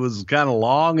thought it was kind of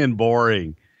long and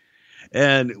boring.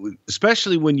 And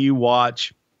especially when you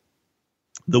watch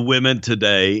the women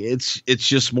today, it's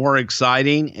just more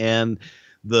exciting. And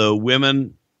the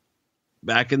women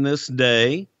back in this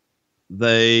day,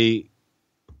 they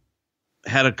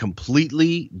had a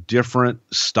completely different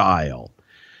style.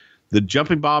 The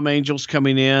Jumping Bomb Angels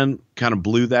coming in kind of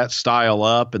blew that style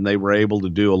up, and they were able to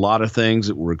do a lot of things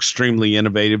that were extremely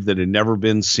innovative that had never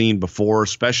been seen before,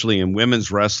 especially in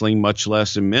women's wrestling, much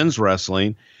less in men's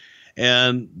wrestling.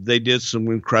 And they did some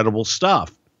incredible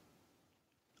stuff.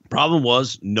 Problem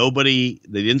was they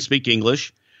didn't speak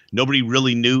English. Nobody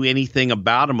really knew anything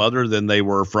about them other than they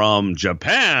were from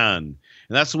Japan. And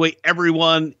that's the way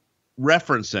everyone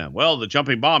referenced them. Well, the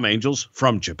Jumping Bomb Angels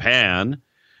from Japan.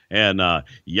 And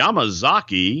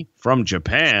Yamazaki from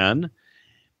Japan.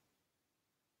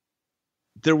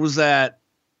 There was that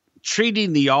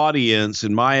treating the audience,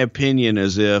 in my opinion,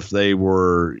 as if they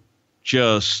were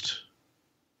just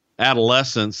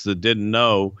adolescents that didn't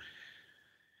know.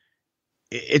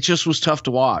 It just was tough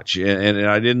to watch. And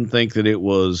I didn't think that it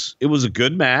was a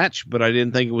good match, but I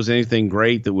didn't think it was anything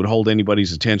great that would hold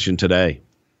anybody's attention today.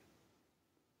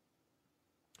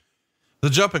 The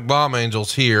Jumping Bomb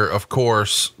Angels here, of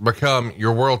course, become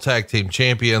your World Tag Team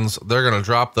Champions. They're going to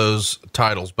drop those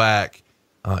titles back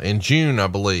in June, I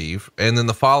believe. And then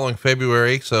the following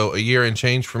February, so a year and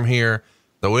change from here,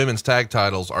 the women's tag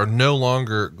titles are no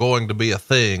longer going to be a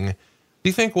thing. Do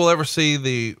you think we'll ever see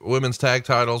the women's tag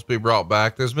titles be brought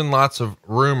back? There's been lots of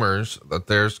rumors that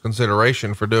there's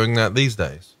consideration for doing that these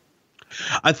days.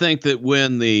 I think that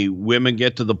when the women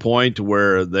get to the point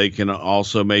where they can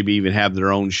also maybe even have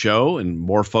their own show and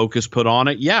more focus put on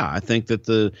it. Yeah, I think that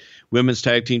the women's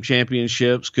tag team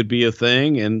championships could be a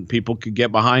thing and people could get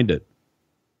behind it.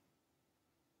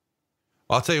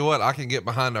 I'll tell you what, I can get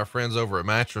behind our friends over at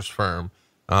Mattress Firm.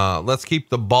 Let's keep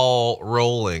the ball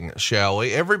rolling, shall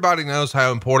we? Everybody knows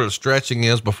how important stretching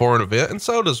is before an event, and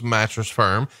so does Mattress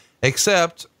Firm,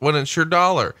 except when it's your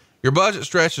dollar. Your budget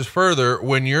stretches further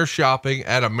when you're shopping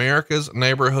at America's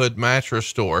neighborhood mattress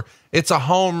store. It's a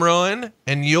home run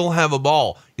and you'll have a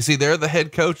ball. You see, they're the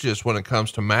head coaches when it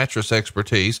comes to mattress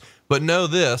expertise, but know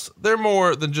this, they're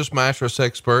more than just mattress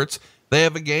experts. They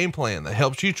have a game plan that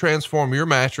helps you transform your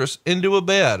mattress into a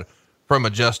bed. From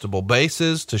adjustable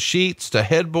bases to sheets to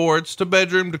headboards to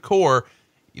bedroom decor,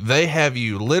 they have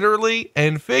you literally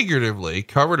and figuratively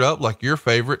covered up like your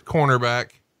favorite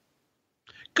cornerback.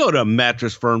 Go to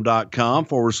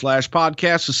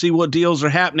mattressfirm.com/podcast to see what deals are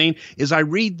happening as I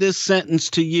read this sentence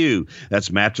to you. That's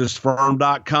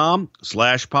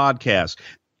mattressfirm.com/podcast.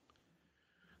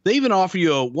 They even offer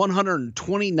you a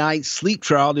 120-night sleep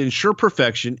trial to ensure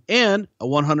perfection and a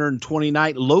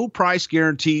 120-night low price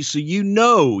guarantee so you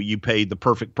know you paid the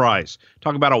perfect price.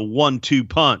 Talk about a 1-2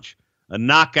 punch, a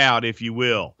knockout, if you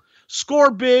will. Score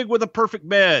big with a perfect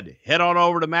bed. Head on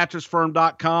over to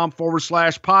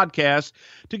mattressfirm.com/podcast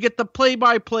to get the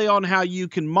play-by-play on how you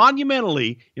can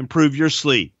monumentally improve your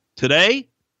sleep today,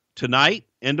 tonight,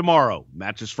 and tomorrow.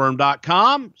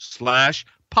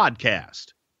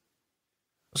 mattressfirm.com/podcast.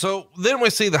 So then we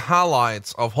see the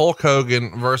highlights of Hulk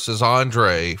Hogan versus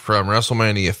Andre from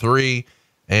WrestleMania 3.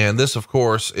 And this, of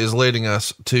course, is leading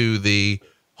us to the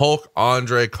Hulk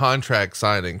Andre contract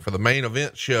signing for the main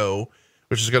event show,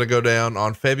 which is going to go down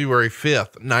on February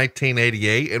 5th,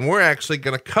 1988. And we're actually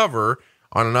going to cover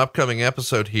on an upcoming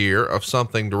episode here of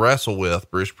Something to Wrestle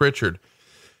With, Bruce Pritchard.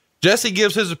 Jesse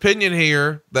gives his opinion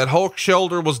here that Hulk's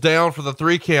shoulder was down for the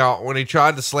 3 count when he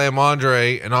tried to slam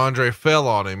Andre and Andre fell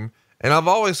on him. And I've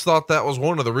always thought that was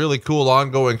one of the really cool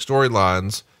ongoing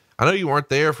storylines. I know you weren't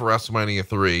there for WrestleMania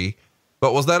 3,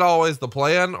 but was that always the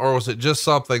plan, or was it just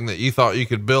something that you thought you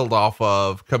could build off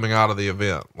of coming out of the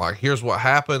event? Like, here's what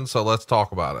happened, so let's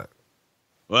talk about it.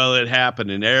 Well, it happened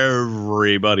and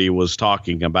everybody was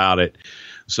talking about it.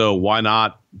 So why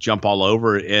not jump all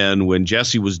over it? And when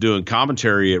Jesse was doing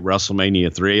commentary at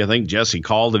WrestleMania 3, I think Jesse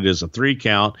called it as a 3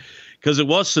 count because it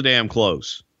was so damn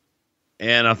close.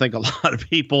 And I think a lot of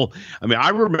people, I mean, I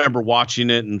remember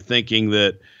watching it and thinking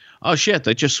that, oh shit,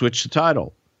 they just switched the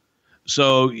title.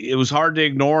 So it was hard to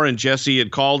ignore. And Jesse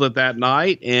had called it that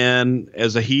night. And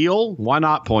as a heel, why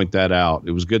not point that out?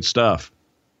 It was good stuff.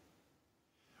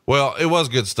 Well, it was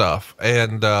good stuff.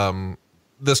 And,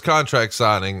 this contract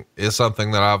signing is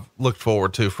something that I've looked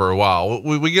forward to for a while.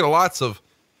 We get lots of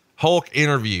Hulk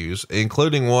interviews,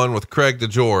 including one with Craig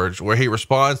DeGeorge, where he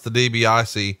responds to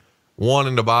DiBiase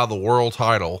wanting to buy the world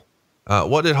title.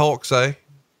 What did Hulk say?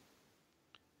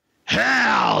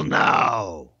 Hell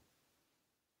no.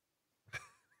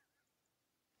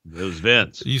 It was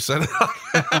Vince. You said it.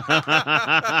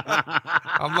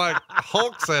 I'm like,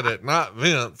 Hulk said it, not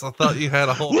Vince. I thought you had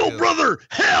a Hulk. Little brother,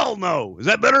 hell no. Is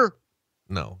that better?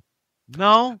 No.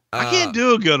 No, I can't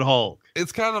do a good Hulk.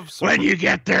 It's kind of when you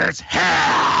get there, it's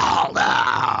hell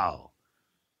no.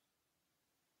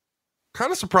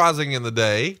 Kind of surprising in the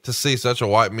day to see such a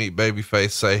white meat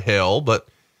babyface say hell, but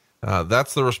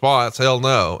that's the response, hell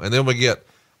no. And then we get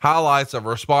highlights of a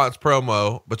response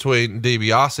promo between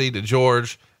DiBiase,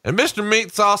 DeGeorge, and Mr.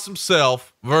 Meat Sauce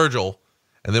himself, Virgil.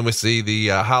 And then we see the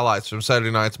highlights from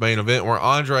Saturday night's main event where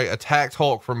Andre attacked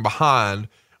Hulk from behind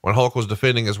when Hulk was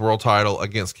defending his world title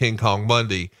against King Kong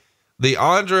Bundy. The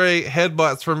Andre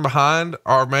headbutts from behind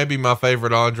are maybe my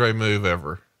favorite Andre move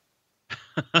ever.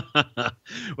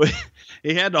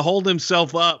 He had to hold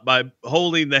himself up by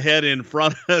holding the head in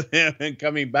front of him and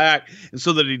coming back. And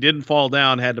so that he didn't fall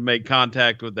down, had to make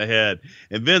contact with the head.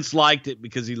 And Vince liked it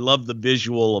because he loved the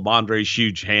visual of Andre's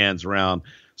huge hands around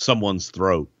someone's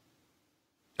throat.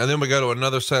 And then we go to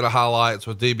another set of highlights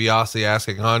with DiBiase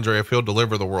asking Andre if he'll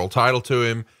deliver the world title to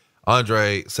him.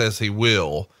 Andre says he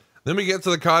will. Then we get to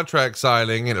the contract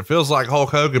signing, and it feels like Hulk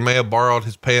Hogan may have borrowed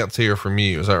his pants here from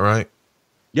you. Is that right?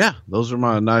 Yeah, those are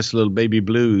my nice little baby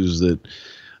blues that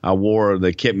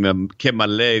They kept my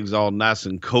legs all nice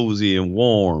and cozy and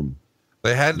warm.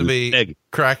 They had to be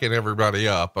cracking everybody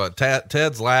up.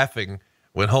 Ted's laughing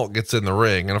when Hulk gets in the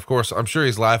ring. And of course, I'm sure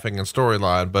he's laughing in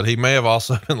storyline, but he may have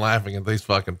also been laughing at these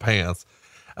fucking pants.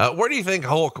 Where do you think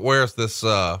Hulk wears this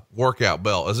workout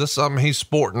belt? Is this something he's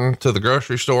sporting to the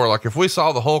grocery store? Like if we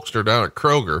saw the Hulkster down at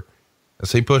Kroger,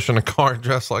 is he pushing a cart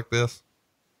dressed like this?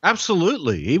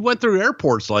 Absolutely. He went through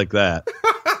airports like that.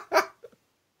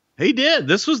 He did.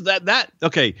 This was that.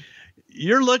 Okay.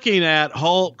 You're looking at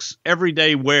Hulk's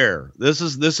everyday wear. This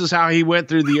is how he went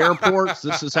through the airports.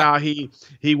 This is how he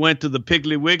went to the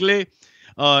Piggly Wiggly.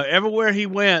 Everywhere he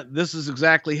went, this is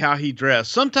exactly how he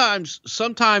dressed. Sometimes,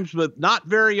 but not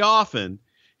very often,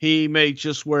 he may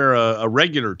just wear a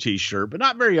regular t-shirt, but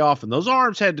not very often. Those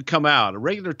arms had to come out. A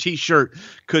regular t-shirt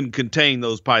couldn't contain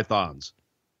those pythons.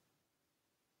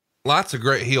 Lots of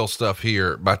great heel stuff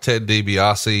here by Ted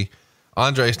DiBiase.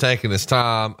 Andre's taking his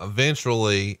time.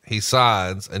 Eventually he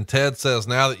signs, and Ted says,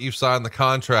 now that you've signed the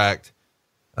contract,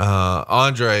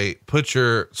 Andre, put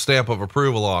your stamp of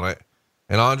approval on it.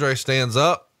 And Andre stands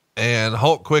up, and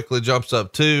Hulk quickly jumps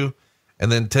up too. And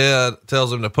then Ted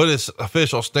tells him to put his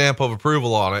official stamp of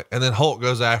approval on it. And then Hulk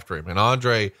goes after him, and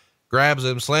Andre grabs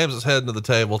him, slams his head into the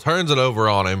table, turns it over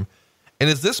on him. And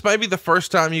is this maybe the first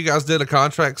time you guys did a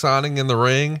contract signing in the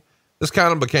ring? This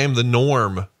kind of became the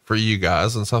norm for you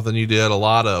guys and something you did a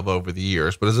lot of over the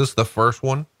years, but is this the first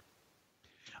one?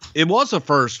 It was the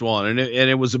first one, and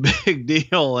it was a big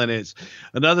deal. And it's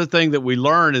another thing that we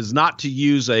learned is not to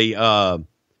use a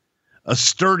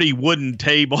sturdy wooden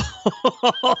table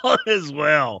as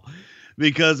well,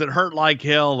 because it hurt like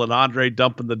hell and Andre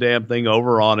dumping the damn thing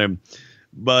over on him.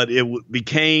 But it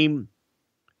became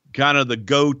kind of the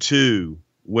go-to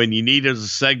when you needed a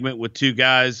segment with two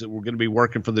guys that were going to be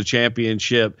working for the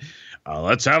championship.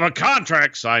 Let's have a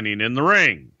contract signing in the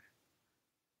ring.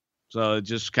 So it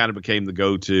just kind of became the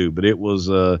go-to, but it was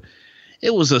a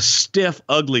stiff,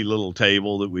 ugly little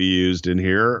table that we used in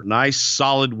here. Nice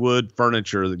solid wood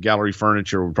furniture that Gallery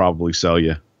Furniture would probably sell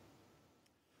you.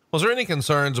 Was there any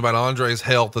concerns about Andre's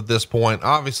health at this point?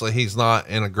 Obviously he's not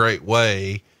in a great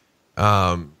way.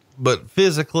 But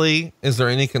physically, is there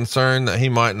any concern that he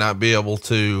might not be able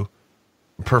to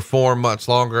perform much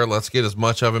longer? Let's get as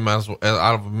much of him out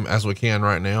of him as we can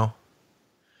right now.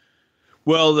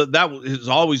 Well, that has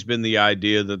always been the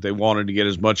idea, that they wanted to get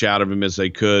as much out of him as they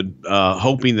could,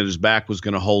 hoping that his back was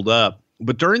going to hold up.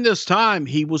 But during this time,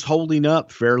 he was holding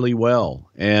up fairly well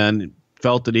and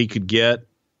felt that he could get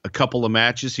a couple of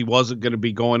matches. He wasn't going to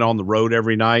be going on the road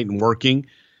every night and working,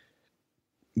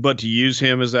 but to use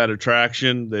him as that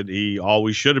attraction that he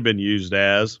always should have been used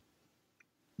as,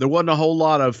 there wasn't a whole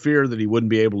lot of fear that he wouldn't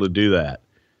be able to do that.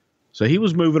 So he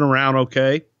was moving around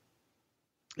okay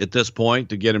at this point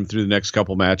to get him through the next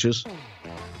couple matches.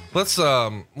 Let's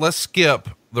skip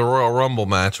the Royal Rumble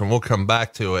match and we'll come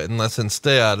back to it. And let's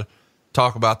instead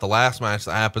talk about the last match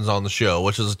that happens on the show,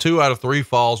 which is a 2 out of 3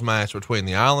 falls match between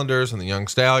the Islanders and the Young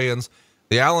Stallions.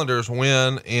 The Islanders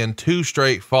win in 2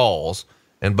 straight falls,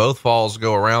 and both falls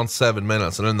go around 7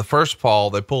 minutes. And in the first fall,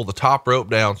 they pull the top rope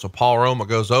down, so Paul Roma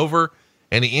goes over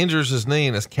and he injures his knee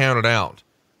and is counted out.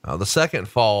 The second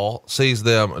fall sees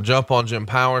them jump on Jim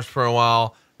Powers for a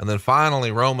while, and then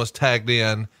finally Roma's tagged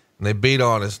in and they beat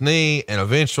on his knee, and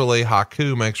eventually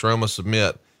Haku makes Roma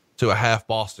submit to a half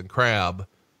Boston Crab.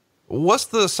 What's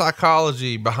the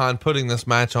psychology behind putting this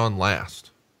match on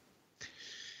last?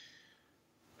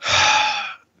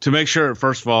 To make sure,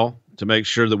 first of all, to make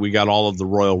sure that we got all of the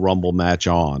Royal Rumble match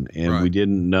on, and right. We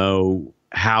didn't know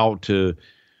how to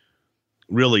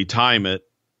really time it.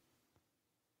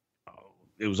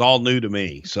 It was all new to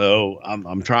me. So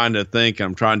I'm trying to think,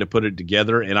 I'm trying to put it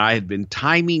together, and I had been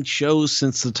timing shows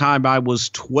since the time I was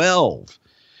 12,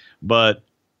 but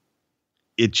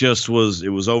it just was, it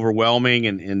was overwhelming,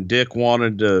 and Dick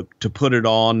wanted to put it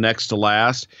on next to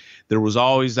last. There was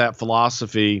always that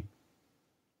philosophy,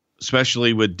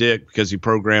 especially with Dick, because he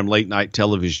programmed late night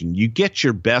television. You get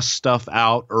your best stuff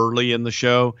out early in the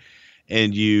show,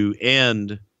 and you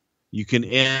can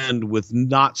end with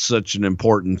not such an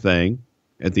important thing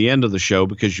at the end of the show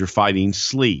because you're fighting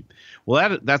sleep.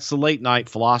 Well, that's the late night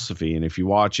philosophy. And if you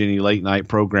watch any late night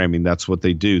programming, that's what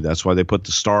they do. That's why they put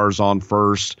the stars on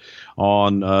first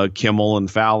on Kimmel and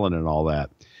Fallon and all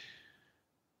that.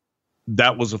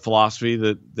 That was a philosophy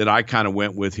that I kind of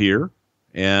went with here.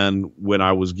 And when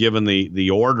I was given the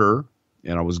order,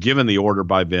 and I was given the order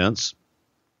by Vince,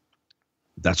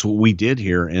 that's what we did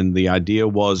here. And the idea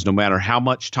was, no matter how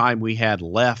much time we had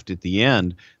left at the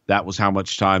end, that was how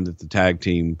much time that the tag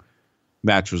team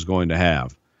match was going to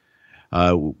have.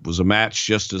 Was a match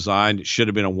just designed. It should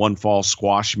have been a one fall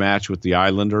squash match with the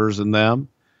Islanders and them,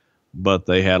 but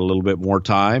they had a little bit more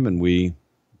time, and we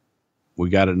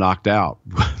got it knocked out.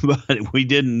 But we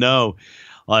didn't know,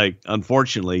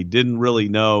 unfortunately, didn't really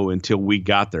know until we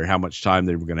got there how much time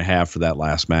they were going to have for that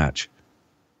last match.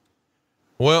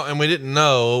 Well, and we didn't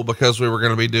know because we were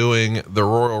going to be doing the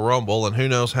Royal Rumble, and who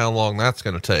knows how long that's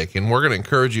going to take. And we're going to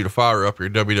encourage you to fire up your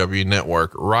WWE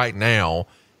Network right now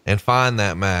and find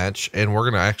that match. And we're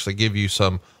going to actually give you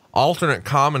some alternate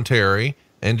commentary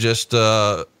and just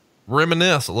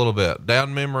reminisce a little bit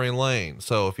down memory lane.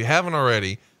 So if you haven't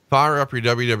already, fire up your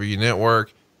WWE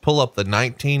Network, pull up the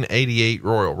 1988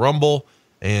 Royal Rumble,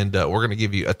 and we're going to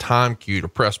give you a time cue to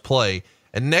press play.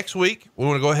 And next week, we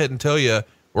want to go ahead and tell you,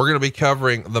 we're going to be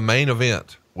covering the main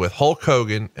event with Hulk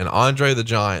Hogan and Andre the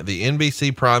Giant, the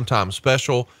NBC primetime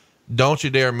special. Don't you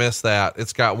dare miss that.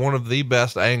 It's got one of the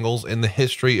best angles in the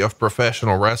history of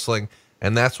professional wrestling.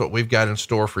 And that's what we've got in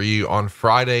store for you on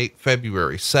Friday,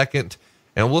 February 2nd.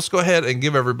 And let's go ahead and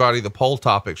give everybody the poll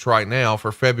topics right now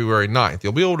for February 9th.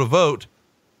 You'll be able to vote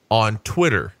on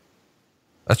Twitter.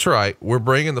 That's right. We're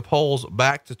bringing the polls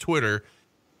back to Twitter.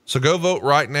 So go vote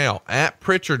right now at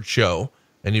Pritchard Show.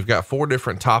 And you've got 4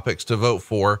 different topics to vote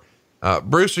for.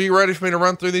 Bruce, are you ready for me to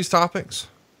run through these topics?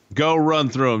 Go run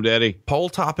through them, Daddy. Poll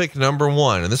topic number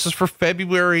 1, and this is for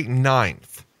February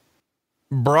 9th.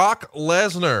 Brock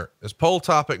Lesnar is poll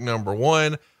topic number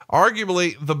 1.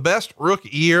 Arguably the best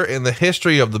rookie year in the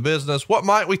history of the business. What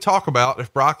might we talk about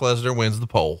if Brock Lesnar wins the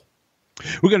poll?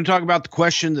 We're going to talk about the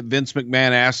question that Vince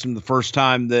McMahon asked him the first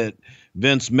time that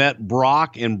Vince met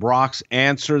Brock, and Brock's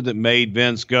answer that made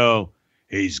Vince go,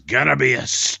 he's gonna be a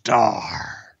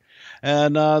star.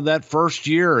 And that first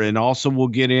year, and also we'll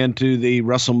get into the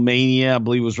WrestleMania, I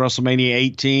believe it was WrestleMania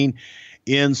 18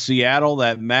 in Seattle,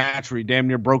 that match where he damn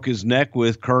near broke his neck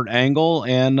with Kurt Angle.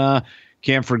 And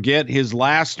can't forget his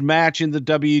last match in the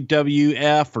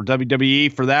WWF or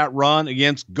WWE for that run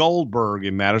against Goldberg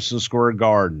in Madison Square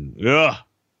Garden.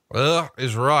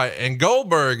 Is right. And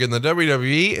Goldberg in the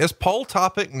WWE is poll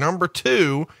topic number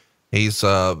 2. He's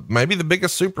maybe the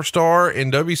biggest superstar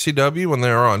in WCW when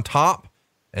they're on top.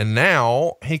 And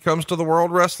now he comes to the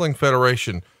World Wrestling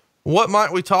Federation. What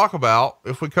might we talk about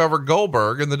if we cover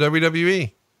Goldberg in the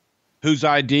WWE? Whose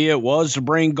idea it was to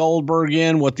bring Goldberg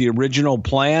in, what the original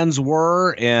plans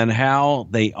were, and how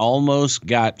they almost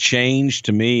got changed,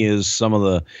 to me is some of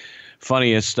the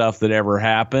funniest stuff that ever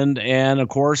happened. And of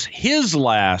course, his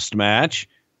last match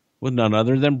with none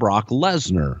other than Brock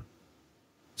Lesnar.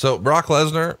 So Brock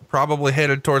Lesnar probably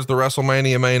headed towards the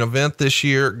WrestleMania main event this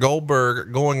year.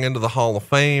 Goldberg going into the Hall of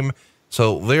Fame.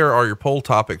 So there are your poll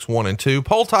topics 1 and 2.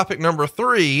 Poll topic number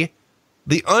 3,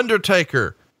 The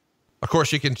Undertaker. Of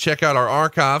course, you can check out our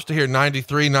archives to hear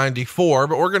 93, 94,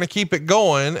 but we're going to keep it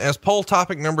going as poll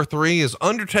topic number 3 is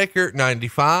Undertaker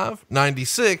 95,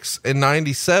 96, and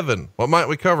 97. What might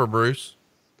we cover, Bruce?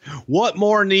 What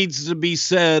more needs to be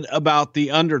said about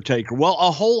The Undertaker? Well, a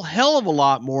whole hell of a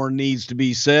lot more needs to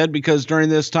be said, because during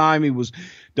this time he was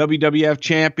WWF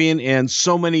champion and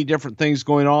so many different things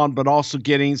going on, but also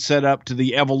getting set up to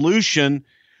the evolution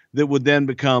that would then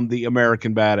become the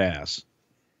American Badass.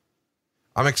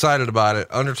 I'm excited about it.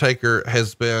 Undertaker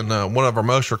has been one of our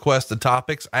most requested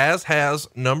topics, as has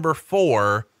number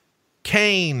 4,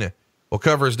 Kane. We'll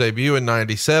cover his debut in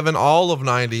 97, all of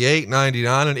 98,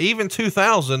 99, and even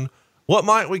 2000. What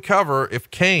might we cover if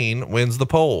Kane wins the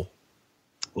poll?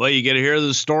 Well, you get to hear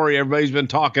the story everybody's been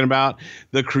talking about,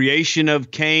 the creation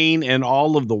of Kane and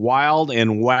all of the wild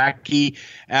and wacky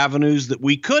avenues that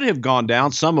we could have gone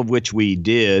down, some of which we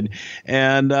did.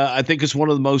 And I think it's one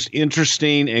of the most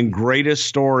interesting and greatest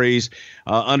stories,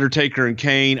 Undertaker and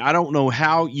Kane. I don't know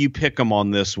how you pick them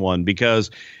on this one,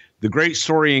 because the great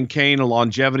story in Kane, a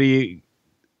longevity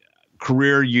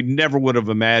career you never would have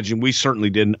imagined. We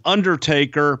certainly didn't.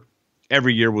 Undertaker,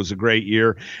 every year was a great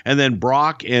year. And then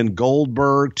Brock and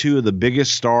Goldberg, 2 of the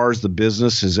biggest stars the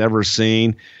business has ever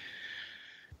seen.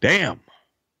 Damn.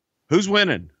 Who's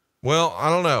winning? Well,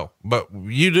 I don't know, but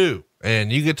you do.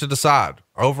 And you get to decide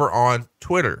over on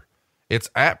Twitter. It's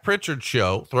at Pritchard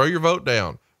Show. Throw your vote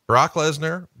down. Brock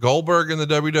Lesnar, Goldberg in the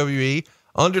WWE,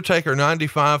 Undertaker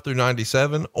 95 through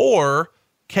 97, or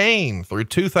Kane through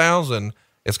 2000.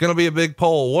 It's going to be a big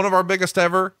poll, one of our biggest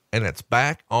ever, and it's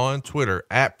back on Twitter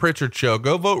at Pritchard Show.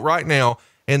 Go vote right now.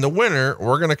 And the winner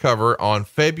we're going to cover on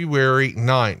February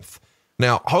 9th.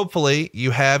 Now, hopefully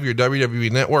you have your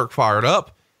WWE Network fired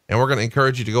up, and we're going to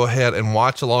encourage you to go ahead and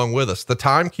watch along with us. The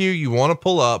time cue you want to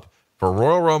pull up for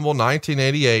Royal Rumble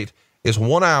 1988 is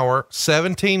 1 hour,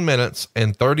 17 minutes,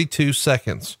 and 32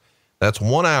 seconds. That's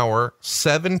 1 hour,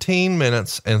 17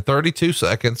 minutes and 32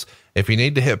 seconds. If you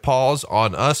need to hit pause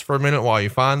on us for a minute while you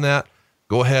find that,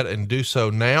 go ahead and do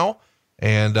so now.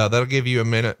 And that'll give you a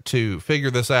minute to figure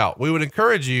this out. We would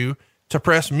encourage you to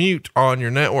press mute on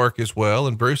your network as well.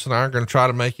 And Bruce and I are going to try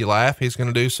to make you laugh. He's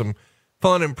going to do some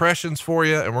fun impressions for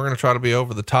you, and we're going to try to be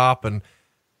over the top and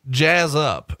jazz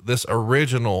up this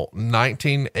original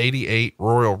 1988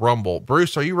 Royal Rumble.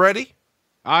 Bruce, are you ready?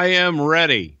 I am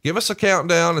ready. Give us a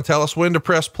countdown and tell us when to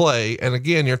press play. And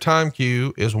again, your time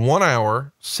cue is 1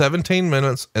 hour, 17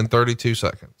 minutes and 32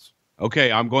 seconds.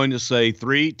 Okay, I'm going to say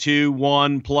 3, 2,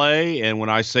 1, play. And when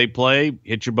I say play,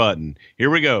 hit your button.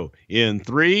 Here we go. In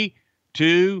 3,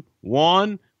 2,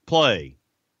 1, play.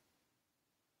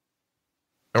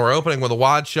 And we're opening with a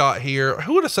wide shot here.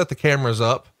 Who would have set the cameras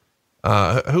up?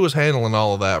 Who was handling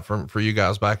all of that for you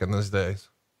guys back in those days?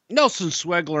 Nelson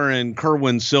Swegler and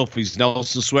Kerwin Silfies.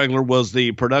 Nelson Swegler was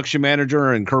the production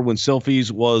manager, and Kerwin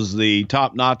Silfies was the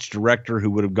top-notch director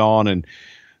who would have gone and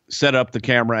set up the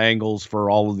camera angles for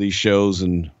all of these shows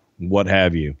and what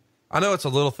have you. I know it's a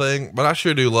little thing, but I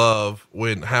sure do love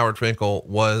when Howard Finkel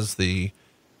was the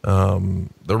ring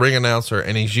announcer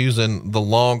and he's using the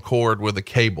long cord with a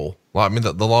cable. Well, I mean,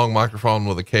 the long microphone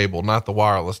with a cable, not the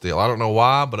wireless deal. I don't know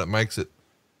why, but it makes it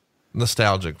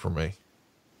nostalgic for me.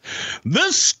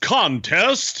 This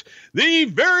contest, the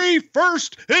very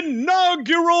first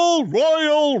inaugural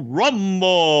Royal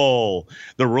Rumble.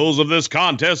 The rules of this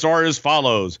contest are as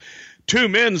follows. 2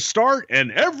 men start,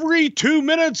 and every 2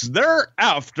 minutes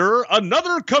thereafter,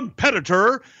 another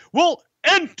competitor will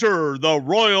enter the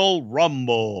Royal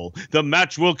Rumble. The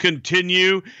match will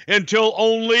continue until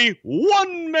only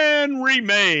one man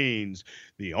remains.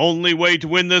 The only way to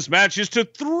win this match is to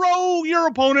throw your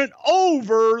opponent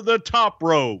over the top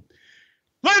rope.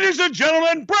 Ladies and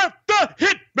gentlemen, Bret the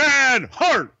Hitman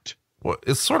Hart. Well,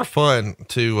 it's sort of fun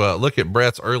to look at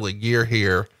Bret's early gear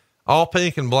here. All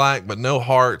pink and black, but no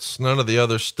hearts, none of the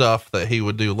other stuff that he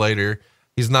would do later.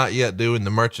 He's not yet doing the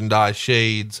merchandise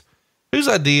shades. Whose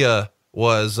idea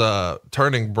was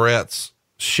turning Bret's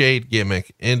shade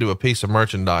gimmick into a piece of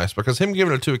merchandise? Because him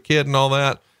giving it to a kid and all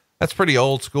that, that's pretty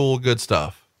old school, good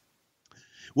stuff.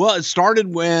 Well, it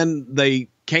started when they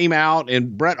came out,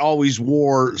 and Bret always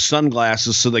wore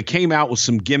sunglasses. So they came out with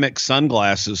some gimmick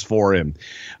sunglasses for him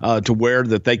to wear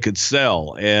that they could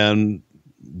sell. And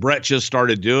Bret just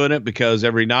started doing it because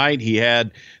every night he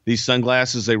had these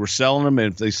sunglasses, they were selling them.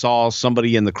 And if they saw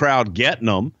somebody in the crowd getting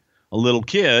them, a little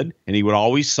kid, and he would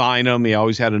always sign them. He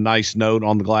always had a nice note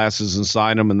on the glasses and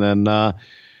sign them. And then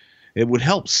it would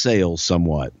help sales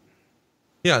somewhat.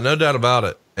 Yeah, no doubt about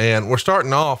it. And we're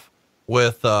starting off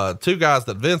with 2 guys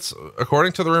that Vince,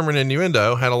 according to the rumor and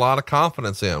innuendo, had a lot of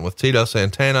confidence in, with Tito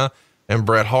Santana and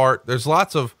Bret Hart. There's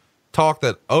lots of talk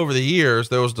that over the years,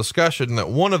 there was discussion that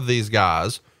one of these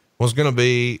guys was going to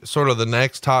be sort of the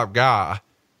next top guy.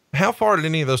 How far did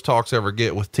any of those talks ever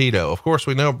get with Tito? Of course,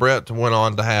 we know Bret went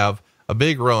on to have a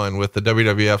big run with the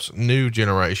WWF's new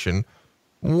generation.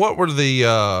 What were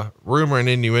the rumor and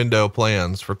innuendo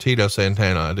plans for Tito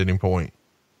Santana at any point?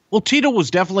 Well, Tito was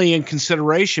definitely in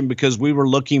consideration because we were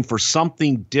looking for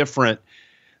something different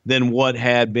than what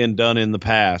had been done in the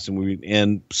past.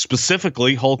 And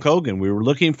specifically Hulk Hogan, we were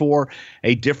looking for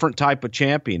a different type of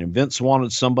champion, and Vince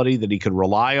wanted somebody that he could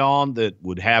rely on, that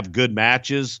would have good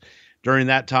matches. During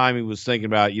that time, he was thinking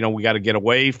about, we got to get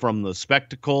away from the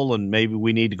spectacle and maybe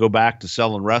we need to go back to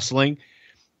selling wrestling,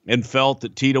 and felt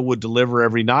that Tito would deliver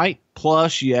every night.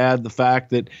 Plus you add the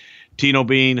fact that Tito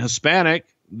being Hispanic,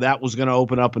 that was going to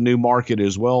open up a new market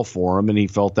as well for him. And he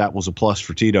felt that was a plus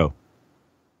for Tito.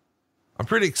 I'm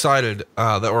pretty excited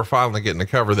that we're finally getting to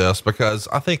cover this, because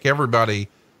I think everybody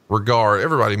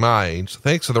my age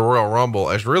thinks of the Royal Rumble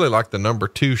as really like the number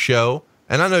 2 show.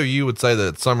 And I know you would say that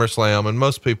it's SummerSlam, and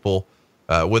most people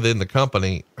within the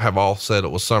company have all said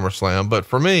it was SummerSlam. But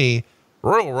for me,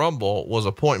 Royal Rumble was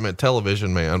appointment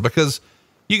television, man, because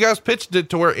you guys pitched it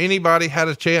to where anybody had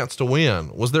a chance to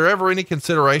win. Was there ever any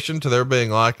consideration to there being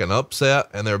like an upset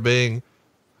and there being,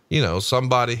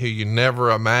 somebody who you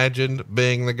never imagined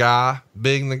being the guy?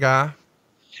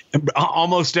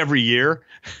 Almost every year,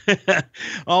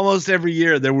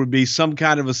 there would be some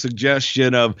kind of a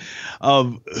suggestion of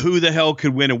who the hell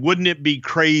could win. And wouldn't it be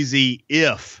crazy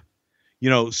if,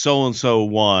 so-and-so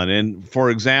won? And for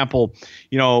example,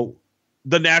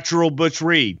 the Natural Butch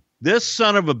Reed, this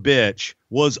son of a bitch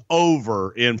was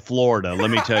over in Florida.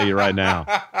 Let me tell you right now.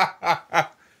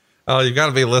 Oh, you got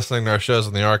to be listening to our shows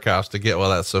in the archives to get why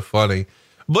that's so funny.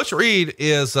 Butch Reed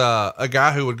is a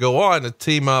guy who would go on to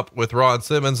team up with Ron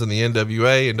Simmons in the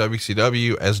NWA and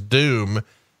WCW as Doom.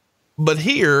 But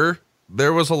here,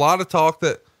 there was a lot of talk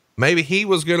that maybe he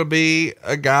was going to be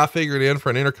a guy figured in for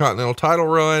an Intercontinental title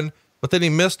run, but then he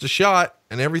missed a shot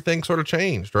and everything sort of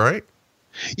changed, right?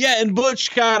 Yeah. And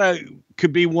Butch kind of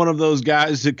could be one of those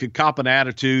guys that could cop an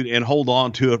attitude and hold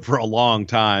on to it for a long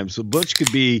time. So Butch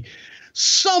could be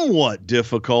somewhat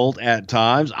difficult at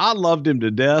times. I loved him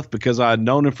to death because I had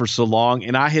known him for so long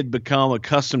and I had become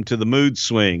accustomed to the mood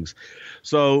swings.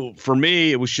 So for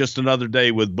me, it was just another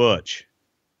day with Butch.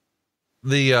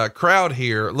 The crowd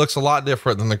here looks a lot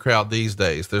different than the crowd these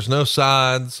days. There's no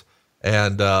signs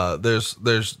and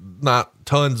there's not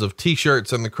tons of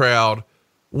t-shirts in the crowd.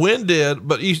 When did,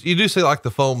 but you do see like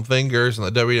the foam fingers and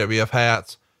the WWF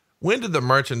hats. When did the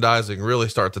merchandising really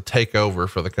start to take over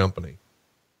for the company?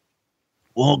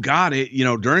 Well, God,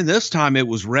 during this time it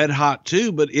was red hot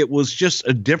too, but it was just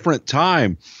a different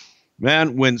time,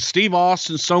 man. When Steve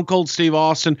Austin, Stone Cold Steve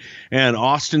Austin and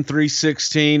Austin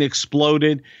 316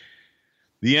 exploded,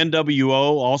 the NWO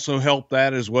also helped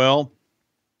that as well.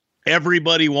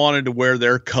 Everybody wanted to wear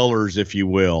their colors, if you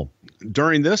will.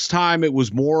 During this time, it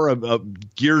was more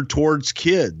of geared towards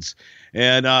kids.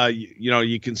 And,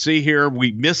 you can see here,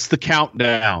 we missed the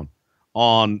countdown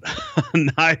on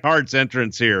Neidhart's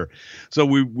entrance here. So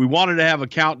we wanted to have a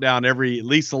countdown at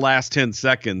least the last 10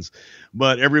 seconds,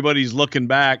 but everybody's looking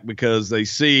back because they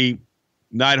see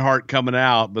Neidhart coming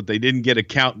out, but they didn't get a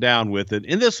countdown with it.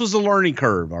 And this was a learning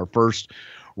curve, our first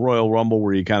Royal Rumble,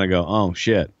 where you kind of go, oh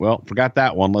shit, well, forgot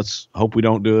that one. Let's hope we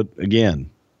don't do it again.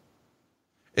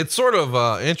 It's sort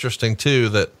of interesting too,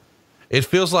 that it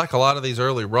feels like a lot of these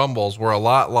early Rumbles were a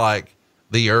lot like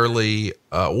the early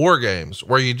War Games,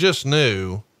 where you just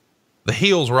knew the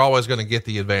heels were always going to get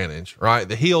the advantage, right?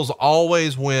 The heels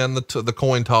always win the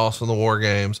coin toss in the War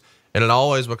Games, and it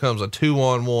always becomes a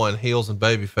 2-on-1 heels and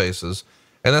baby faces.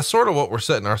 And that's sort of what we're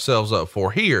setting ourselves up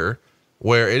for here,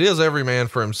 where it is every man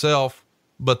for himself,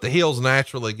 but the heels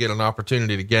naturally get an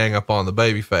opportunity to gang up on the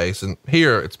baby face. And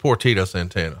here it's poor Tito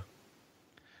Santana.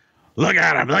 Look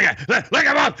at him. Look at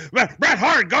him. Bret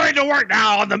Hart going to work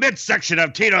now on the midsection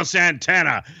of Tito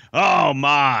Santana. Oh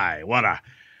my,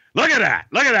 look at that.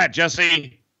 Look at that,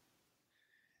 Jesse.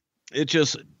 It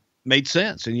just made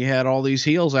sense. And you had all these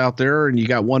heels out there and you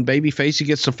got one baby face who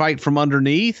gets to fight from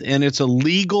underneath, and it's a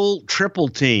legal triple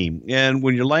team. And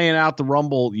when you're laying out the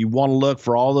Rumble, you want to look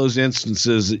for all those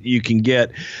instances that you can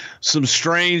get some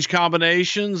strange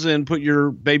combinations and put your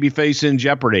baby face in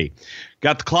jeopardy.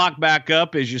 Got the clock back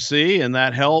up, as you see, and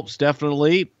that helps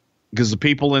definitely because the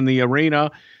people in the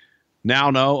arena now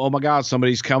know, oh my God,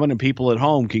 somebody's coming, and people at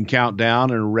home can count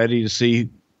down and are ready to see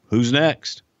who's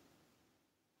next.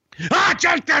 Ah,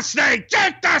 Jake the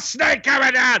Snake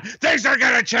coming down. Things are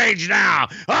going to change now.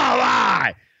 Oh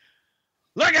my.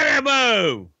 Look at him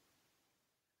move.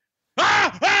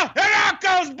 And out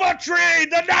goes Butch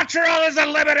Reed. The Natural is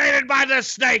eliminated by the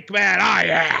Snake Man. Oh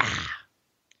yeah.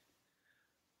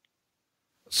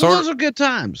 So those are good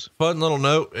times. Fun little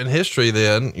note in history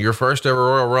then. Your first ever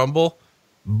Royal Rumble,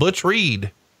 Butch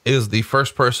Reed is the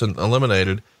first person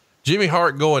eliminated. Jimmy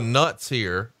Hart going nuts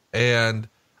here. And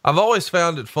I've always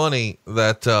found it funny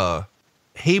that,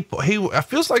 it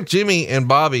feels like Jimmy and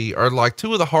Bobby are like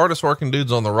two of the hardest working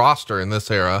dudes on the roster in this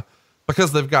era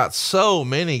because they've got so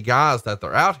many guys that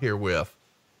they're out here with.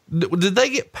 Did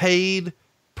they get paid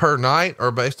per night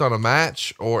or based on a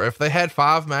match? Or if they had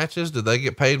 5 matches, did they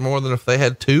get paid more than if they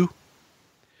had 2?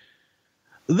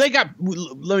 Let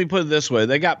me put it this way.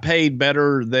 They got paid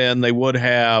better than they would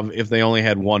have if they only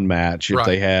had one match, if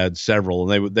they had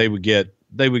several, and they would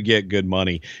get good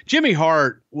money. Jimmy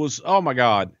Hart was, oh my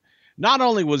God. Not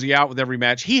only was he out with every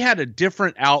match, he had a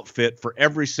different outfit for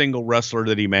every single wrestler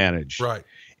that he managed. Right.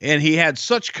 And he had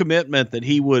such commitment that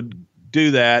he would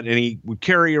do that. And he would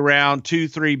carry around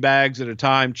 2-3 bags at a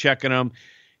time, checking them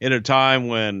in a time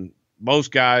when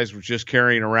most guys were just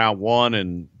carrying around one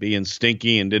and being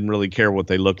stinky and didn't really care what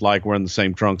they looked like, wearing the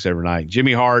same trunks every night.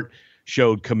 Jimmy Hart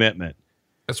showed commitment.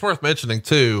 It's worth mentioning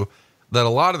too, that a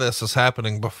lot of this is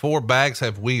happening before bags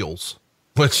have wheels,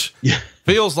 which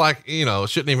feels like, it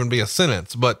shouldn't even be a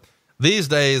sentence, but these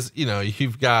days,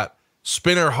 you've got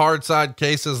spinner hard side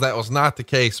cases. That was not the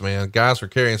case, man. Guys were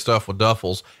carrying stuff with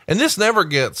duffels, and this never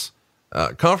gets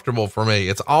comfortable for me.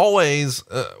 It's always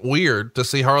weird to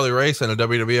see Harley Race in a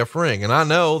WWF ring. And I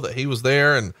know that he was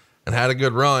there and had a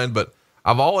good run, but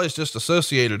I've always just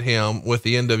associated him with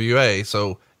the NWA.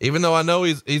 So even though I know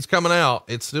he's coming out,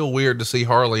 it's still weird to see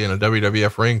Harley in a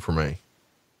WWF ring for me.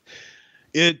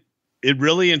 It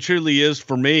really and truly is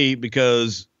for me,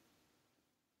 because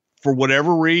for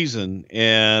whatever reason,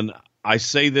 and I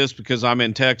say this because I'm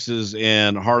in Texas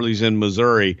and Harley's in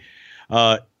Missouri,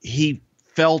 he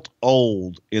felt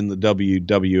old in the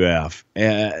WWF,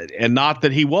 and not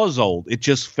that he was old. It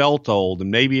just felt old,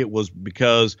 and maybe it was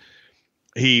because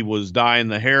he was dyeing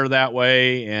the hair that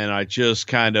way, and I just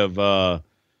kind of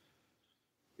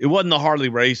it wasn't the Harley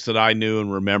Race that I knew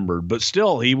and remembered, but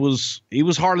still, he was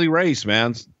Harley Race,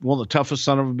 man. One of the toughest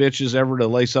son of a bitches ever to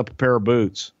lace up a pair of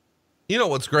boots. You know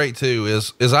what's great too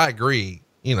is I agree.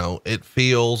 You know, it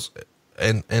feels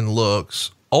and looks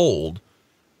old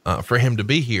for him to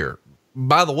be here.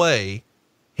 By the way,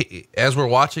 as we're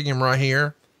watching him right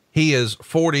here, he is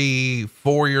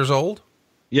 44 years old.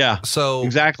 Yeah. So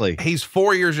exactly, he's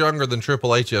 4 years younger than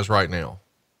Triple H is right now.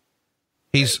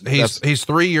 He's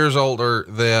 3 years older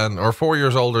than, or 4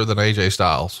 years older than AJ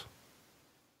Styles.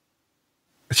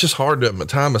 It's just hard to,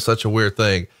 time is such a weird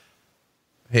thing.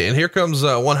 And here comes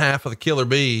one half of the Killer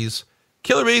Bees.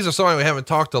 Killer Bees are something we haven't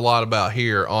talked a lot about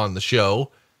here on the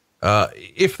show.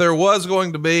 If there was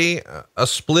going to be a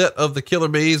split of the Killer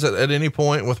Bees at any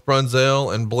point with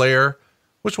Brunzell and Blair,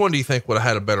 which one do you think would have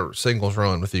had a better singles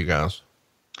run with you guys?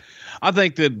 I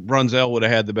think that Brunzell would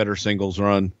have had the better singles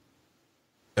run.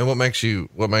 And what makes you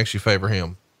favor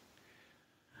him?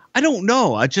 I don't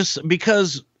know.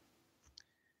 Because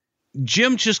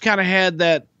Jim just kind of had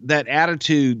that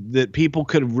attitude that people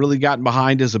could have really gotten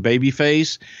behind as a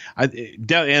babyface.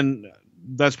 And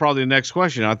that's probably the next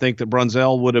question. I think that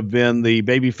Brunzell would have been the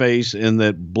babyface and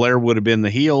that Blair would have been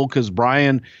the heel, because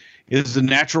Brian is the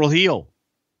natural heel.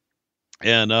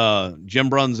 And Jim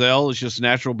Brunzell is just a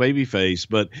natural babyface.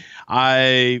 But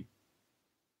I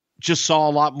just saw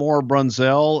a lot more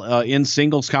Brunzell in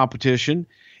singles competition,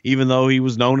 even though he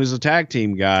was known as a tag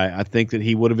team guy. I think that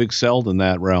he would have excelled in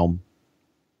that realm.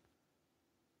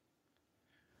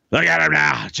 Look at him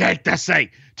now. Jake the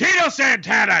Snake. Tito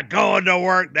Santana going to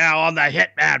work now on the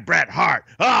Hitman Bret Hart.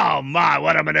 Oh my,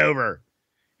 what a maneuver.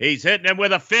 He's hitting him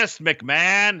with a fist,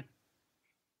 McMahon.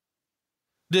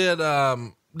 Did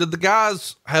the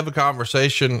guys have a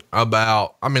conversation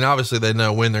about, I mean, obviously they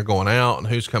know when they're going out and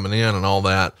who's coming in and all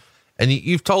that. And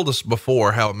you've told us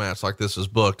before how a match like this is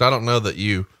booked. I don't know that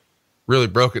you really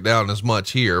broke it down as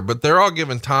much here, but they're all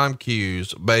given time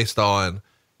cues based on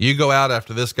you go out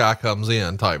after this guy comes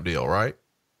in type deal, right?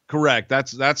 Correct.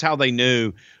 That's how they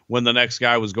knew when the next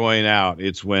guy was going out.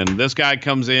 It's when this guy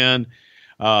comes in.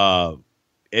 And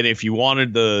if you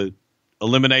wanted the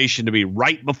elimination to be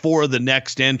right before the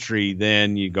next entry,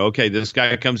 then you go, okay, this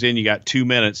guy comes in, you got 2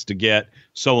 minutes to get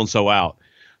so-and-so out.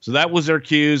 So that was their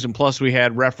cues. And plus we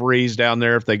had referees down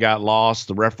there. If they got lost,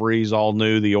 the referees all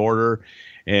knew the order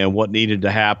and what needed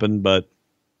to happen. But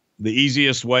the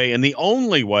easiest way and the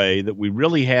only way that we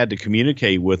really had to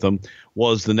communicate with them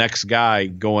was the next guy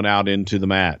going out into the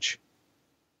match.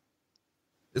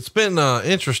 It's been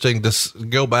interesting to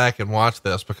go back and watch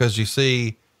this, because you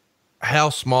see how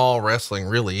small wrestling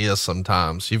really is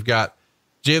sometimes. You've got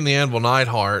Jim the Anvil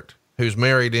Neidhart, who's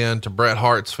married into Bret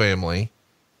Hart's family,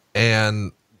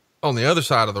 and on the other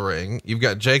side of the ring, you've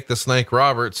got Jake the Snake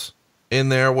Roberts in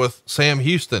there with Sam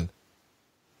Houston.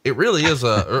 It really is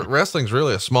wrestling's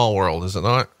really a small world, is it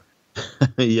not?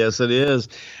 Yes, it is.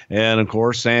 And of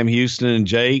course, Sam Houston and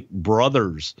Jake,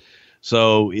 brothers.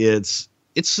 So it's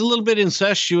a little bit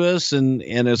incestuous, and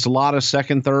it's a lot of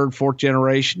second, third, fourth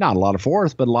generation, not a lot of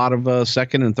fourth, but a lot of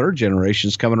second and third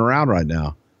generations coming around right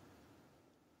now.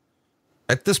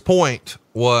 At this point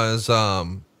was, I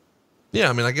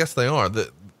mean, I guess they are.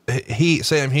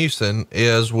 Sam Houston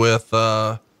is with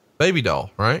Baby Doll,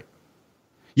 right?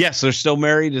 Yes, they're still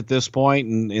married at this point,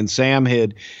 and Sam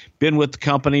had been with the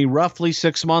company roughly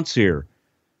 6 months here.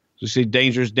 So you see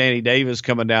Dangerous Danny Davis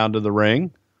coming down to the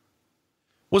ring.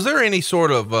 Was there any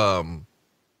sort of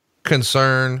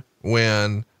concern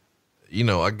when,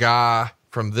 a guy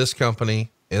from this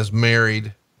company is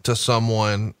married to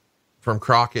someone from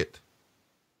Crockett?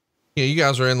 You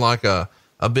guys are in like a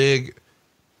big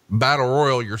battle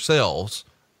royal yourselves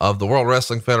of the World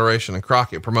Wrestling Federation and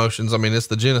Crockett Promotions. I mean, it's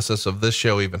the genesis of this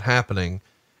show even happening.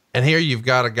 And here you've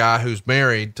got a guy who's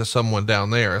married to someone down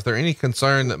there. Is there any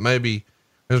concern that maybe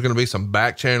there's going to be some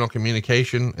back channel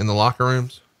communication in the locker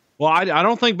rooms? Well, I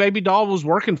don't think Baby Doll was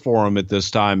working for him at this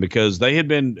time, because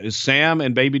Sam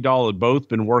and Baby Doll had both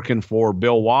been working for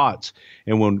Bill Watts.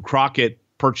 And when Crockett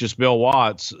purchased Bill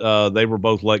Watts, they were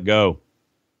both let go.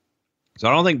 So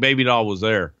I don't think Baby Doll was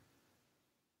there.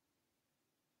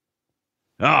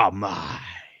 Oh my.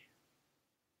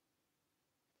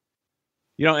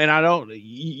 And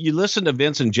you listen to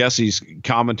Vince and Jesse's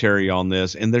commentary on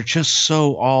this, and they're just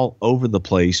so all over the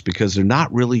place because they're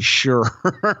not really sure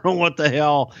what the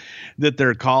hell that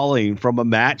they're calling from a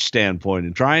match standpoint.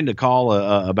 And trying to call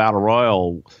a battle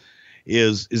royal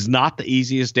is not the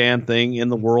easiest damn thing in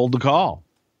the world to call.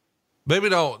 Baby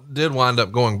Doll did wind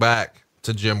up going back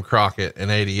to Jim Crockett in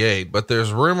 88, but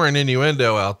there's rumor and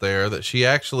innuendo out there that she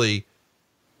actually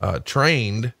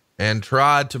trained and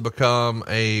tried to become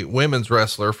a women's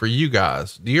wrestler for you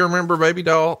guys. Do you remember Baby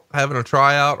Doll having a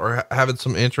tryout or having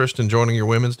some interest in joining your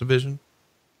women's division?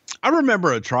 I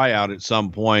remember a tryout at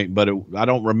some point, but I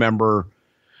don't remember.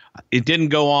 It didn't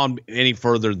go on any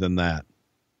further than that.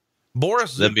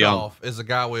 Boris Zukov is a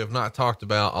guy we have not talked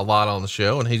about a lot on the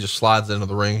show, and he just slides into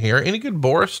the ring here. Any good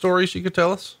Boris stories you could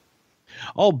tell us?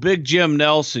 Oh, Big Jim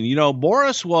Nelson. You know,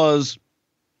 Boris was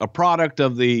a product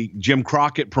of the Jim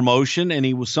Crockett promotion, and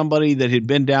he was somebody that had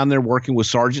been down there working with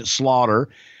Sergeant Slaughter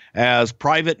as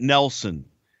Private Nelson.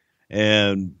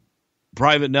 And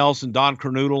Private Nelson, Don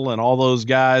Kernoodle, and all those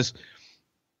guys.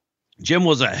 Jim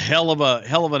was a hell of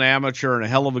an amateur and a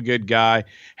hell of a good guy.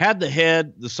 Had the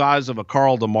head the size of a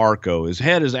Carl DeMarco. His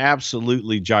head is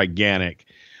absolutely gigantic.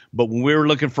 But when we were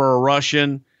looking for a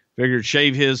Russian, figured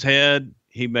shave his head,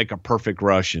 he'd make a perfect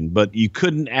Russian. But you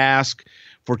couldn't ask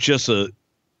for just a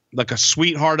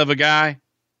sweetheart of a guy.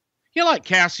 You know, like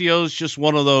Cassio's just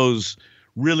one of those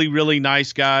really, really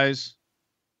nice guys.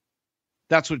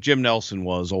 That's what Jim Nelson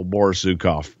was, old Boris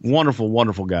Zukov. Wonderful,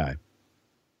 wonderful guy.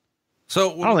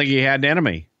 So I don't think he had an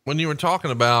enemy. When you were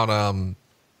talking about,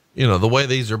 the way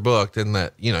these are booked and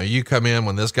that, you come in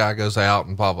when this guy goes out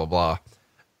and blah, blah, blah.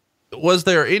 Was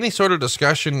there any sort of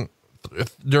discussion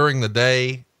during the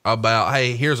day about,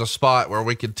 hey, here's a spot where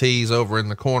we could tease over in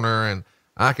the corner and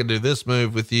I could do this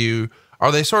move with you?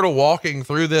 Are they sort of walking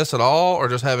through this at all or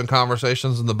just having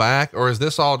conversations in the back? Or is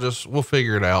this all just, we'll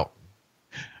figure it out?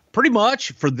 Pretty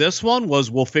much for this one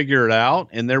was we'll figure it out.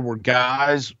 And there were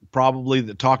guys probably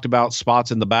that talked about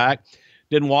spots in the back,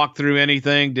 didn't walk through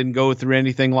anything, didn't go through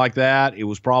anything like that. It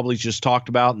was probably just talked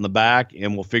about in the back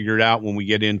and we'll figure it out when we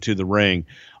get into the ring,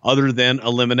 other than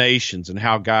eliminations and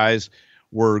how guys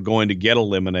were going to get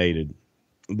eliminated.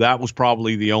 That was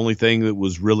probably the only thing that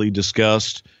was really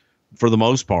discussed for the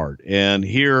most part. And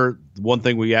here, one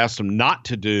thing we asked them not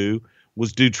to do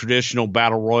was do traditional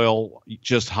battle royal,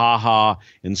 just ha-ha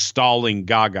and stalling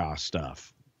gaga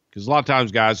stuff. Because a lot of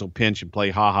times guys will pinch and play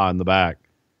ha-ha in the back.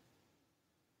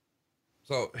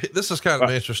 So this is kind of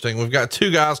interesting. We've got two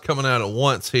guys coming out at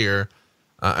once here.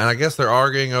 And I guess they're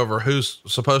arguing over who's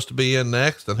supposed to be in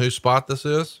next and whose spot this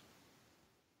is.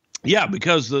 Yeah,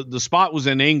 because the spot was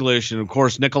in English. And of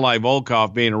course, Nikolai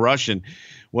Volkov being a Russian,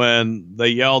 when they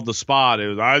yelled the spot,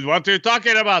 it was, what are you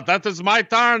talking about? That is my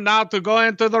turn now to go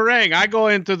into the ring. I go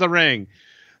into the ring.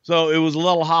 So it was a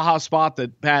little ha-ha spot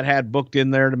that Pat had booked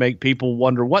in there to make people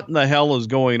wonder what in the hell is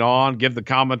going on. Give the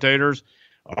commentators,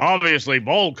 obviously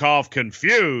Volkov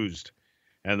confused.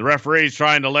 And the referee's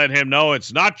trying to let him know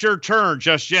it's not your turn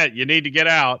just yet. You need to get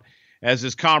out as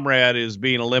his comrade is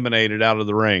being eliminated out of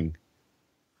the ring.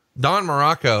 Don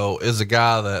Morocco is a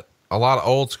guy that a lot of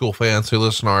old school fans who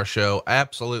listen to our show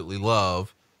absolutely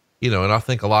love, and I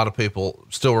think a lot of people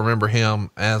still remember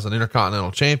him as an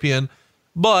Intercontinental champion,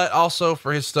 but also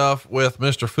for his stuff with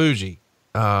Mr. Fuji,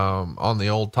 on the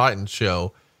old Titans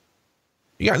show.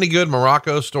 You got any good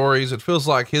Morocco stories? It feels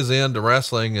like his end to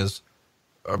wrestling is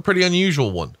a pretty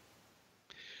unusual one.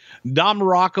 Don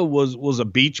Morocco was a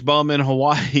beach bum in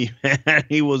Hawaii.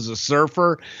 He was a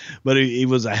surfer, but he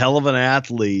was a hell of an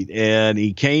athlete. And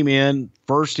he came in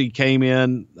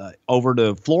over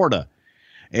to Florida,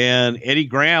 and Eddie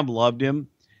Graham loved him.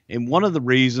 And one of the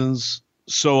reasons,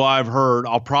 so I've heard,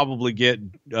 I'll probably get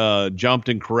jumped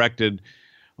and corrected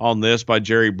on this by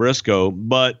Jerry Briscoe,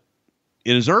 but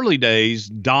in his early days,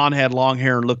 Don had long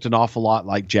hair and looked an awful lot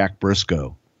like Jack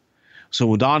Briscoe. So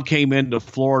when Don came into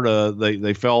Florida,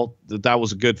 they felt that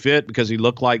was a good fit because he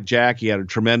looked like Jack. He had a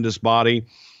tremendous body,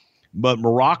 but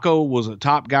Morocco was a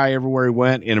top guy everywhere he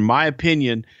went. And in my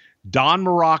opinion, Don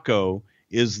Morocco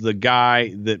is the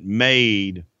guy that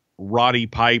made Roddy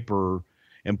Piper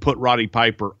and put Roddy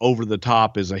Piper over the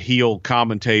top as a heel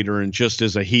commentator and just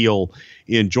as a heel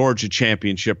in Georgia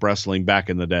Championship Wrestling back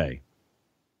in the day.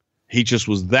 He just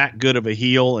was that good of a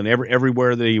heel, and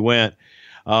everywhere that he went,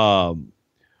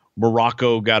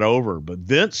 Morocco got over, but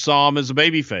Vince saw him as a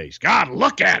babyface. God,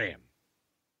 look at him.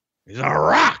 He's a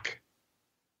rock.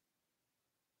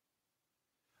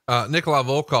 Nikolai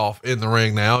Volkov in the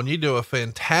ring now, and you do a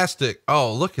fantastic,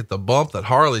 look at the bump that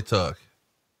Harley took.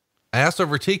 Ass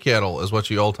over tea kettle is what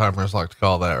you old timers like to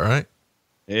call that, right?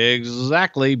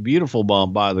 Exactly. Beautiful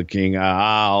bump by the King.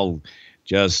 I'll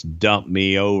just dump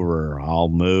me over. I'll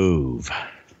move.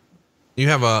 You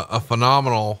have a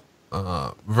phenomenal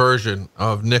version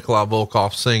of Nikolai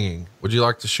Volkov singing. Would you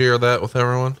like to share that with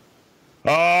everyone?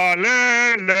 Oh,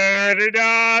 let it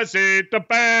does it the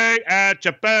bang at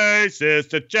your face is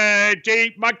the change.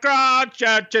 Eat my crotch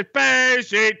at your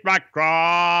face, eat my crotch.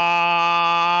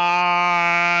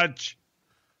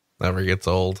 Never gets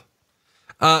old.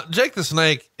 Jake the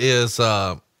Snake is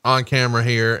on camera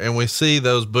here, and we see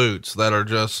those boots that are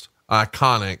just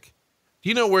iconic. Do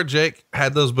you know where Jake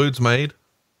had those boots made?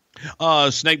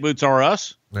 Snake Boots R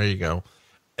Us. There you go.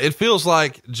 It feels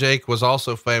like Jake was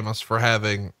also famous for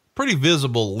having pretty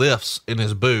visible lifts in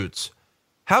his boots.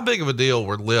 How big of a deal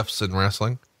were lifts in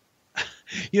wrestling?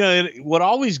 You know, what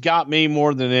always got me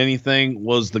more than anything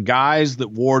was the guys that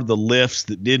wore the lifts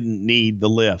that didn't need the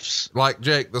lifts. Like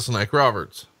Jake the Snake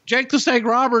Roberts. Jake the Snake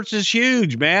Roberts is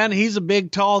huge, man. He's a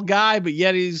big, tall guy, but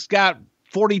yet he's got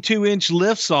 42-inch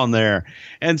lifts on there.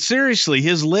 And seriously,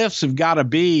 his lifts have got to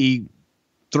be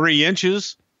 3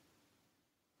 inches.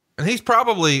 And he's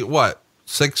probably what?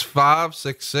 6'5",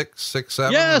 6'6",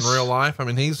 6'7" Yes. in real life. I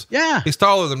mean, he's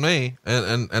taller than me,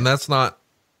 and that's not.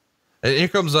 And here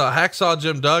comes Hacksaw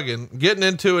Jim Duggan getting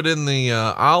into it in the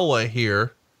aisleway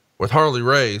here with Harley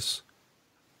Race.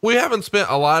 We haven't spent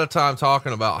a lot of time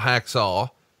talking about Hacksaw,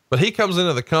 but he comes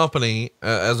into the company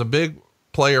as a big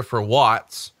player for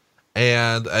Watts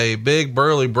and a big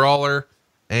burly brawler,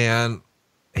 and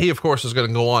he of course is going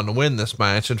to go on to win this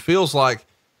match, and feels like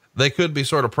they could be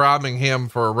sort of priming him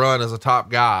for a run as a top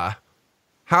guy.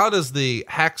 How does the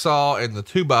Hacksaw and the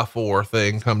 2x4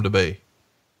 thing come to be?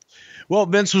 Well,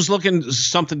 Vince was looking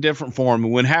something different for him.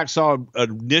 When Hacksaw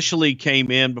initially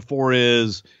came in before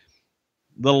his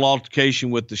little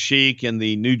altercation with the Sheik and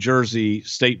the New Jersey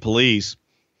State Police,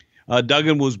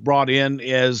 Duggan was brought in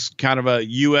as kind of a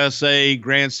USA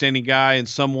grandstanding guy and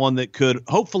someone that could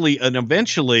hopefully and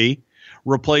eventually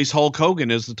replace Hulk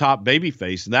Hogan as the top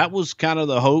babyface. And that was kind of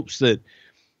the hopes, that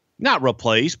not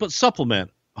replace, but supplement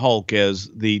Hulk as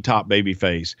the top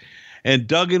babyface. And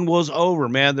Duggan was over,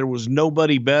 man. There was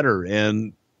nobody better.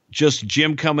 And just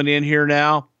Jim coming in here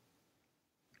now,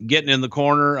 getting in the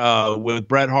corner with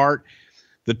Bret Hart.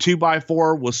 The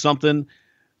 2x4 was something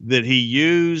that he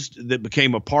used that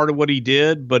became a part of what he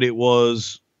did, but it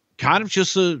was kind of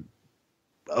just a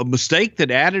mistake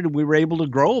that added and we were able to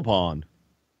grow upon.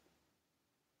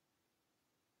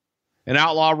 And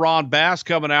Outlaw Ron Bass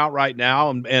coming out right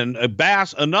now. And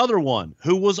Bass, another one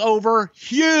who was over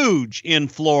huge in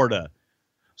Florida.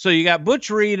 So you got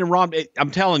Butch Reed and Ron. I'm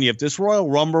telling you, if this Royal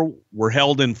Rumble were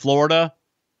held in Florida,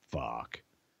 fuck.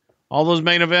 All those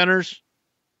main eventers.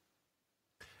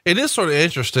 It is sort of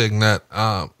interesting that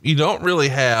you don't really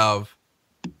have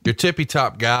your tippy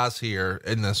top guys here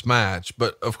in this match.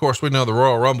 But of course, we know the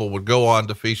Royal Rumble would go on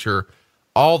to feature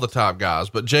all the top guys.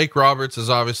 But Jake Roberts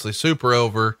is obviously super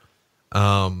over.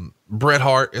 Bret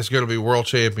Hart is going to be world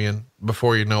champion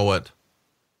before you know it.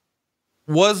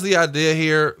 Was the idea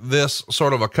here this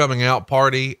sort of a coming out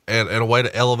party and a way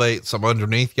to elevate some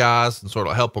underneath guys and sort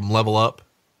of help them level up?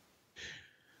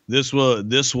 This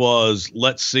was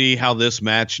let's see how this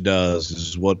match does. This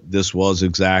is what this was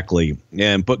exactly.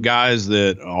 And put guys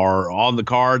that are on the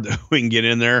card that we can get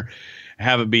in there,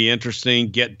 have it be interesting,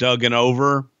 get Duggan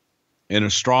over in a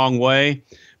strong way.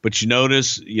 But you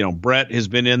notice, Bret has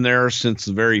been in there since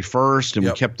the very first, and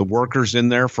we kept the workers in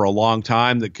there for a long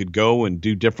time that could go and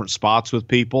do different spots with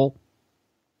people.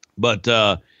 But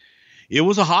it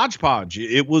was a hodgepodge.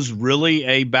 It was really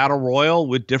a battle royal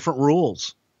with different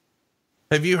rules.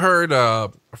 Have you heard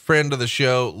a friend of the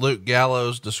show, Luke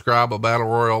Gallows, describe a battle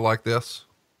royal like this?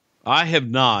 I have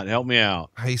not. Help me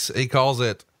out. He calls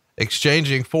it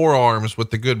exchanging forearms with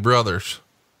the Good Brothers,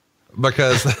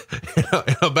 because in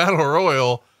a battle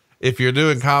royal, if you're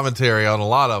doing commentary on a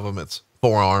lot of them, it's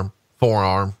forearm,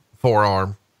 forearm,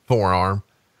 forearm, forearm.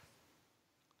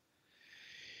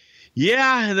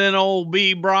 Yeah. And then old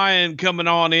B. Brian coming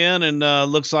on in and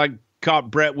looks like caught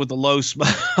Bret with a low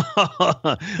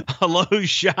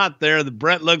shot there. The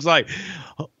Bret looks like,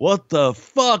 what the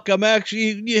fuck?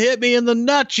 You hit me in the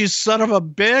nuts, you son of a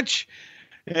bitch.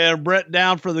 And Bret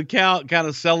down for the count, kind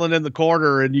of selling in the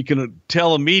corner. And you can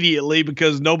tell immediately,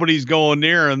 because nobody's going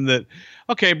near him, that,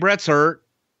 okay, Bret's hurt.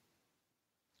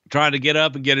 Trying to get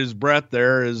up and get his breath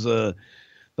there is,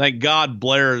 thank God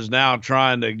Blair is now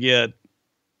trying to get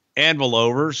Anvil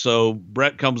over. So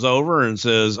Bret comes over and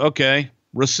says, okay,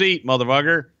 receipt,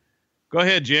 motherfucker. Go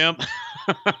ahead, Jim.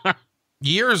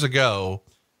 Years ago,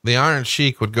 the Iron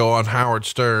Sheik would go on Howard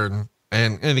Stern,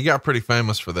 and he got pretty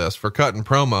famous for this, for cutting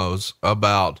promos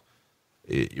about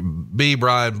B.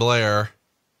 Brian Blair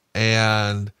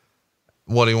and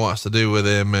what he wants to do with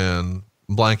him and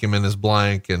blank him in his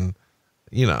blank. And,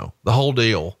 the whole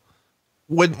deal.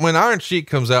 When Iron Sheik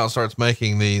comes out and starts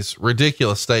making these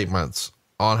ridiculous statements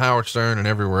on Howard Stern and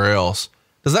everywhere else.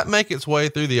 Does that make its way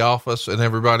through the office and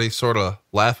everybody's sort of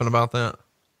laughing about that?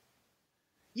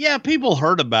 Yeah, people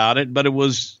heard about it, but it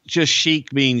was just Sheik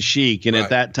being Sheik. And right. At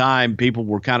that time, people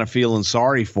were kind of feeling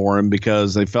sorry for him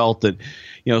because they felt that,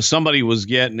 somebody was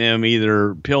getting him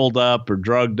either pilled up or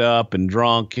drugged up and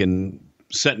drunk and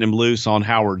setting him loose on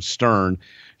Howard Stern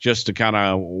just to kind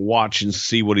of watch and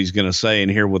see what he's going to say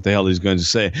and hear what the hell he's going to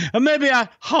say. And maybe I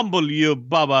humble you,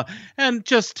 Bubba, and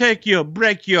just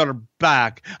break your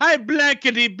back. I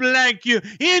blankety blank you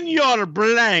in your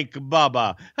blank,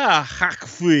 Bubba.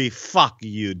 Fuck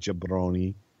you,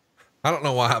 jabroni. I don't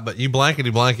know why, but you blankety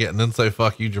blanket and then say,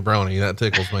 fuck you, jabroni. That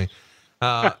tickles me.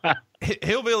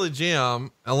 Hillbilly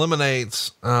Jim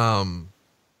eliminates, the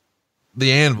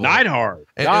Anvil. Neidhart.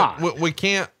 We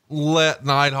can't let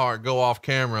Neidhart go off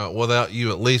camera without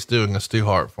you at least doing a Stu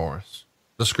Hart for us,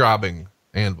 describing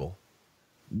Anvil.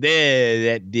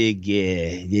 That big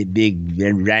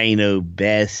rhino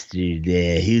bastard.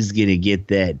 Who's gonna get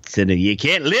that? So you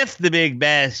can't lift the big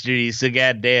bastard. He's so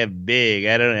goddamn big.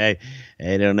 I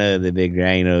don't know the big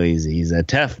rhino. He's a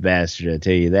tough bastard. I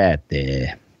tell you that.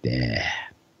 Did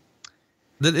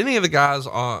any of the guys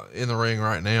in the ring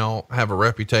right now have a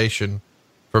reputation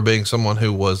for being someone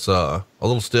who was a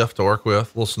little stiff to work with,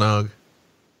 a little snug?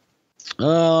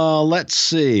 Let's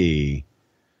see.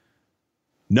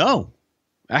 No,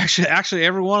 actually,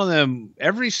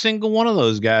 every single one of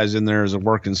those guys in there is a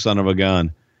working son of a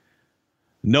gun.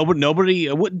 Nobody.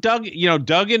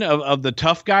 Duggan of the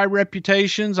tough guy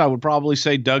reputations, I would probably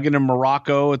say Duggan and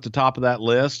Morocco at the top of that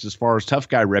list as far as tough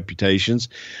guy reputations,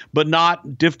 but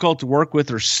not difficult to work with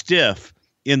or stiff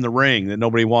in the ring that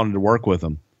nobody wanted to work with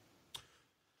them.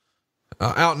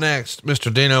 Out next,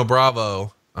 Mr. Dino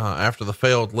Bravo, after the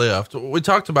failed lift. We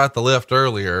talked about the lift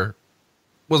earlier.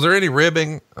 Was there any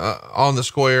ribbing on the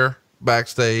square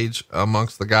backstage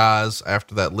amongst the guys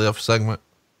after that lift segment?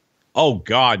 Oh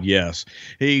God, yes.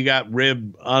 He got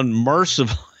ribbed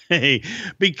unmercifully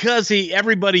because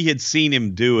everybody had seen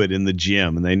him do it in the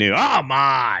gym and they knew, oh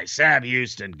my, Sam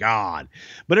Houston, God.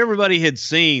 But everybody had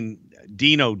seen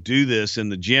Dino do this in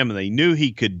the gym and they knew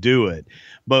he could do it.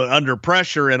 But under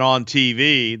pressure and on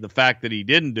TV, the fact that he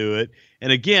didn't do it.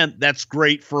 And again, that's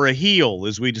great for a heel,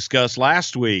 as we discussed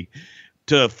last week,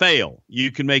 to fail.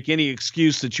 You can make any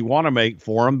excuse that you want to make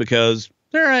for him because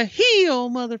they're a heel,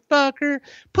 motherfucker.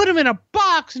 Put him in a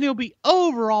box and he'll be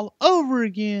over all over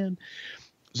again.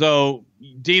 So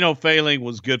Dino failing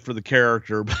was good for the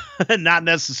character, but not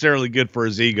necessarily good for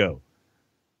his ego.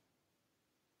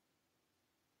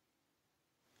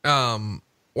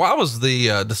 Why was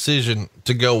the decision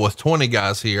to go with 20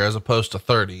 guys here as opposed to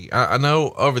 30? I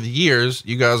know over the years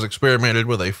you guys experimented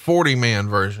with a 40-man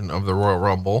version of the Royal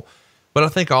Rumble, but I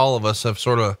think all of us have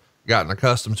sort of gotten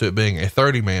accustomed to it being a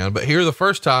 30-man, but here the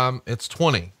first time it's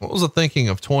 20. What was the thinking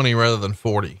of 20 rather than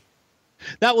 40?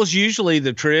 That was usually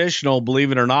the traditional,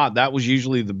 believe it or not, that was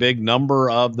usually the big number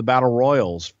of the Battle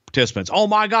Royals participants. Oh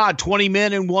my God, 20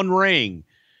 men in one ring.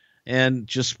 And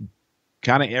just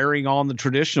kind of erring on the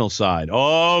traditional side.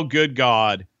 Oh, good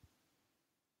God.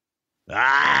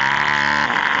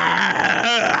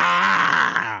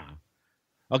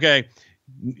 Okay.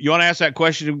 You want to ask that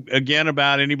question again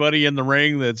about anybody in the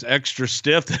ring that's extra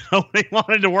stiff that nobody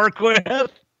wanted to work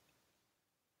with?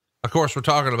 Of course, we're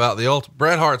talking about the ultimate.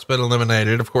 Bret Hart's been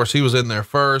eliminated. Of course, he was in there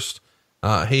first.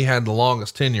 He had the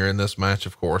longest tenure in this match,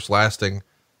 of course, lasting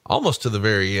almost to the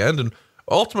very end. And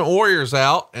Ultimate Warrior's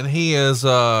out, and he is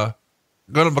going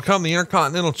to become the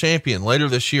Intercontinental Champion later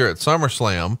this year at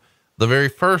SummerSlam, the very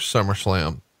first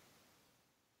SummerSlam.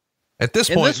 At this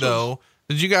point, though,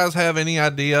 did you guys have any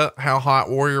idea how hot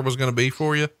Warrior was going to be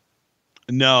for you?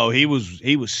 No, he was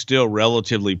still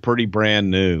relatively pretty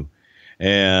brand new.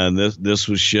 And this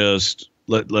was just,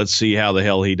 let's see how the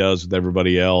hell he does with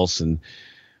everybody else. And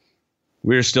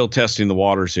we're still testing the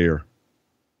waters here.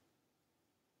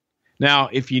 Now,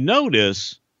 if you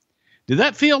notice, did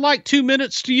that feel like 2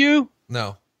 minutes to you?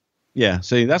 No. Yeah.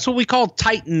 See, that's what we call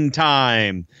Titan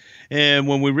time. And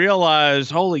when we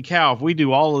realized, holy cow, if we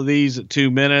do all of these at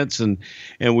 2 minutes, and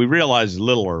we realized a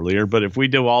little earlier, but if we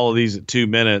do all of these at 2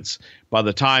 minutes, by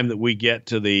the time that we get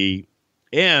to the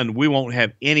end, we won't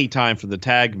have any time for the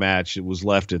tag match that was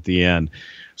left at the end.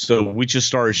 So we just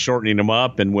started shortening them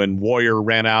up. And when Warrior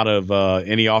ran out of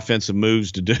any offensive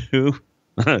moves to do,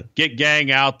 get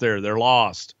gang out there. They're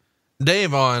lost.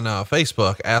 Dave on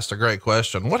Facebook asked a great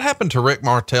question. What happened to Rick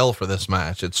Martel for this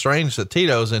match? It's strange that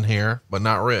Tito's in here, but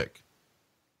not Rick.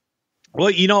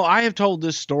 Well, I have told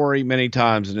this story many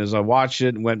times, and as I watched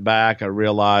it and went back, I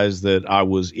realized that I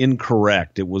was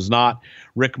incorrect. It was not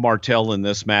Rick Martel in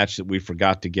this match that we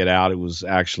forgot to get out. It was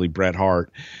actually Bret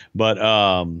Hart.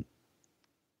 But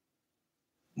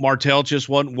Martel just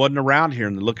wasn't around here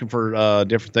and looking for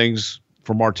different things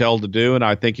for Martel to do, and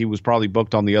I think he was probably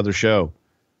booked on the other show.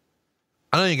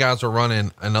 I know you guys are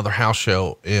running another house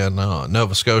show in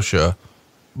Nova Scotia,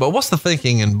 but what's the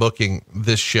thinking in booking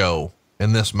this show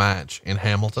in this match in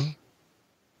Hamilton?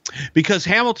 Because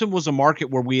Hamilton was a market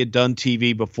where we had done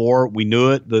TV before. We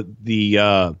knew it.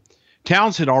 The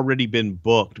towns had already been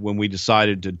booked when we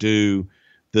decided to do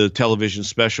the television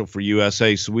special for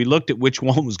USA. So we looked at which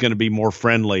one was going to be more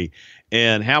friendly,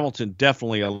 and Hamilton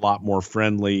definitely a lot more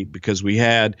friendly because we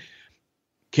had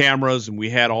cameras and we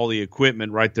had all the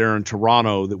equipment right there in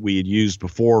Toronto that we had used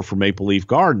before for Maple Leaf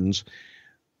Gardens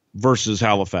versus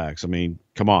Halifax. I mean,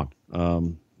 come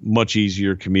on. Much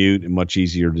easier commute and much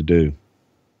easier to do.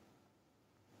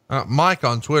 Mike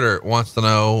on Twitter wants to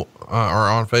know, or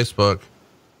on Facebook,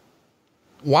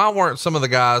 why weren't some of the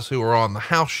guys who were on the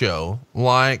house show,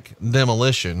 like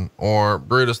Demolition or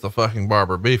Brutus the fucking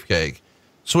Barber Beefcake,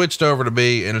 switched over to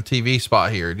be in a TV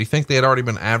spot here? Do you think they had already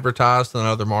been advertised in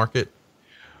another market?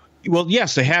 Well,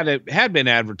 yes, they had been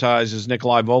advertised as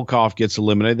Nikolai Volkov gets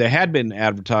eliminated. They had been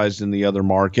advertised in the other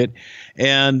market.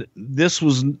 And this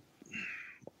was,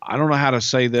 I don't know how to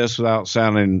say this without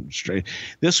sounding straight.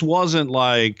 This wasn't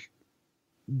like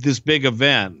this big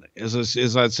event. As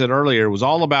I said earlier, it was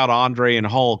all about Andre and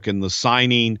Hulk and the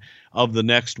signing of the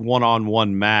next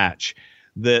one-on-one match.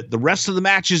 The rest of the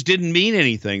matches didn't mean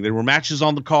anything. There were matches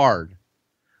on the card.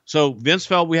 So Vince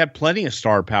felt we had plenty of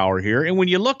star power here. And when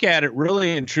you look at it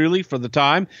really and truly for the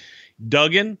time,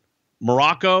 Duggan,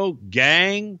 Morocco,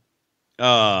 Gang,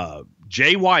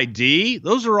 JYD,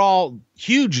 those are all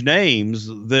huge names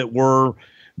that were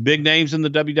big names in the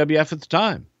WWF at the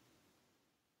time.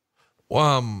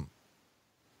 When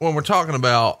we're talking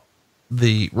about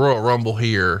the Royal Rumble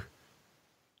here,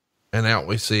 and out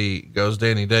we see goes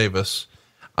Danny Davis,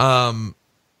 we're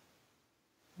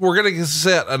going to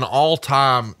set an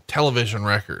all-time television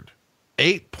record.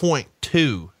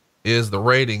 8.2 is the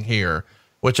rating here,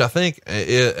 which I think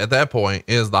at that point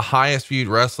is the highest viewed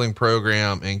wrestling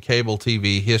program in cable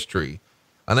TV history.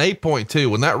 An 8.2,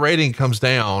 when that rating comes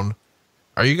down,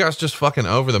 are you guys just fucking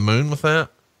over the moon with that?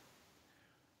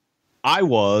 I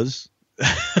was,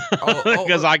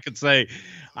 because I could say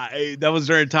that was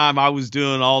during the time I was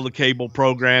doing all the cable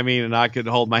programming and I could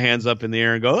hold my hands up in the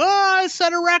air and go, "Oh, I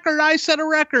set a record. I set a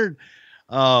record."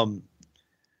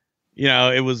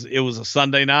 It was a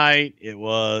Sunday night. It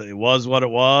was what it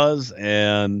was.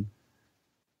 And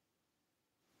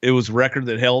it was a record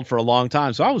that held for a long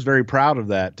time. So I was very proud of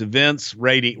that. To Vince,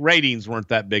 ratings weren't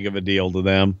that big of a deal to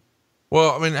them.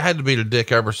 Well, I mean, it had to be to Dick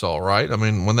Ebersol, right? I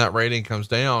mean, when that rating comes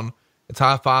down, it's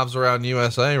high fives around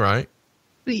USA, right?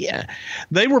 Yeah,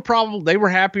 they were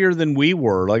happier than we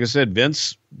were. Like I said,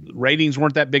 Vince ratings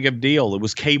weren't that big of a deal. It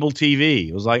was cable TV.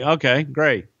 It was like, okay,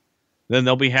 great. Then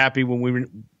they'll be happy when we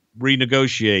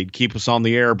renegotiate, keep us on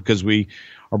the air because we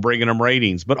are bringing them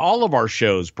ratings. But all of our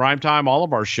shows, primetime, all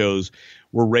of our shows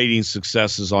were rating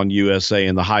successes on USA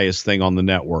and the highest thing on the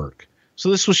network. So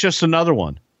this was just another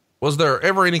one. Was there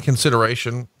ever any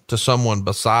consideration to someone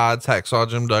besides Hacksaw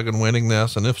Jim Duggan winning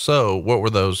this? And if so, what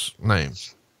were those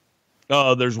names?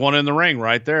 There's one in the ring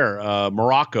right there.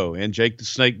 Morocco and Jake the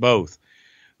Snake both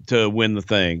to win the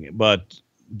thing. But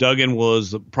Duggan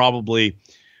was probably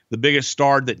the biggest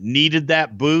star that needed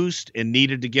that boost and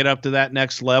needed to get up to that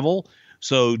next level.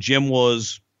 So Jim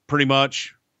was pretty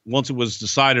much, once it was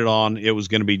decided on, it was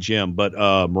going to be Jim. But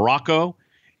Morocco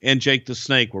and Jake the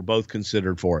Snake were both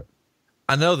considered for it.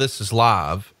 I know this is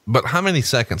live, but how many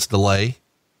seconds delay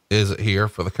is it here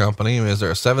for the company? I mean, is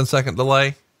there a 7-second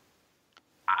delay?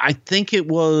 I think it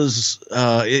was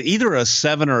either a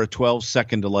 7 or a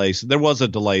 12-second delay. So there was a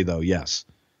delay, though. Yes.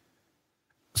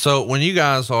 So when you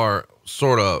guys are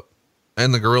sort of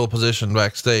in the gorilla position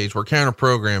backstage, we're counter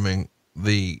programming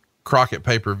the Crockett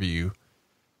pay-per-view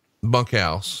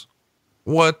bunkhouse.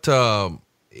 What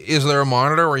is there a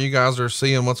monitor where you guys are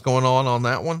seeing what's going on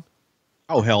that one?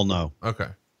 Oh, hell no. Okay.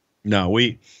 No,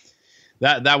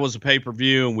 that was a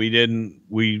pay-per-view and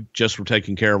we just were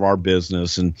taking care of our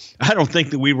business. And I don't think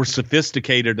that we were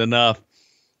sophisticated enough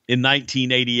in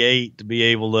 1988 to be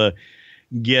able to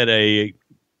get I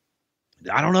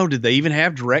don't know. Did they even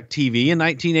have DirecTV in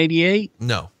 1988?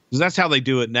 No, because that's how they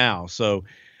do it now. So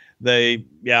I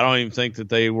don't even think that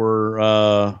they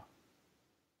were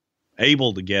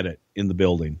able to get it in the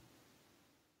building.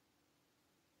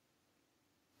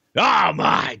 Oh,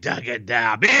 my, Duggan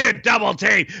down. Being double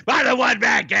teamed by the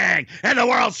one-man gang and the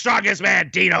world's strongest man,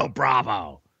 Dino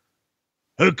Bravo,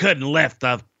 who couldn't lift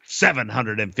the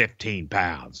 715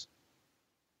 pounds.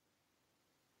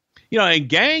 You know, and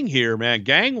Gang here, man,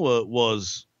 Gang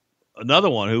was another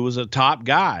one who was a top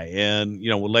guy and, you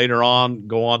know, would later on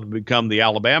go on to become the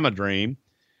Alabama Dream.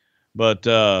 But,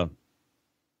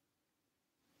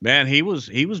 man, he was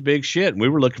big shit, and we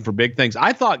were looking for big things.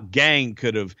 I thought Gang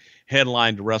could have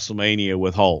headlined WrestleMania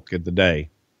with Hulk at the day.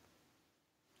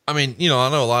 I mean, you know,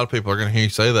 I know a lot of people are going to hear you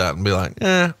say that and be like,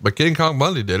 but King Kong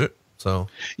Bundy did it. So,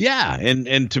 yeah.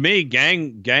 And to me,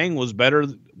 Gang was better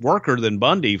worker than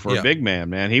Bundy for a big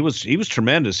man. He was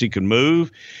tremendous. He could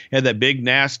move, had that big,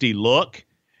 nasty look,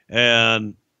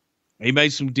 and he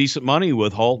made some decent money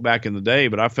with Hulk back in the day,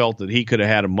 but I felt that he could have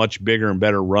had a much bigger and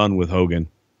better run with Hogan.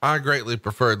 I greatly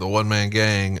preferred the one-man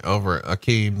gang over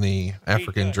Akeem the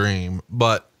African Dream,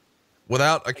 but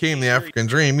without Akeem the African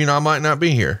Dream, you know, I might not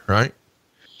be here, right?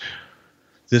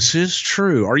 This is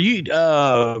true. Are you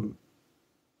going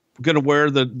to wear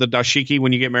the dashiki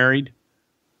when you get married?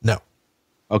 No.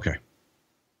 Okay.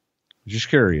 Just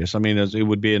curious. I mean, it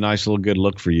would be a nice little good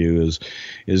look for you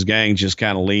as Gang just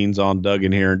kind of leans on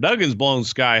Duggan here. And Duggan's blown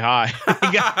sky high.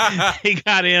 he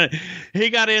got in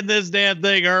this damn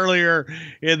thing earlier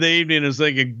in the evening and was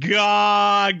thinking,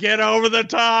 God, get over the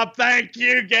top. Thank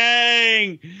you,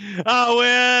 Gang.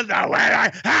 I win. The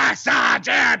winner,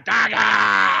 Sergeant Duggan.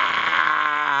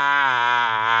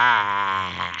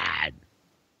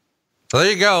 So there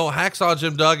you go. Hacksaw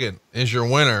Jim Duggan is your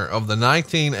winner of the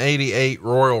 1988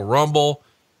 Royal Rumble.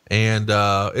 And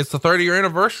it's the 30-year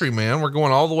anniversary, man. We're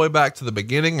going all the way back to the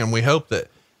beginning, and we hope that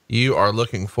you are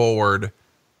looking forward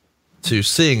to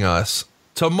seeing us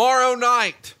tomorrow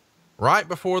night, right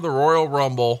before the Royal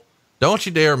Rumble. Don't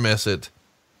you dare miss it.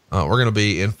 We're going to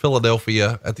be in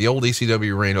Philadelphia at the old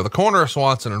ECW Arena, the corner of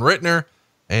Swanson and Rittner.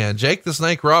 And Jake the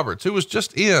Snake Roberts, who was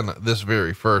just in this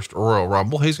very first Royal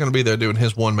Rumble, he's going to be there doing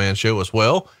his one-man show as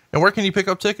well. And where can you pick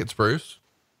up tickets, Bruce?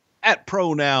 At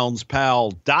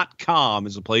pronounspal.com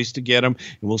is a place to get them.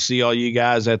 And we'll see all you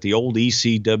guys at the old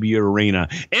ECW Arena.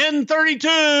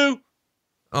 N32.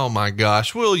 Oh my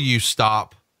gosh. Will you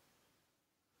stop?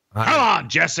 Come on,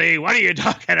 Jesse. What are you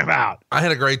talking about? I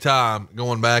had a great time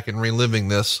going back and reliving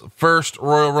this first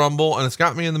Royal Rumble, and it's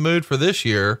got me in the mood for this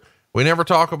year. We never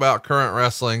talk about current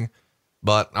wrestling,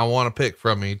 but I want to pick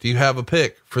from you. Do you have a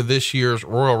pick for this year's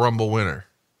Royal Rumble winner?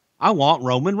 I want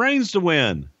Roman Reigns to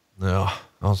win. No,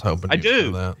 I was hoping I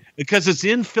do that. Because it's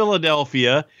in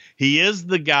Philadelphia. He is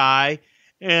the guy.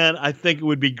 And I think it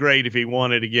would be great if he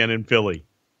won it again in Philly.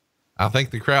 I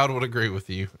think the crowd would agree with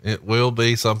you. It will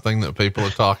be something that people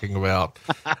are talking about.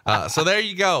 So there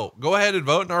you go. Go ahead and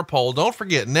vote in our poll. Don't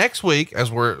forget, next week,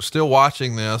 as we're still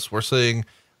watching this, we're seeing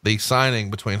the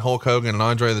signing between Hulk Hogan and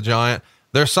Andre the Giant.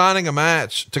 They're signing a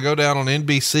match to go down on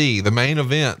NBC, the main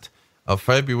event of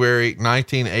February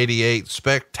 1988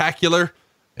 Spectacular.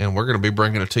 And we're going to be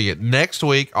bringing it to you next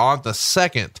week on the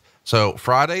 2nd. So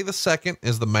Friday the 2nd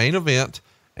is the main event.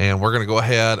 And we're going to go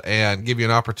ahead and give you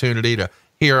an opportunity to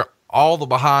hear all the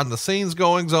behind the scenes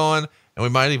goings on. And we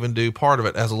might even do part of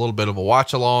it as a little bit of a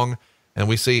watch along. And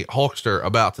we see Hulkster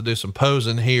about to do some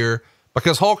posing here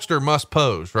because Hulkster must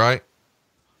pose, right?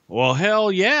 Well,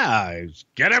 hell yeah.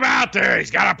 Get him out there. He's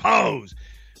got to pose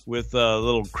with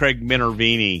little Craig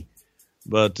Minervini.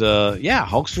 But yeah,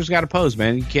 Hulkster's got to pose,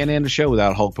 man. You can't end a show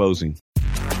without Hulk posing.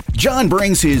 John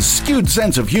brings his skewed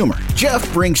sense of humor.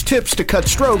 Jeff brings tips to cut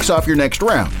strokes off your next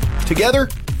round. Together,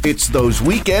 it's those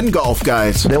weekend golf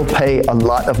guys. They'll pay a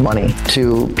lot of money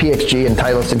to PXG and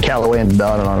Titleist and Callaway and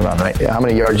on and on and on, right? How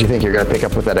many yards do you think you're going to pick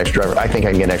up with that extra driver? I think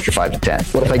I can get an extra 5 to 10.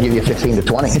 What if I give you 15 to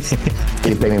 20?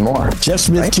 You pay me more. Jeff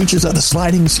Smith teaches on the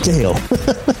sliding scale.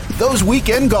 Those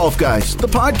Weekend Golf Guys, the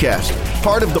podcast,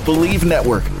 part of the Believe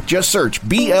Network. Just search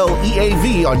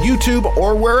BLEAV on YouTube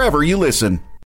or wherever you listen.